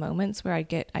are the moments where I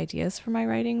get ideas for my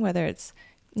writing, whether it's,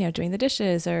 doing the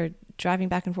dishes or driving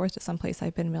back and forth to someplace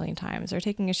I've been a million times or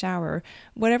taking a shower,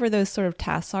 whatever those sort of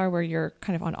tasks are where you're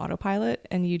kind of on autopilot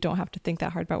and you don't have to think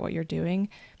that hard about what you're doing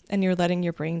and you're letting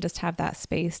your brain just have that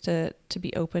space to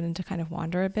be open and to kind of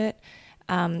wander a bit.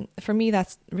 For me,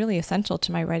 that's really essential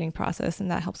to my writing process, and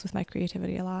that helps with my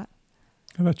creativity a lot.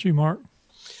 How about you, Mark?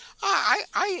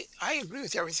 I agree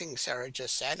with everything Sarah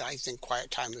just said. I think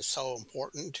quiet time is so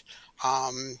important.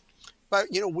 But,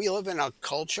 we live in a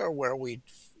culture where we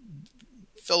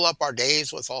fill up our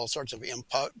days with all sorts of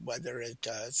input, whether it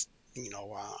does,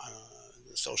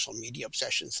 the social media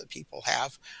obsessions that people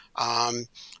have.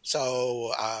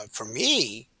 So for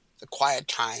me, the quiet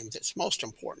time that's most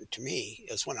important to me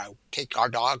is when I take our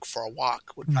dog for a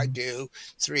walk, which I do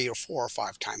 3 or 4 or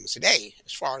 5 times a day.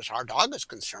 As far as our dog is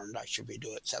concerned, I should be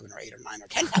doing it 7 or 8 or 9 or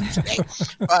 10 times a day.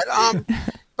 But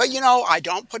I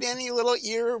don't put any little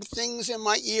ear things in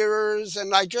my ears,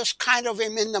 and I just kind of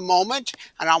am in the moment,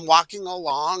 and I'm walking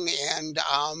along and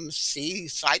see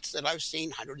sights that I've seen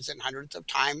hundreds and hundreds of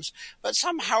times. But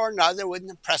somehow or another, in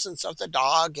the presence of the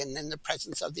dog and in the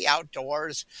presence of the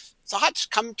outdoors, thoughts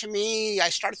come to me. I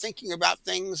start thinking about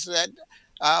things that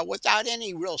without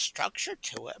any real structure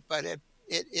to it, but it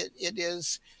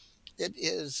is,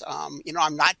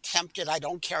 I'm not tempted. I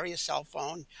don't carry a cell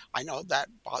phone. I know that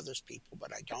bothers people,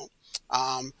 but I don't.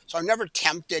 So I'm never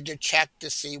tempted to check to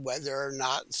see whether or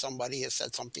not somebody has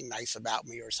said something nice about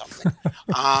me or something.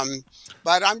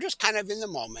 But I'm just kind of in the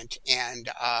moment, and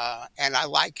I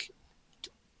like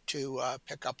to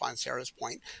pick up on Sarah's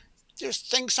point. There's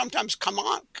things sometimes come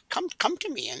to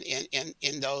me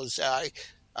in those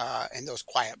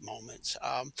quiet moments.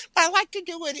 But I like to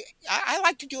do it. I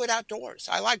like to do it outdoors.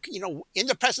 I like, in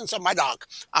the presence of my dog.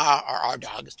 Our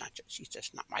dog is not. She's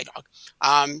just not my dog.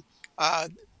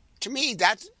 To me,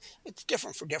 it's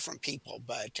different for different people,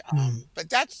 but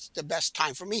that's the best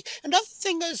time for me. Another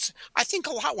thing is, I think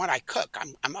a lot when I cook.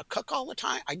 I'm a cook all the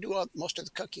time. I do most of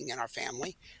the cooking in our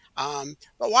family.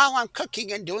 But while I'm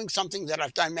cooking and doing something that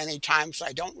I've done many times,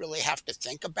 I don't really have to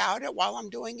think about it while I'm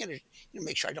doing it.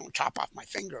 Make sure I don't chop off my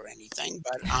finger or anything.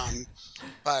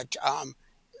 But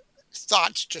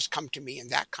thoughts just come to me in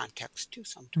that context too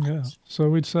sometimes. Yeah. So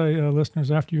we'd say,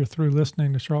 listeners, after you're through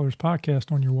listening to Charlotte's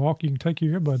podcast on your walk, you can take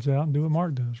your earbuds out and do what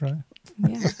Mark does, right?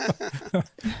 Yeah.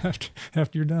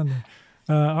 after you're done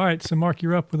there. All right. So Mark,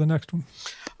 you're up with the next one.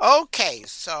 Okay.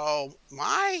 So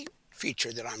my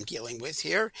feature that I'm dealing with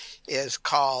here is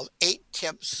called 8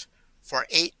 Tips for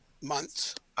 8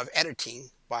 Months of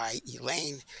Editing by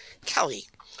Elaine Kelly.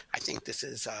 I think this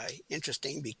is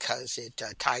interesting because it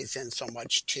ties in so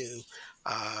much to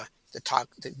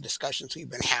the discussions we've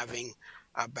been having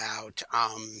about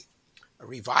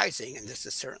revising, and this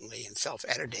is certainly in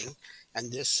self-editing,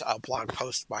 and this blog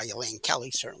post by Elaine Kelly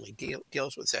certainly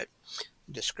deals with it.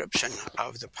 Description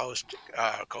of the post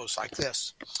goes like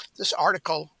this. This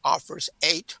article offers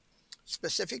 8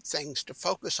 specific things to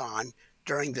focus on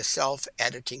during the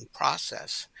self-editing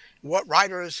process, what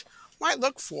writers might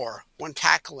look for when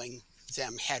tackling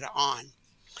them head on.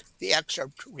 The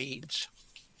excerpt reads,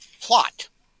 plot.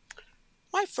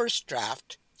 My first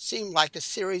draft seemed like a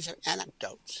series of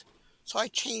anecdotes, so I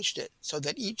changed it so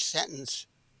that each sentence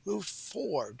moved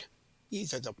forward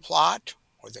either the plot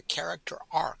or the character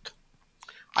arc.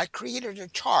 I created a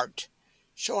chart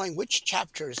showing which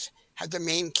chapters had the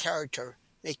main character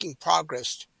making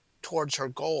progress towards her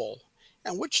goal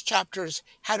and which chapters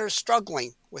had her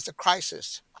struggling with a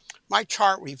crisis. My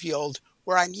chart revealed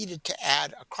where I needed to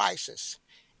add a crisis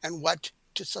and what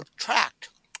to subtract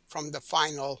from the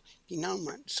final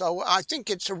denouement. So I think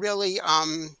it's a really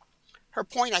her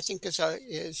point, I think, is a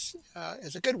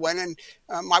good one. And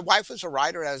my wife is a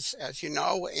writer, as you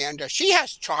know, and she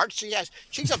has charts.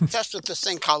 She's obsessed with this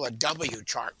thing called a W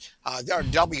chart. There are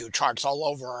W charts all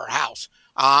over her house.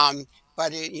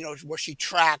 But where she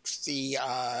tracks the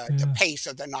pace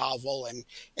of the novel,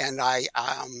 and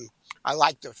I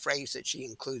like the phrase that she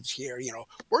includes here.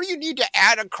 Where you need to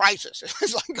add a crisis.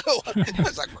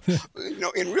 It's like,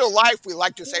 in real life we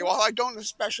like to say, well, I don't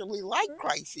especially like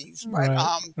crises, but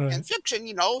right. In fiction,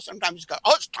 sometimes you go,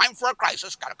 oh, it's time for a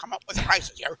crisis. Got to come up with a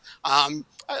crisis here.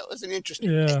 It was an interesting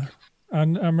thing. I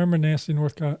remember Nancy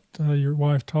Northcott, your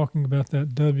wife, talking about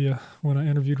that W when I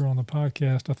interviewed her on the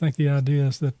podcast. I think the idea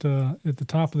is that at the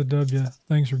top of the W,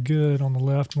 things are good on the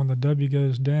left. When the W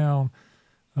goes down,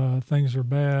 things are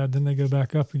bad. Then they go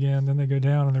back up again. Then they go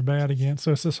down and they're bad again.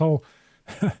 So it's this whole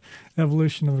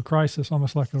evolution of a crisis,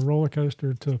 almost like a roller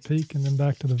coaster to a peak and then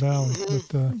back to the valley.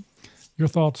 But your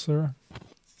thoughts, Sarah?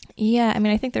 Yeah, I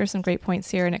mean, I think there are some great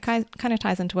points here, and it kind of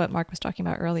ties into what Mark was talking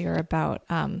about earlier about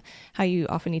how you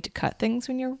often need to cut things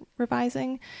when you're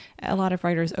revising. A lot of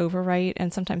writers overwrite,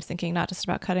 and sometimes thinking not just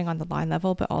about cutting on the line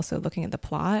level, but also looking at the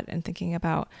plot and thinking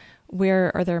about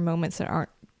where are there moments that aren't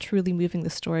truly moving the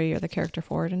story or the character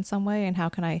forward in some way, and how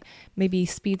can I maybe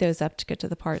speed those up to get to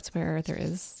the parts where there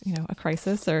is, a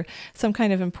crisis or some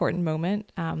kind of important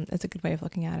moment. It's a good way of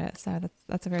looking at it. So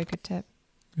that's a very good tip.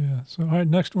 Yeah. So, all right,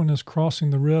 next one is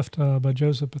Crossing the Rift by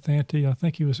Joseph Pathanti. I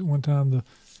think he was at one time the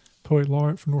poet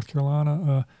laureate for North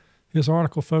Carolina. His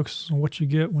article focuses on what you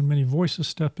get when many voices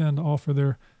step in to offer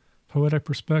their poetic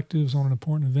perspectives on an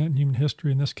important event in human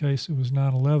history. In this case, it was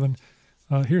 9/11.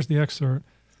 Here's the excerpt.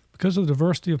 Because of the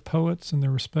diversity of poets and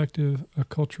their respective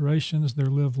acculturations, their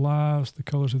lived lives, the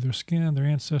colors of their skin, their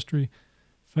ancestry,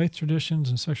 faith traditions,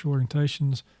 and sexual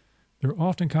orientations, their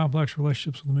often complex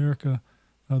relationships with America,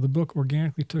 the book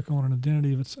organically took on an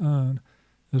identity of its own.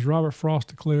 As Robert Frost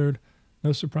declared,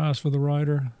 no surprise for the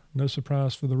writer, no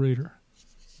surprise for the reader.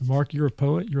 Mark, you're a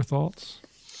poet. Your thoughts?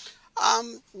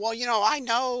 Well,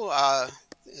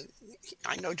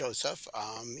 I know Joseph.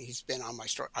 He's been on my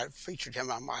story. I've featured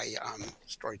him on my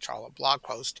Story Charlotte blog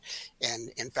post,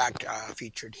 and in fact,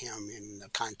 featured him in the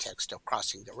context of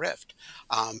Crossing the Rift.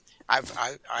 I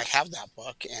have that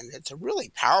book, and it's a really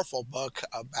powerful book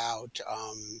about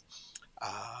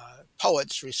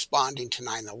poets responding to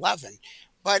 9/11.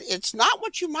 But it's not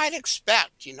what you might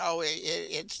expect.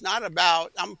 It's not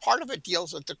about. Part of it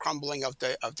deals with the crumbling of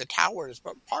the towers,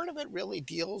 but part of it really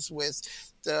deals with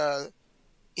the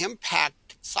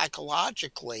impact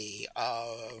psychologically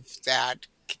of that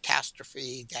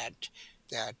catastrophe,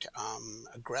 that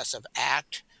aggressive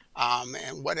act,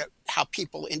 and how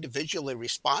people individually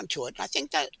respond to it. And I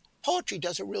think that poetry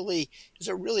is a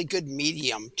really good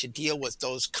medium to deal with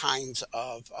those kinds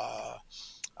of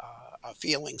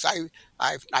feelings.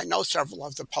 I know several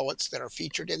of the poets that are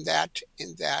featured in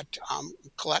that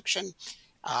collection,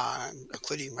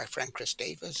 including my friend Chris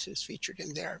Davis, who's featured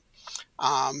in there.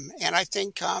 And I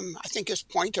think his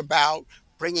point about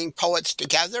bringing poets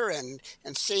together and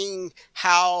seeing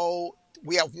how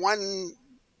we have one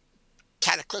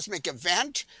cataclysmic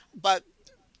event, but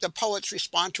the poets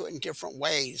respond to it in different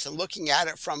ways, and looking at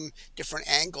it from different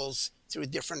angles through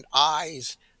different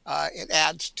eyes, it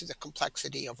adds to the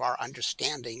complexity of our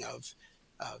understanding of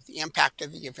the impact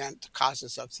of the event, the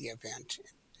causes of the event,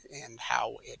 and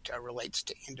how it relates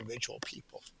to individual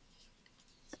people.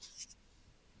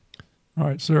 All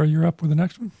right, Sarah, you're up with the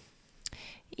next one.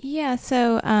 Yeah,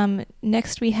 so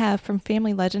next we have From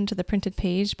Family Legend to the Printed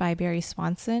Page by Barry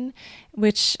Swanson,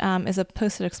 which is a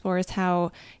post that explores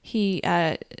how he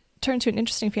turned to an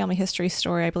interesting family history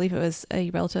story. I believe it was a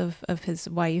relative of his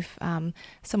wife,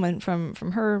 someone from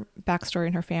her backstory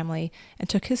in her family, and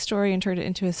took his story and turned it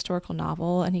into a historical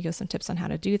novel. And he gives some tips on how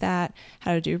to do that,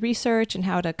 how to do research, and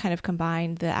how to kind of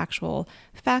combine the actual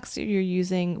facts that you're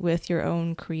using with your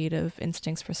own creative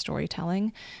instincts for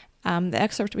storytelling. The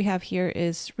excerpt we have here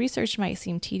is, research might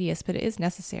seem tedious, but it is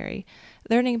necessary.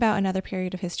 Learning about another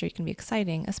period of history can be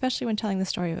exciting, especially when telling the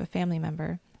story of a family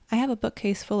member. I have a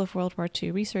bookcase full of World War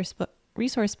II resource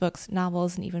books,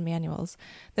 novels, and even manuals.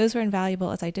 Those were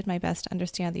invaluable as I did my best to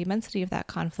understand the immensity of that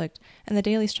conflict and the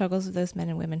daily struggles of those men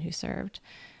and women who served.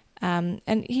 And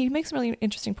he makes some really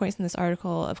interesting points in this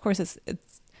article. Of course,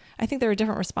 I think there are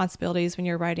different responsibilities when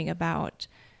you're writing about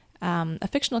a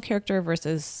fictional character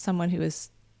versus someone who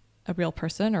is a real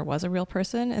person or was a real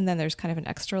person. And then there's kind of an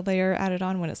extra layer added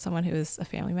on when it's someone who is a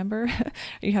family member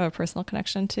you have a personal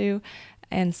connection to.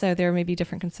 And so there may be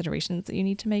different considerations that you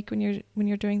need to make when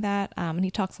you're doing that. And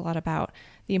he talks a lot about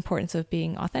the importance of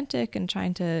being authentic and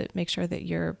trying to make sure that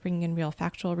you're bringing in real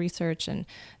factual research and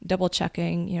double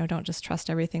checking. Don't just trust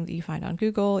everything that you find on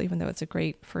Google, even though it's a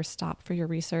great first stop for your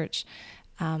research.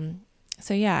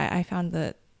 So yeah, I found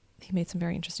that he made some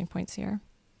very interesting points here.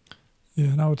 Yeah,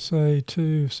 and I would say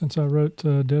too, since I wrote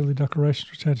Deadly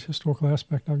Declarations, which had a historical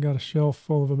aspect, I've got a shelf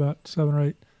full of about 7 or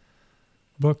 8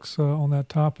 books on that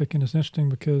topic, and it's interesting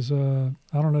because I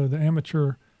don't know, the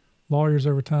amateur lawyers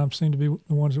over time seem to be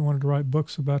the ones that wanted to write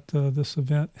books about this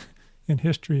event in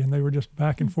history, and they were just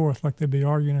back and forth like they'd be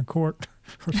arguing in court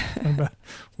or something about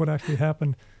what actually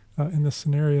happened in this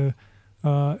scenario.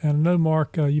 And I know,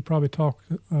 Mark, you probably talk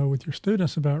with your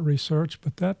students about research,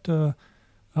 but that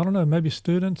I don't know, maybe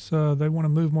students they want to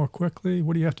move more quickly.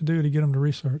 What do you have to do to get them to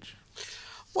research?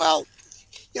 Well,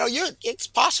 it's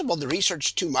possible to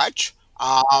research too much.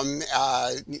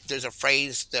 There's a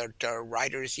phrase that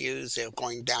writers use, they're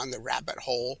going down the rabbit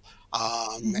hole.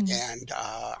 And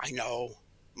I know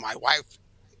my wife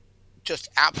just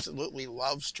absolutely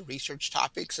loves to research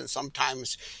topics, and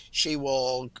sometimes she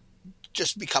will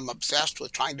just become obsessed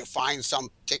with trying to find some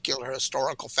particular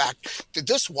historical fact. Did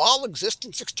this wall exist in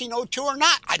 1602 or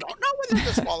not? I don't know whether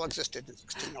this wall existed in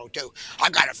 1602.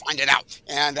 I've got to find it out.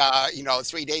 And,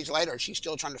 3 days later, she's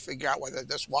still trying to figure out whether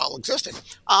this wall existed.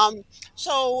 But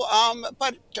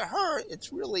to her,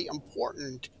 it's really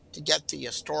important to get the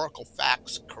historical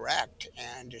facts correct,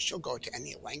 and she'll go to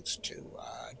any lengths to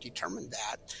determine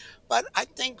that. But I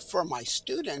think for my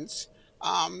students,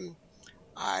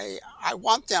 I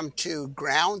want them to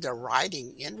ground their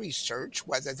writing in research,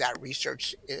 whether that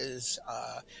research is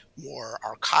more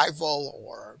archival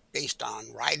or based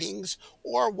on writings,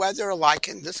 or whether, like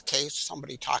in this case,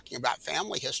 somebody talking about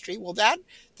family history. Well, that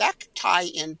could tie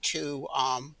into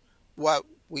what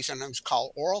we sometimes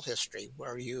call oral history,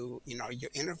 where you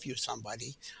interview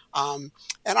somebody. And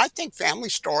I think family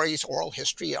stories, oral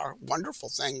history are wonderful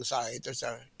things. There's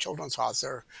a children's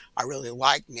author I really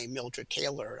like named Mildred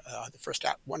Taylor,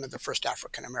 one of the first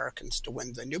African Americans to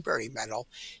win the Newbery Medal.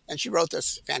 And she wrote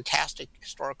this fantastic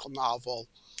historical novel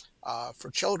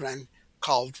for children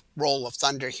called Roll of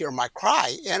Thunder, Hear My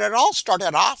Cry. And it all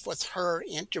started off with her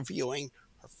interviewing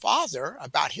her father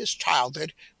about his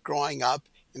childhood growing up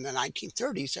in the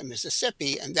 1930s in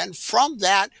Mississippi. And then from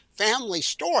that family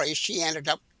story, she ended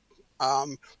up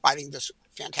writing this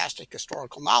fantastic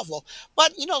historical novel.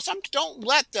 But, some don't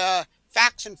let the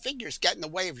facts and figures get in the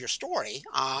way of your story.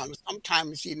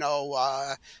 Sometimes, you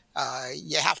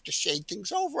have to shade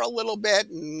things over a little bit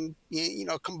and,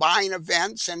 combine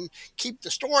events and keep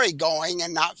the story going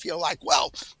and not feel like,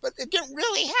 well, but it didn't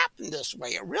really happen this way.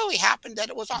 It really happened that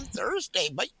it was on Thursday.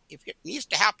 But if it needs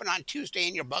to happen on Tuesday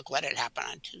in your book, let it happen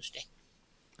on Tuesday.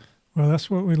 Well, that's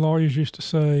what we lawyers used to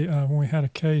say when we had a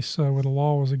case where the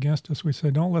law was against us. We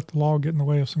say, don't let the law get in the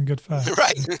way of some good facts.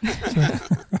 Right.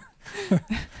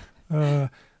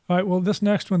 All right, well, this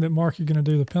next one that, Mark, you're going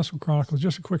to do, the Pencil Chronicles,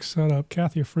 just a quick setup.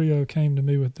 Kathy Afrio came to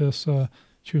me with this.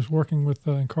 She was working with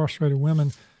incarcerated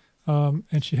women,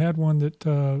 and she had one that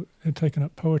had taken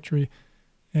up poetry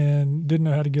and didn't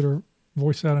know how to get her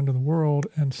voice out into the world.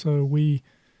 And so we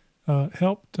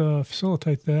helped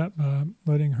facilitate that by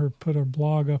letting her put her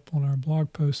blog up on our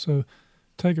blog post. So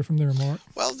take it from there, Mark.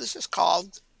 Well, this is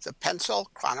called The Pencil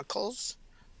Chronicles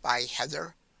by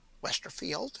Heather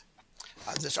Westerfield.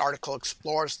 This article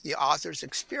explores the author's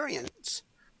experience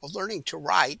of learning to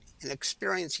write and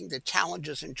experiencing the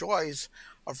challenges and joys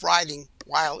of writing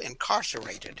while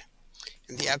incarcerated.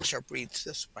 And the excerpt reads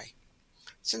this way.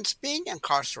 Since being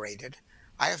incarcerated,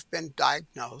 I have been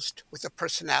diagnosed with a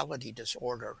personality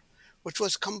disorder, which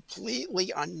was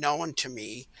completely unknown to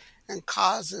me and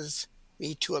causes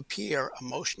me to appear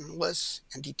emotionless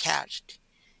and detached.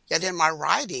 Yet in my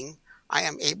writing, I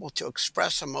am able to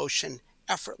express emotion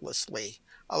effortlessly,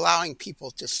 allowing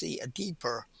people to see a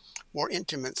deeper, more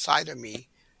intimate side of me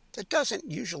that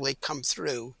doesn't usually come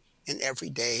through in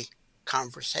everyday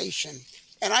conversation.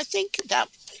 And I think that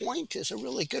point is a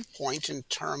really good point in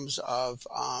terms of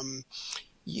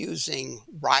using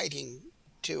writing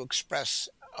to express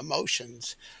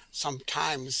emotions.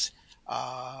 Sometimes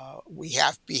we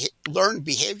have learned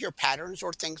behavior patterns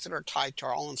or things that are tied to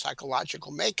our own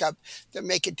psychological makeup that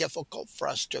make it difficult for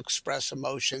us to express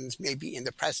emotions, maybe in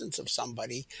the presence of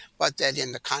somebody, but that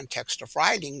in the context of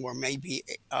writing, where maybe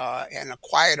in a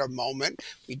quieter moment,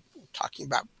 we were talking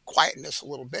about quietness a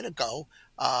little bit ago,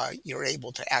 you're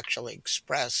able to actually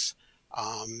express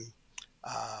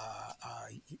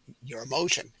your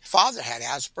emotion. Father had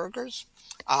Asperger's,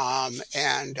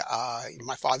 and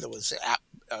my father was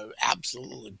an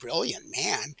absolutely brilliant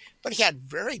man, but he had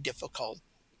very difficult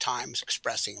times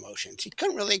expressing emotions. He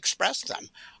couldn't really express them.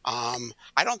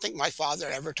 I don't think my father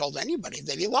ever told anybody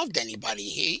that he loved anybody.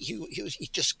 He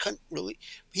just couldn't really.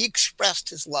 He expressed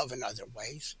his love in other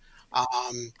ways.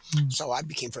 So I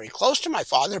became very close to my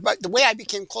father, but the way I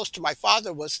became close to my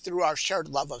father was through our shared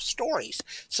love of stories.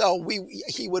 So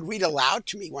he would read aloud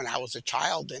to me when I was a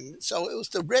child. And so it was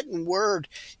the written word,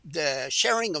 the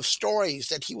sharing of stories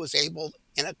that he was able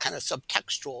in a kind of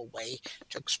subtextual way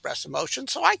to express emotion.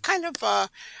 So I kind of,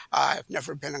 I've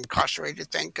never been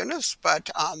incarcerated, thank goodness, but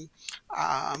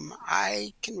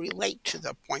I can relate to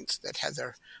the points that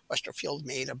Heather Westerfield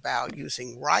made about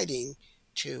using writing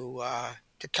to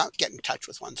get in touch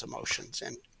with one's emotions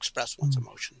and express one's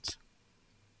emotions.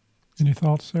 Any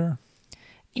thoughts, Sarah?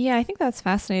 Yeah, I think that's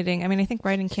fascinating. I mean, I think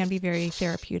writing can be very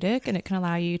therapeutic, and it can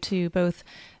allow you to both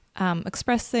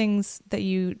express things that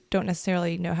you don't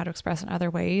necessarily know how to express in other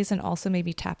ways, and also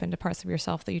maybe tap into parts of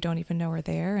yourself that you don't even know are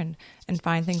there, and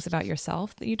find things about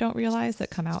yourself that you don't realize that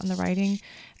come out in the writing.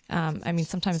 I mean,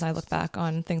 sometimes I look back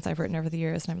on things I've written over the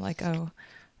years, and I'm like, oh,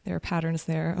 there are patterns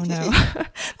there. Oh no,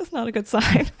 that's not a good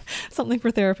sign. Something for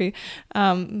therapy.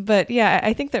 But yeah,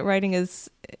 I think that writing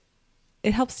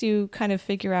it helps you kind of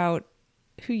figure out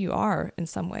who you are in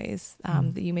some ways,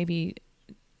 that you maybe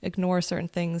ignore certain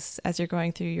things as you're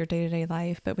going through your day-to-day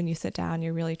life. But when you sit down,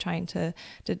 you're really trying to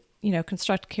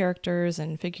construct characters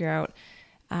and figure out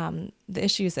the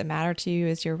issues that matter to you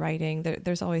as you're writing.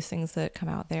 There's always things that come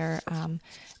out there.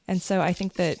 And so I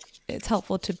think that it's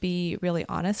helpful to be really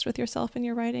honest with yourself in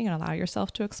your writing and allow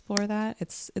yourself to explore that.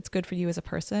 It's good for you as a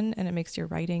person, and it makes your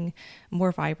writing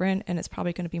more vibrant, and it's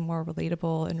probably going to be more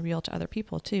relatable and real to other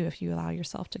people too if you allow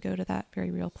yourself to go to that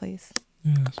very real place.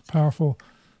 Yeah, it's a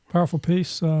powerful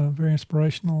piece, very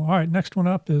inspirational. All right, next one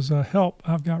up is Help,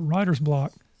 I've Got Writer's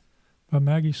Block by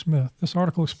Maggie Smith. This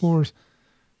article explores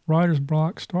writer's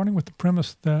block, starting with the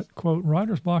premise that, quote,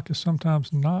 writer's block is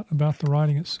sometimes not about the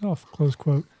writing itself, close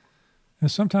quote, and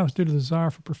is sometimes due to the desire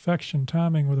for perfection,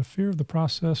 timing, or the fear of the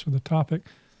process or the topic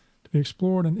to be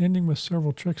explored, and ending with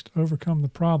several tricks to overcome the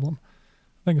problem.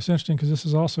 I think it's interesting because this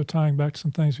is also tying back to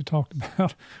some things we talked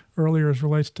about earlier as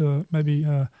relates to maybe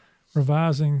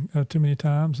revising too many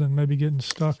times and maybe getting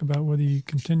stuck about whether you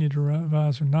continue to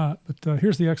revise or not. But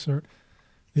here's the excerpt.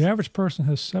 The average person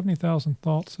has 70,000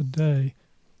 thoughts a day.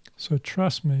 So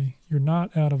trust me, you're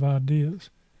not out of ideas.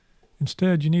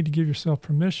 Instead, you need to give yourself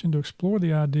permission to explore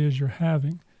the ideas you're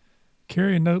having.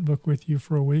 Carry a notebook with you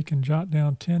for a week and jot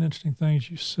down 10 interesting things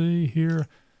you see, hear,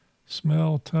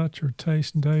 smell, touch, or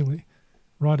taste daily.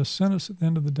 Write a sentence at the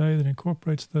end of the day that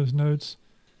incorporates those notes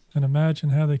and imagine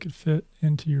how they could fit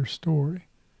into your story.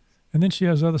 And then she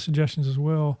has other suggestions as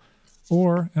well.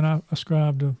 Or, and I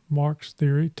ascribe to Mark's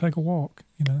theory, take a walk,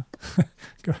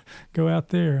 go out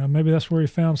there. Maybe that's where he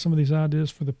found some of these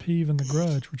ideas for the peeve and the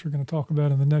grudge, which we're going to talk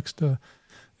about in the next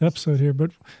episode here.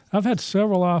 But I've had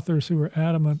several authors who are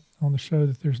adamant on the show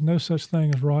that there's no such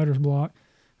thing as writer's block.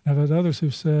 I've had others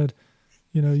who've said,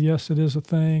 yes, it is a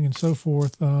thing and so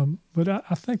forth. But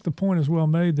I think the point is well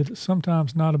made that it's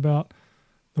sometimes not about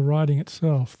the writing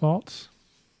itself. Thoughts?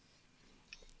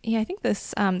 Yeah, I think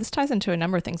this ties into a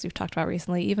number of things we've talked about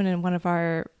recently. Even in one of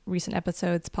our recent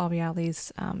episodes, Paul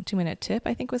Reale's 2-minute tip,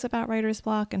 I think, was about writer's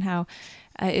block and how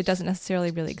it doesn't necessarily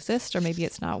really exist, or maybe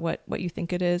it's not what you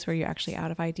think it is, where you're actually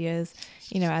out of ideas.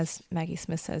 As Maggie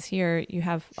Smith says here, you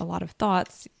have a lot of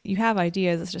thoughts, you have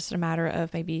ideas. It's just a matter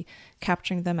of maybe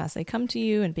capturing them as they come to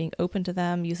you and being open to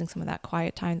them, using some of that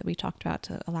quiet time that we talked about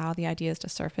to allow the ideas to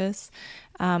surface.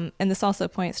 And this also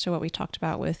points to what we talked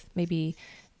about with maybe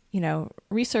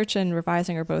research and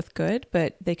revising are both good,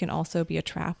 but they can also be a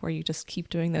trap where you just keep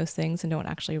doing those things and don't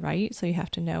actually write. So you have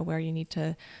to know where you need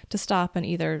to stop and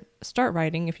either start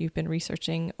writing if you've been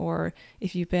researching, or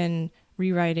if you've been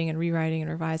rewriting and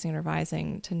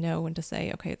revising to know when to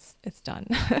say, okay, it's done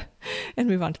and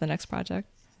move on to the next project.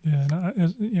 Yeah.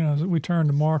 And as we turn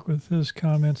to Mark with his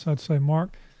comments, I'd say,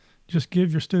 Mark, just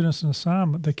give your students an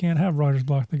assignment. They can't have writer's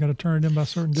block. They got to turn it in by a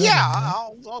certain deadline. Yeah,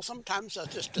 well, sometimes I'll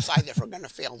just decide if we're going to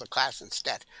fail the class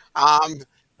instead.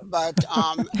 But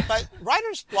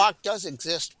writer's block does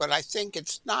exist, but I think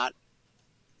it's not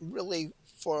really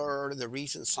for the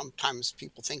reasons sometimes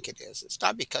people think it is. It's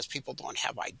not because people don't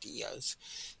have ideas.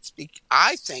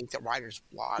 I think that writer's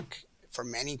block, for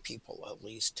many people at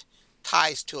least,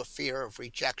 ties to a fear of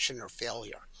rejection or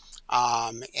failure.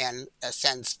 And a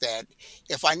sense that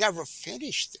if I never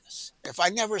finish this, if I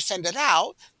never send it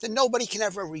out, then nobody can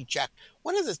ever reject.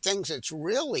 One of the things that's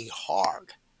really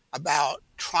hard about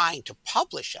trying to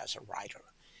publish as a writer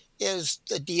is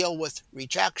the deal with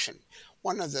rejection.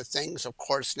 one of the things, of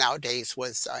course, nowadays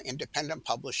with independent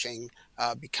publishing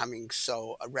becoming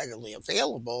so readily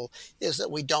available is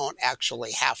that we don't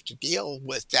actually have to deal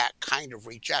with that kind of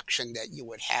rejection that you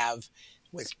would have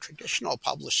with traditional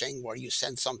publishing, where you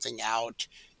send something out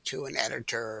to an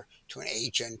editor, to an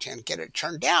agent, and get it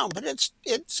turned down. But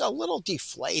it's a little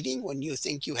deflating when you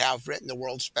think you have written the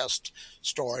world's best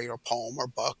story or poem or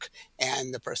book,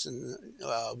 and the person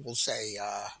will say,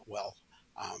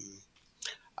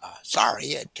 sorry,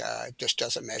 it just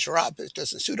doesn't measure up. It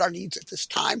doesn't suit our needs at this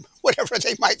time, whatever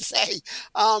they might say.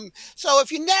 So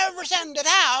if you never send it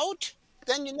out,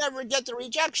 then you never get the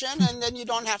rejection, and then you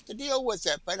don't have to deal with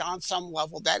it. But on some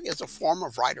level, that is a form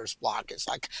of writer's block. It's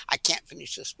like, I can't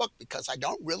finish this book because I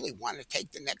don't really want to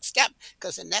take the next step,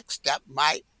 because the next step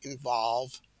might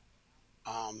involve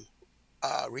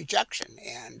rejection,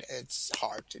 and it's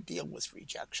hard to deal with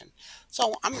rejection.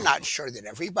 So I'm not sure that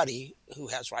everybody who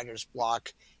has writer's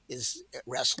block is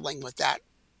wrestling with that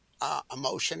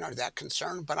emotion or that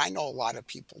concern, but I know a lot of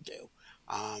people do.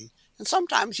 And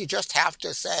sometimes you just have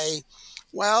to say,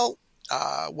 well,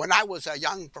 when I was a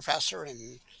young professor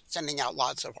and sending out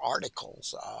lots of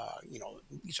articles,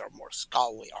 these are more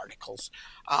scholarly articles.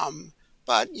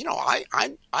 But,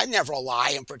 I never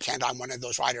lie and pretend I'm one of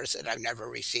those writers that I've never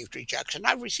received rejection.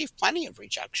 I've received plenty of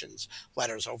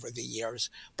letters over the years.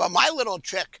 But my little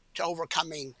trick to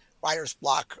overcoming writer's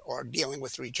block or dealing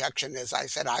with rejection is, I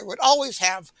said I would always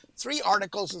have 3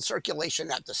 articles in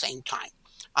circulation at the same time.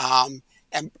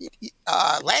 And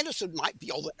Landis might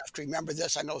be old enough to remember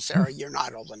this. I know, Sarah, you're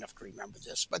not old enough to remember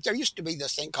this. But there used to be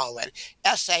this thing called an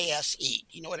SASE.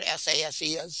 Do you know what an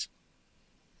SASE is?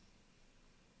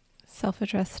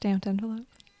 Self-addressed stamped envelope.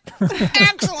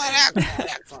 Excellent.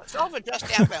 Self-addressed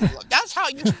stamped envelope. That's how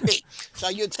it used to be. So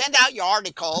you'd send out your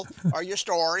article or your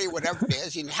story, whatever it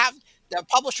is. The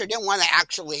publisher didn't want to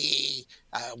actually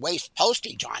waste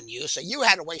postage on you, so you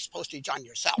had to waste postage on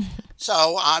yourself.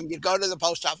 So you'd go to the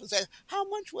post office and say, how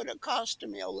much would it cost to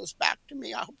mail this back to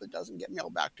me? I hope it doesn't get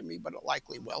mailed back to me, but it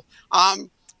likely will. And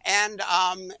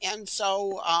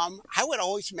so I would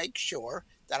always make sure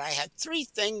that I had 3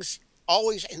 things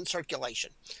always in circulation,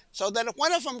 so that if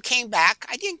one of them came back,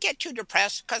 I didn't get too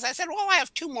depressed, because I said, well, I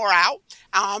have 2 more out.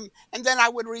 And then I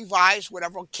would revise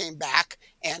whatever came back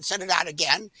and send it out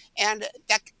again. And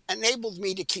that enabled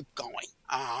me to keep going,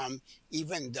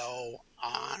 even though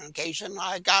on occasion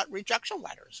I got rejection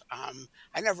letters.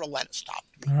 I never let it stop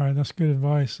me. All right, that's good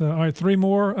advice. All right, 3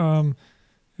 more. And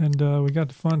we got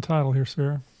the fun title here,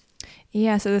 Sarah.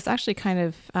 Yeah, so this actually kind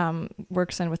of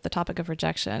works in with the topic of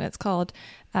rejection. It's called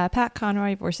Pat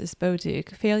Conroy versus Bo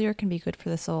Duke, Failure Can Be Good for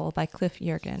the Soul by Cliff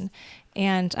Yergin.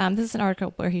 And this is an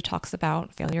article where he talks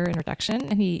about failure and rejection,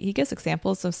 and he gives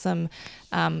examples of some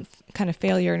kind of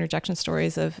failure and rejection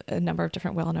stories of a number of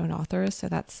different well-known authors. So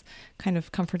that's kind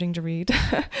of comforting to read.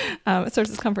 It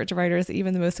serves as comfort to writers that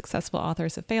even the most successful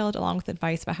authors have failed, along with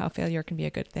advice about how failure can be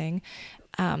a good thing.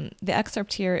 The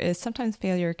excerpt here is, sometimes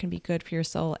failure can be good for your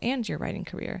soul and your writing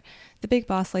career. The big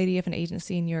boss lady of an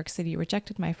agency in New York City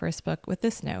rejected my first book with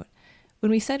this note. When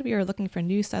we said we were looking for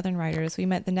new Southern writers, we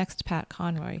meant the next Pat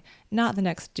Conroy, not the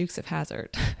next Dukes of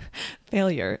Hazzard.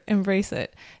 Failure. Embrace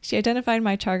it. She identified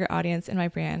my target audience and my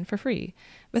brand for free.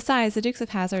 Besides, the Dukes of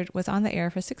Hazzard was on the air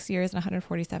for 6 years and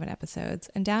 147 episodes,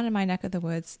 and down in my neck of the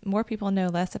woods, more people know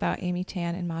less about Amy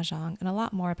Tan and Mahjong and a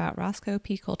lot more about Roscoe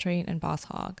P. Coltrane and Boss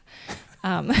Hogg.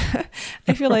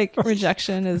 I feel like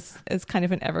rejection is kind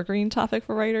of an evergreen topic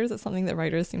for writers. It's something that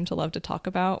writers seem to love to talk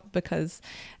about because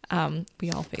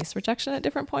we all face rejection at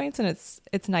different points, and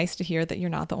it's nice to hear that you're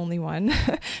not the only one.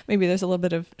 Maybe there's a little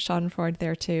bit of schadenfreude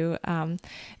there too.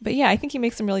 But yeah, I think he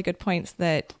makes some really good points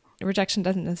that rejection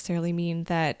doesn't necessarily mean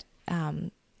that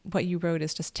what you wrote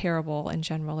is just terrible in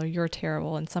general, or you're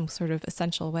terrible in some sort of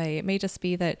essential way. It may just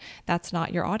be that that's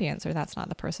not your audience, or that's not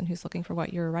the person who's looking for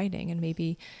what you're writing. And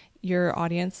maybe your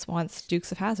audience wants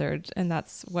Dukes of Hazzard, and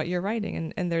that's what you're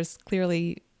writing. And there's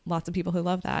clearly lots of people who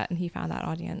love that, and he found that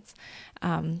audience.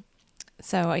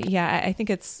 So yeah, I think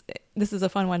this is a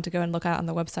fun one to go and look at on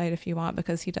the website if you want,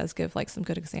 because he does give like some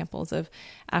good examples of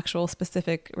actual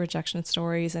specific rejection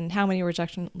stories and how many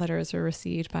rejection letters are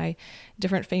received by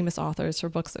different famous authors for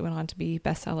books that went on to be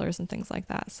bestsellers and things like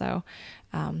that. So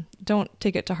don't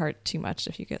take it to heart too much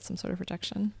if you get some sort of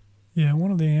rejection. Yeah,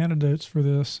 one of the antidotes for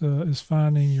this is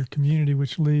finding your community,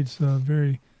 which leads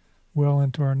very well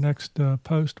into our next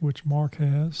post, which Mark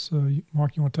has. So,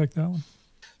 Mark, you want to take that one?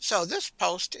 So this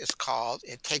post is called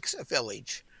It Takes a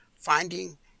Village,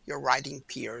 Finding Your Writing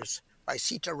Peers by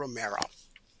Sita Romero.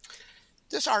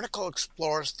 This article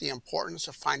explores the importance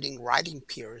of finding writing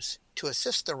peers to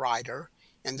assist the writer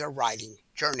in their writing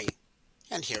journey.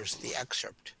 And here's the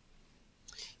excerpt.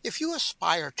 If you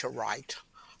aspire to write,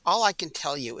 all I can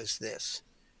tell you is this.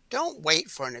 Don't wait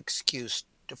for an excuse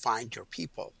to find your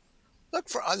people. Look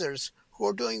for others who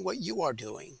are doing what you are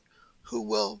doing, who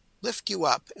will lift you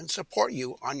up and support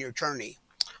you on your journey.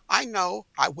 I know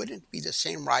I wouldn't be the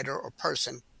same writer or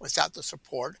person without the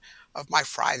support of my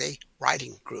Friday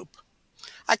writing group.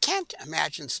 I can't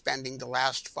imagine spending the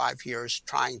last 5 years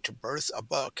trying to birth a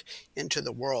book into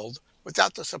the world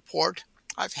without the support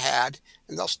I've had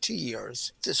in those 2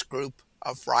 years, this group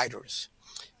of writers.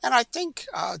 And I think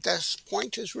this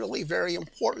point is really very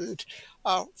important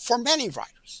for many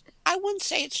writers. I wouldn't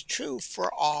say it's true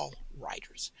for all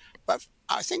writers, but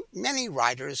I think many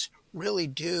writers really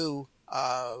do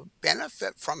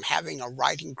benefit from having a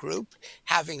writing group,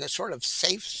 having a sort of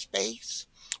safe space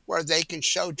where they can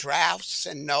show drafts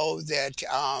and know that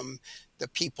the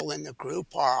people in the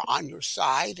group are on your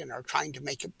side and are trying to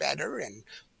make it better and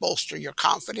bolster your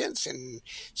confidence. And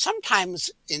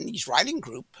sometimes in these writing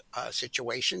group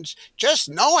situations, just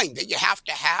knowing that you have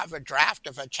to have a draft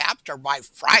of a chapter by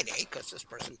Friday, because this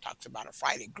person talks about a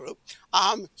Friday group,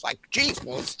 it's like, geez,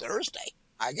 well, it's Thursday.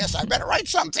 I guess I better write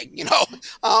something,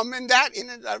 and that in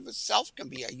and of itself can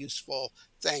be a useful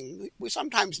thing. We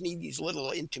sometimes need these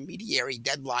little intermediary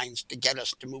deadlines to get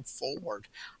us to move forward.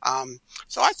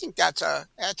 So I think that's a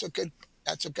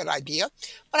good idea.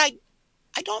 But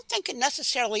I don't think it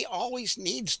necessarily always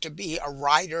needs to be a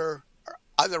writer or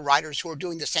other writers who are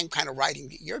doing the same kind of writing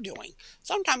that you're doing.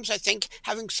 Sometimes I think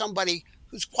having somebody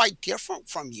who's quite different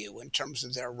from you in terms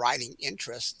of their writing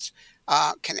interests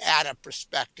can add a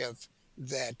perspective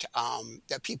that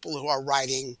people who are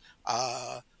writing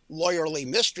lawyerly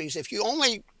mysteries, if you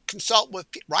only consult with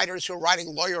writers who are writing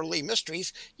lawyerly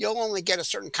mysteries, you'll only get a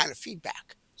certain kind of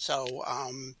feedback.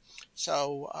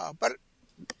 But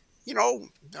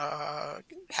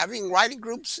having writing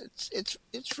groups, it's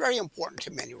very important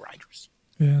to many writers.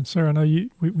 Yeah, and Sarah, I know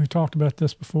we've talked about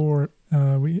this before.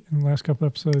 In the last couple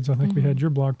of episodes, I think we had your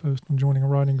blog post on joining a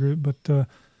writing group, but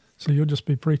so you'll just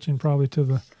be preaching probably to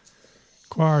the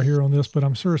choir here on this, but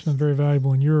I'm sure it's been very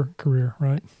valuable in your career,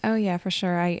 right? Oh yeah, for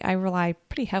sure. I rely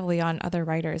pretty heavily on other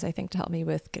writers, I think, to help me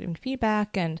with getting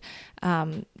feedback and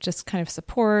just kind of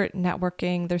support,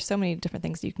 networking. There's so many different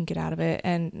things you can get out of it.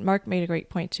 And Mark made a great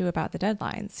point too about the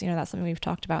deadlines. That's something we've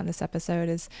talked about in this episode,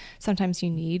 is sometimes you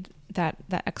need that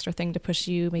extra thing to push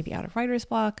you maybe out of writer's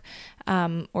block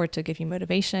or to give you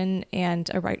motivation. And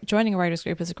joining a writer's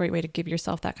group is a great way to give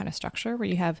yourself that kind of structure where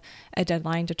you have a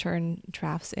deadline to turn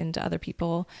drafts into other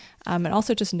people. And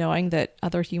also just knowing that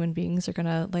other human beings are going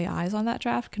to lay eyes on that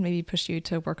draft can maybe push you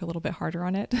to work a little bit harder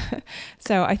on it.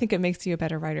 So I think it makes you a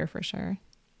better writer for sure.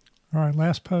 All right,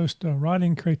 last post,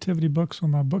 writing creativity books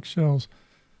on my bookshelves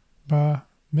by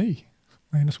me,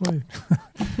 Landis Wade.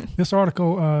 This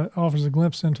article offers a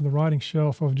glimpse into the writing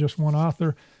shelf of just one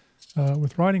author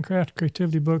with writing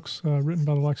creativity books written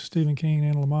by the likes of Stephen King,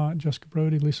 Anne Lamott, Jessica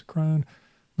Brody, Lisa Crone,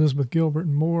 Elizabeth Gilbert,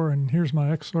 and more. And here's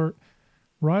my excerpt.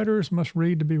 Writers must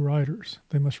read to be writers.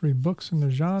 They must read books in their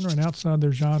genre and outside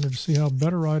their genre to see how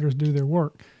better writers do their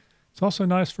work. It's also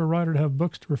nice for a writer to have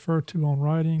books to refer to on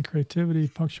writing, creativity,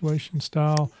 punctuation,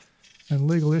 style, and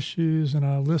legal issues, and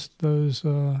I list those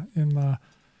in my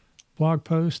blog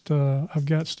post. I've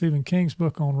got Stephen King's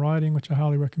book on writing, which I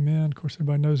highly recommend. Of course,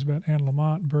 everybody knows about Anne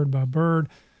Lamott, Bird by Bird.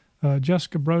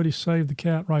 Jessica Brody, Save the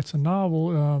Cat, writes a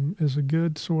novel, is a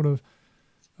good sort of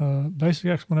basic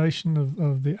explanation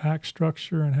of the act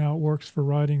structure and how it works for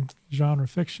writing genre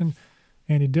fiction.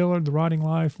 Annie Dillard, The Writing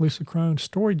Life. Lisa Crone,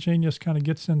 Story Genius, kind of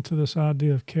gets into this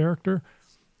idea of character.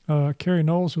 Carrie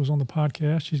Knowles, who was on the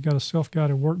podcast, she's got a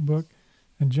self-guided workbook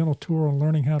and gentle tour on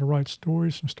learning how to write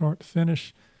stories from start to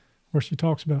finish, where she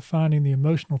talks about finding the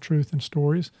emotional truth in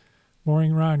stories.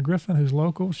 Maureen Ryan Griffin, who's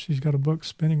local, she's got a book,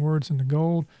 Spinning Words into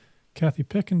Gold. Kathy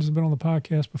Pickens has been on the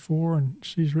podcast before, and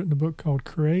she's written a book called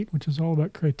Create, which is all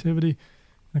about creativity.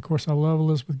 And, of course, I love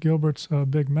Elizabeth Gilbert's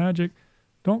Big Magic.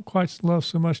 Don't quite love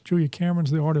so much Julia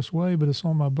Cameron's The Artist's Way, but it's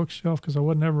on my bookshelf because I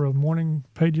wasn't ever a morning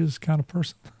pages kind of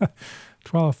person.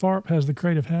 Twyla Tharp has The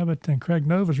Creative Habit, and Craig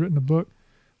Nova's written a book,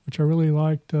 which I really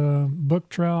liked, Brook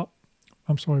Trout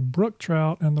and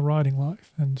The Writing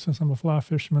Life. And since I'm a fly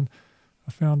fisherman,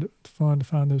 I found it fun to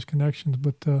find those connections.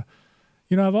 But,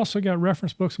 I've also got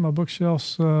reference books on my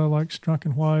bookshelves like Strunk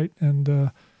and White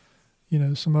and,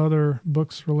 some other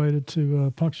books related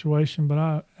to punctuation. But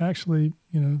I actually,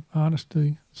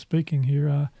 honestly speaking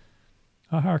here,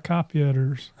 I hire copy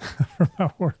editors for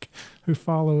my work who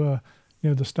follow,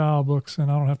 the style books, and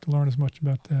I don't have to learn as much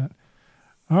about that.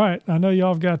 All right. I know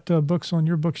y'all have got books on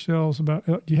your bookshelves about,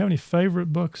 do you have any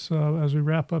favorite books as we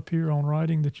wrap up here on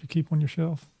writing that you keep on your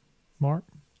shelf? Mark?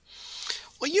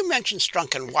 Well, you mentioned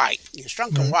Strunk and White.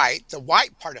 Strunk and White, the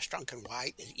white part of Strunk and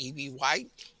White is E.B. White.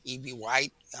 E.B.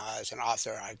 White is an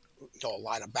author I know a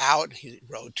lot about. He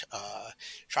wrote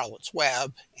Charlotte's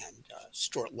Web and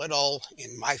Stuart Little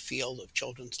in my field of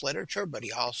children's literature, but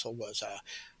he also was a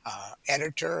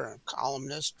editor and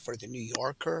columnist for The New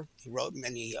Yorker. He wrote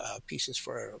many pieces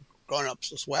for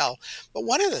grown-ups as well. But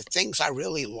one of the things I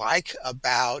really like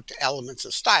about Elements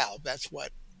of Style, that's what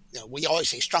we always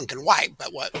say Strunk and White,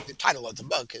 but what the title of the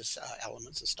book is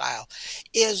Elements of Style,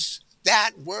 is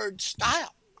that word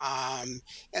style.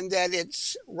 And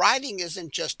that writing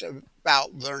isn't just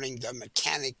about learning the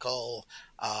mechanical,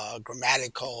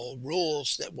 grammatical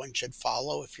rules that one should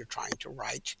follow if you're trying to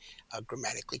write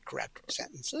grammatically correct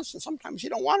sentences. And sometimes you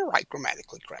don't want to write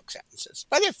grammatically correct sentences.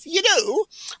 But if you do,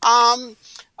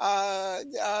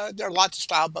 there are lots of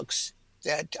style books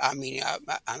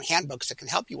handbooks that can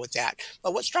help you with that.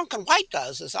 But what Strunk and White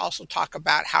does is also talk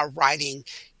about how writing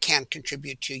can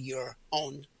contribute to your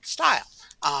own style.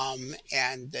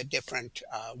 And the different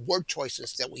word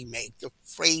choices that we make, the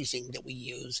phrasing that we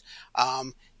use,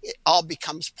 it all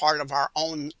becomes part of our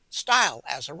own style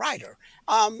as a writer.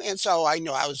 And so I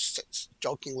know I was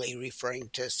jokingly referring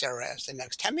to Sarah as the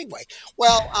next Hemingway.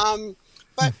 Well,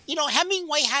 but,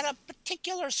 Hemingway had a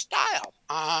particular style.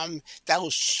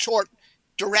 Those short,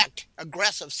 direct,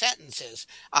 aggressive sentences.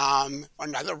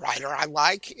 Another writer I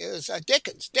like is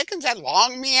Dickens. Dickens had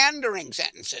long, meandering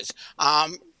sentences.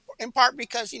 In part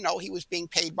because, he was being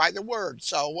paid by the word.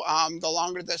 So the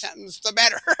longer the sentence, the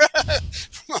better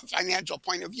from a financial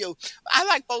point of view. I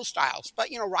like both styles. But,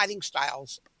 writing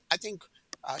styles, I think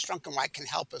Strunk and White can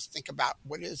help us think about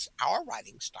what is our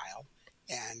writing style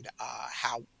and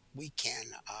how we can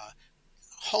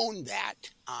hone that.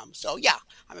 I'm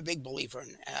a big believer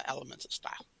in Elements of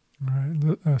Style. All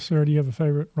right. Sarah, do you have a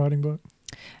favorite writing book?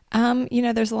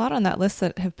 There's a lot on that list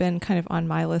that have been kind of on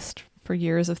my list for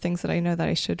years of things that I know that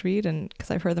I should read, and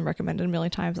because I've heard them recommended a million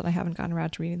times and I haven't gotten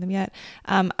around to reading them yet.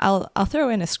 I'll throw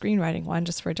in a screenwriting one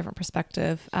just for a different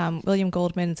perspective. William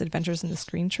Goldman's Adventures in the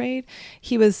Screen Trade.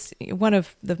 He was one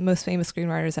of the most famous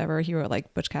screenwriters ever. He wrote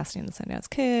like Butch Cassidy and the Sundance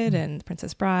Kid and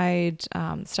Princess Bride,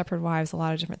 Stepford Wives, a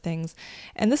lot of different things.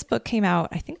 And this book came out,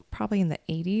 I think, probably in the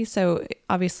 80s. So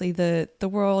obviously the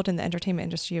world and the entertainment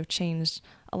industry have changed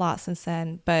a lot since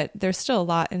then, but there's still a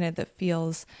lot in it that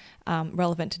feels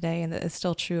relevant today, and that is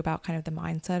still true about kind of the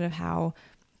mindset of how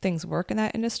things work in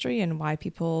that industry and why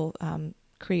people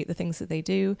create the things that they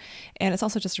do. And it's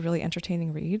also just a really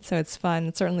entertaining read. So it's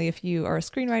fun, certainly if you are a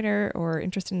screenwriter or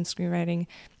interested in screenwriting,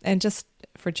 and just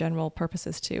for general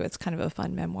purposes too. It's kind of a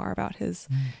fun memoir about his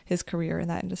career in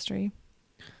that industry.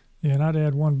 Yeah, and I'd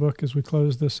add one book as we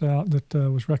close this out that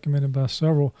was recommended by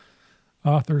several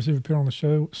authors who've appeared on the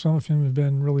show. Some of whom have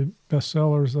been really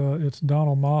bestsellers. It's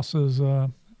Donald Moss's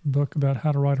book about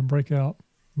how to write a breakout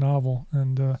novel.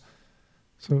 And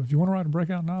so if you want to write a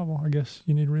breakout novel, I guess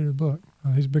you need to read his book.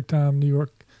 He's a big-time New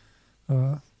York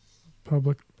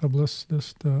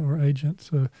publicist or agent.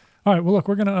 So, all right, well, look,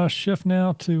 we're going to shift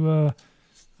now to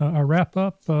our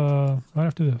wrap-up right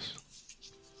after this.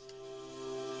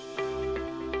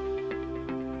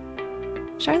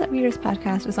 Charlotte Readers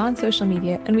Podcast is on social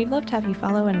media, and we'd love to have you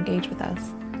follow and engage with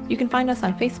us. You can find us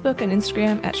on Facebook and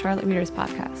Instagram at Charlotte Readers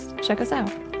Podcast. Check us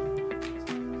out.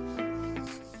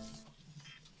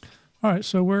 All right,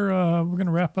 so we're going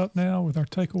to wrap up now with our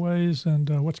takeaways and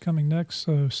what's coming next.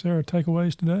 So, Sarah,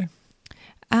 takeaways today?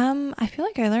 I feel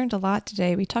like I learned a lot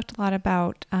today. We talked a lot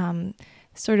about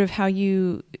sort of how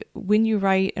when you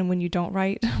write and when you don't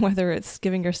write, whether it's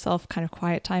giving yourself kind of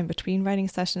quiet time between writing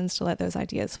sessions to let those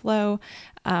ideas flow,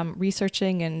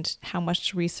 researching and how much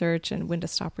to research and when to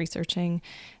stop researching,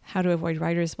 how to avoid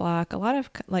writer's block, a lot of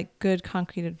like good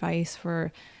concrete advice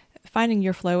for finding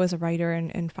your flow as a writer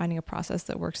and finding a process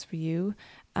that works for you.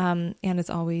 And as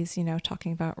always,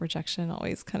 talking about rejection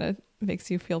always kind of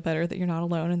makes you feel better that you're not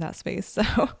alone in that space. So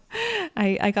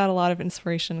I got a lot of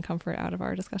inspiration and comfort out of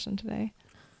our discussion today.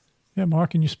 Yeah,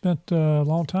 Mark, and you spent a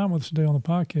long time with us today on the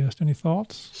podcast. Any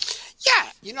thoughts?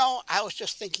 Yeah, I was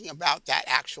just thinking about that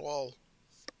actual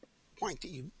point that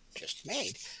you just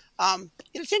made.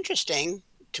 It's interesting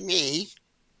to me,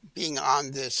 being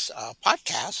on this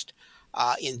podcast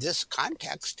in this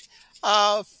context,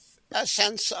 of a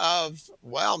sense of,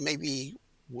 well, maybe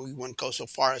we wouldn't go so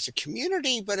far as a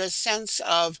community, but a sense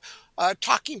of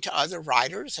talking to other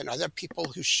writers and other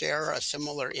people who share a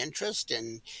similar interest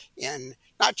in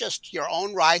not just your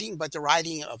own writing, but the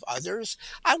writing of others.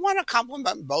 I want to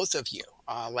compliment both of you,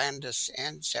 Landis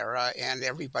and Sarah, and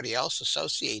everybody else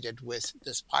associated with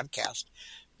this podcast,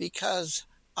 because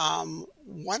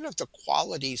one of the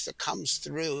qualities that comes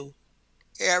through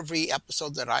every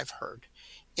episode that I've heard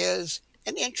is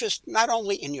an interest not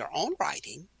only in your own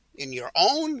writing, in your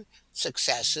own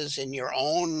successes, in your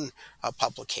own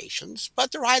publications,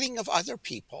 but the writing of other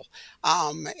people.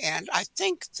 And I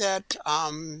think that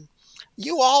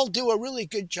you all do a really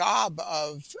good job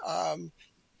of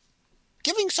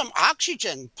giving some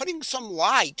oxygen, putting some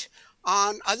light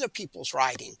on other people's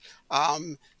writing.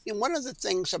 One of the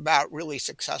things about really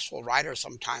successful writers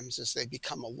sometimes is they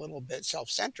become a little bit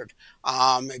self-centered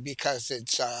because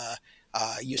it's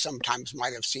you sometimes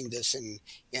might have seen this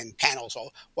in panels.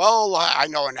 Well, I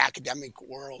know in academic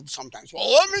world sometimes,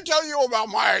 well, let me tell you about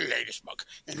my latest book.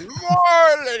 In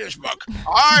my latest book,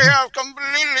 I have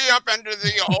completely upended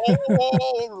the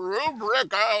whole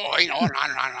rubric, and on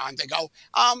and on they go.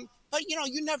 But,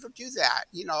 you never do that.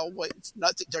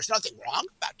 There's nothing wrong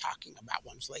about talking about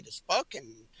one's latest book and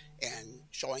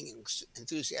showing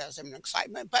enthusiasm and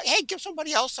excitement. But, hey, give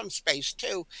somebody else some space,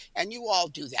 too. And you all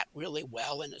do that really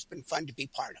well, and it's been fun to be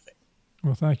part of it.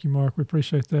 Well, thank you, Mark. We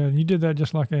appreciate that. And you did that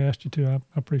just like I asked you to. I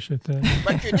appreciate that.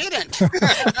 But you didn't.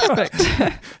 Perfect.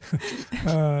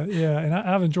 Yeah, and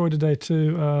I've enjoyed today,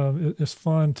 too. It's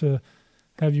fun to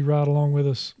have you ride along with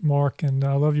us, Mark, and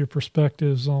I love your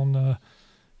perspectives on the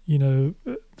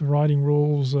writing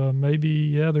rules.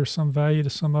 Maybe, there's some value to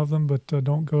some of them, but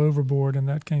don't go overboard. And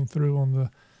that came through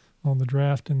on the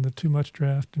draft and the too much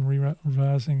draft and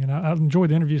revising. And I've enjoyed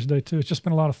the interviews today, too. It's just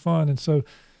been a lot of fun. And so,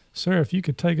 Sarah, if you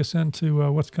could take us into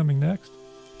what's coming next.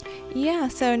 Yeah,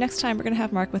 so next time we're going to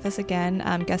have Mark with us again,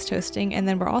 guest hosting, and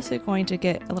then we're also going to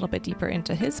get a little bit deeper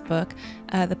into his book,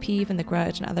 The Peeve and the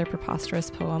Grudge and Other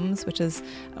Preposterous Poems, which is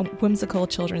a whimsical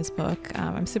children's book.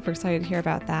 I'm super excited to hear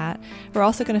about that. We're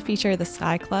also going to feature The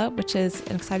Sky Club, which is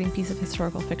an exciting piece of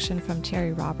historical fiction from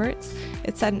Terry Roberts.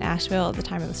 It's set in Asheville at the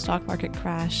time of the stock market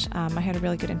crash. I had a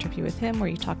really good interview with him where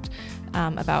he talked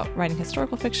about writing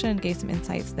historical fiction, gave some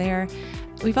insights there.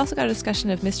 We've also got a discussion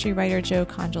of mystery writer Joe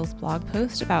Congel's blog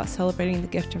post about celebrating the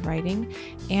gift of writing.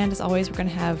 And as always, we're going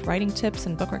to have writing tips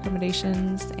and book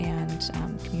recommendations and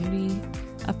community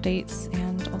updates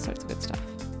and all sorts of good stuff.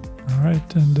 All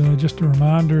right. And just a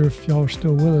reminder, if y'all are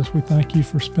still with us, we thank you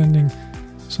for spending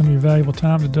some of your valuable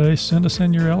time today. Send us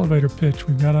in your elevator pitch.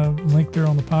 We've got a link there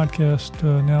on the podcast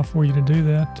now for you to do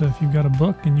that. If you've got a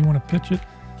book and you want to pitch it,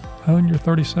 hone your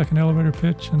 30-second elevator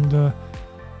pitch and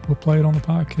we'll play it on the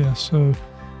podcast. So,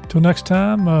 till next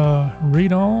time,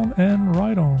 read on and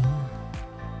write on.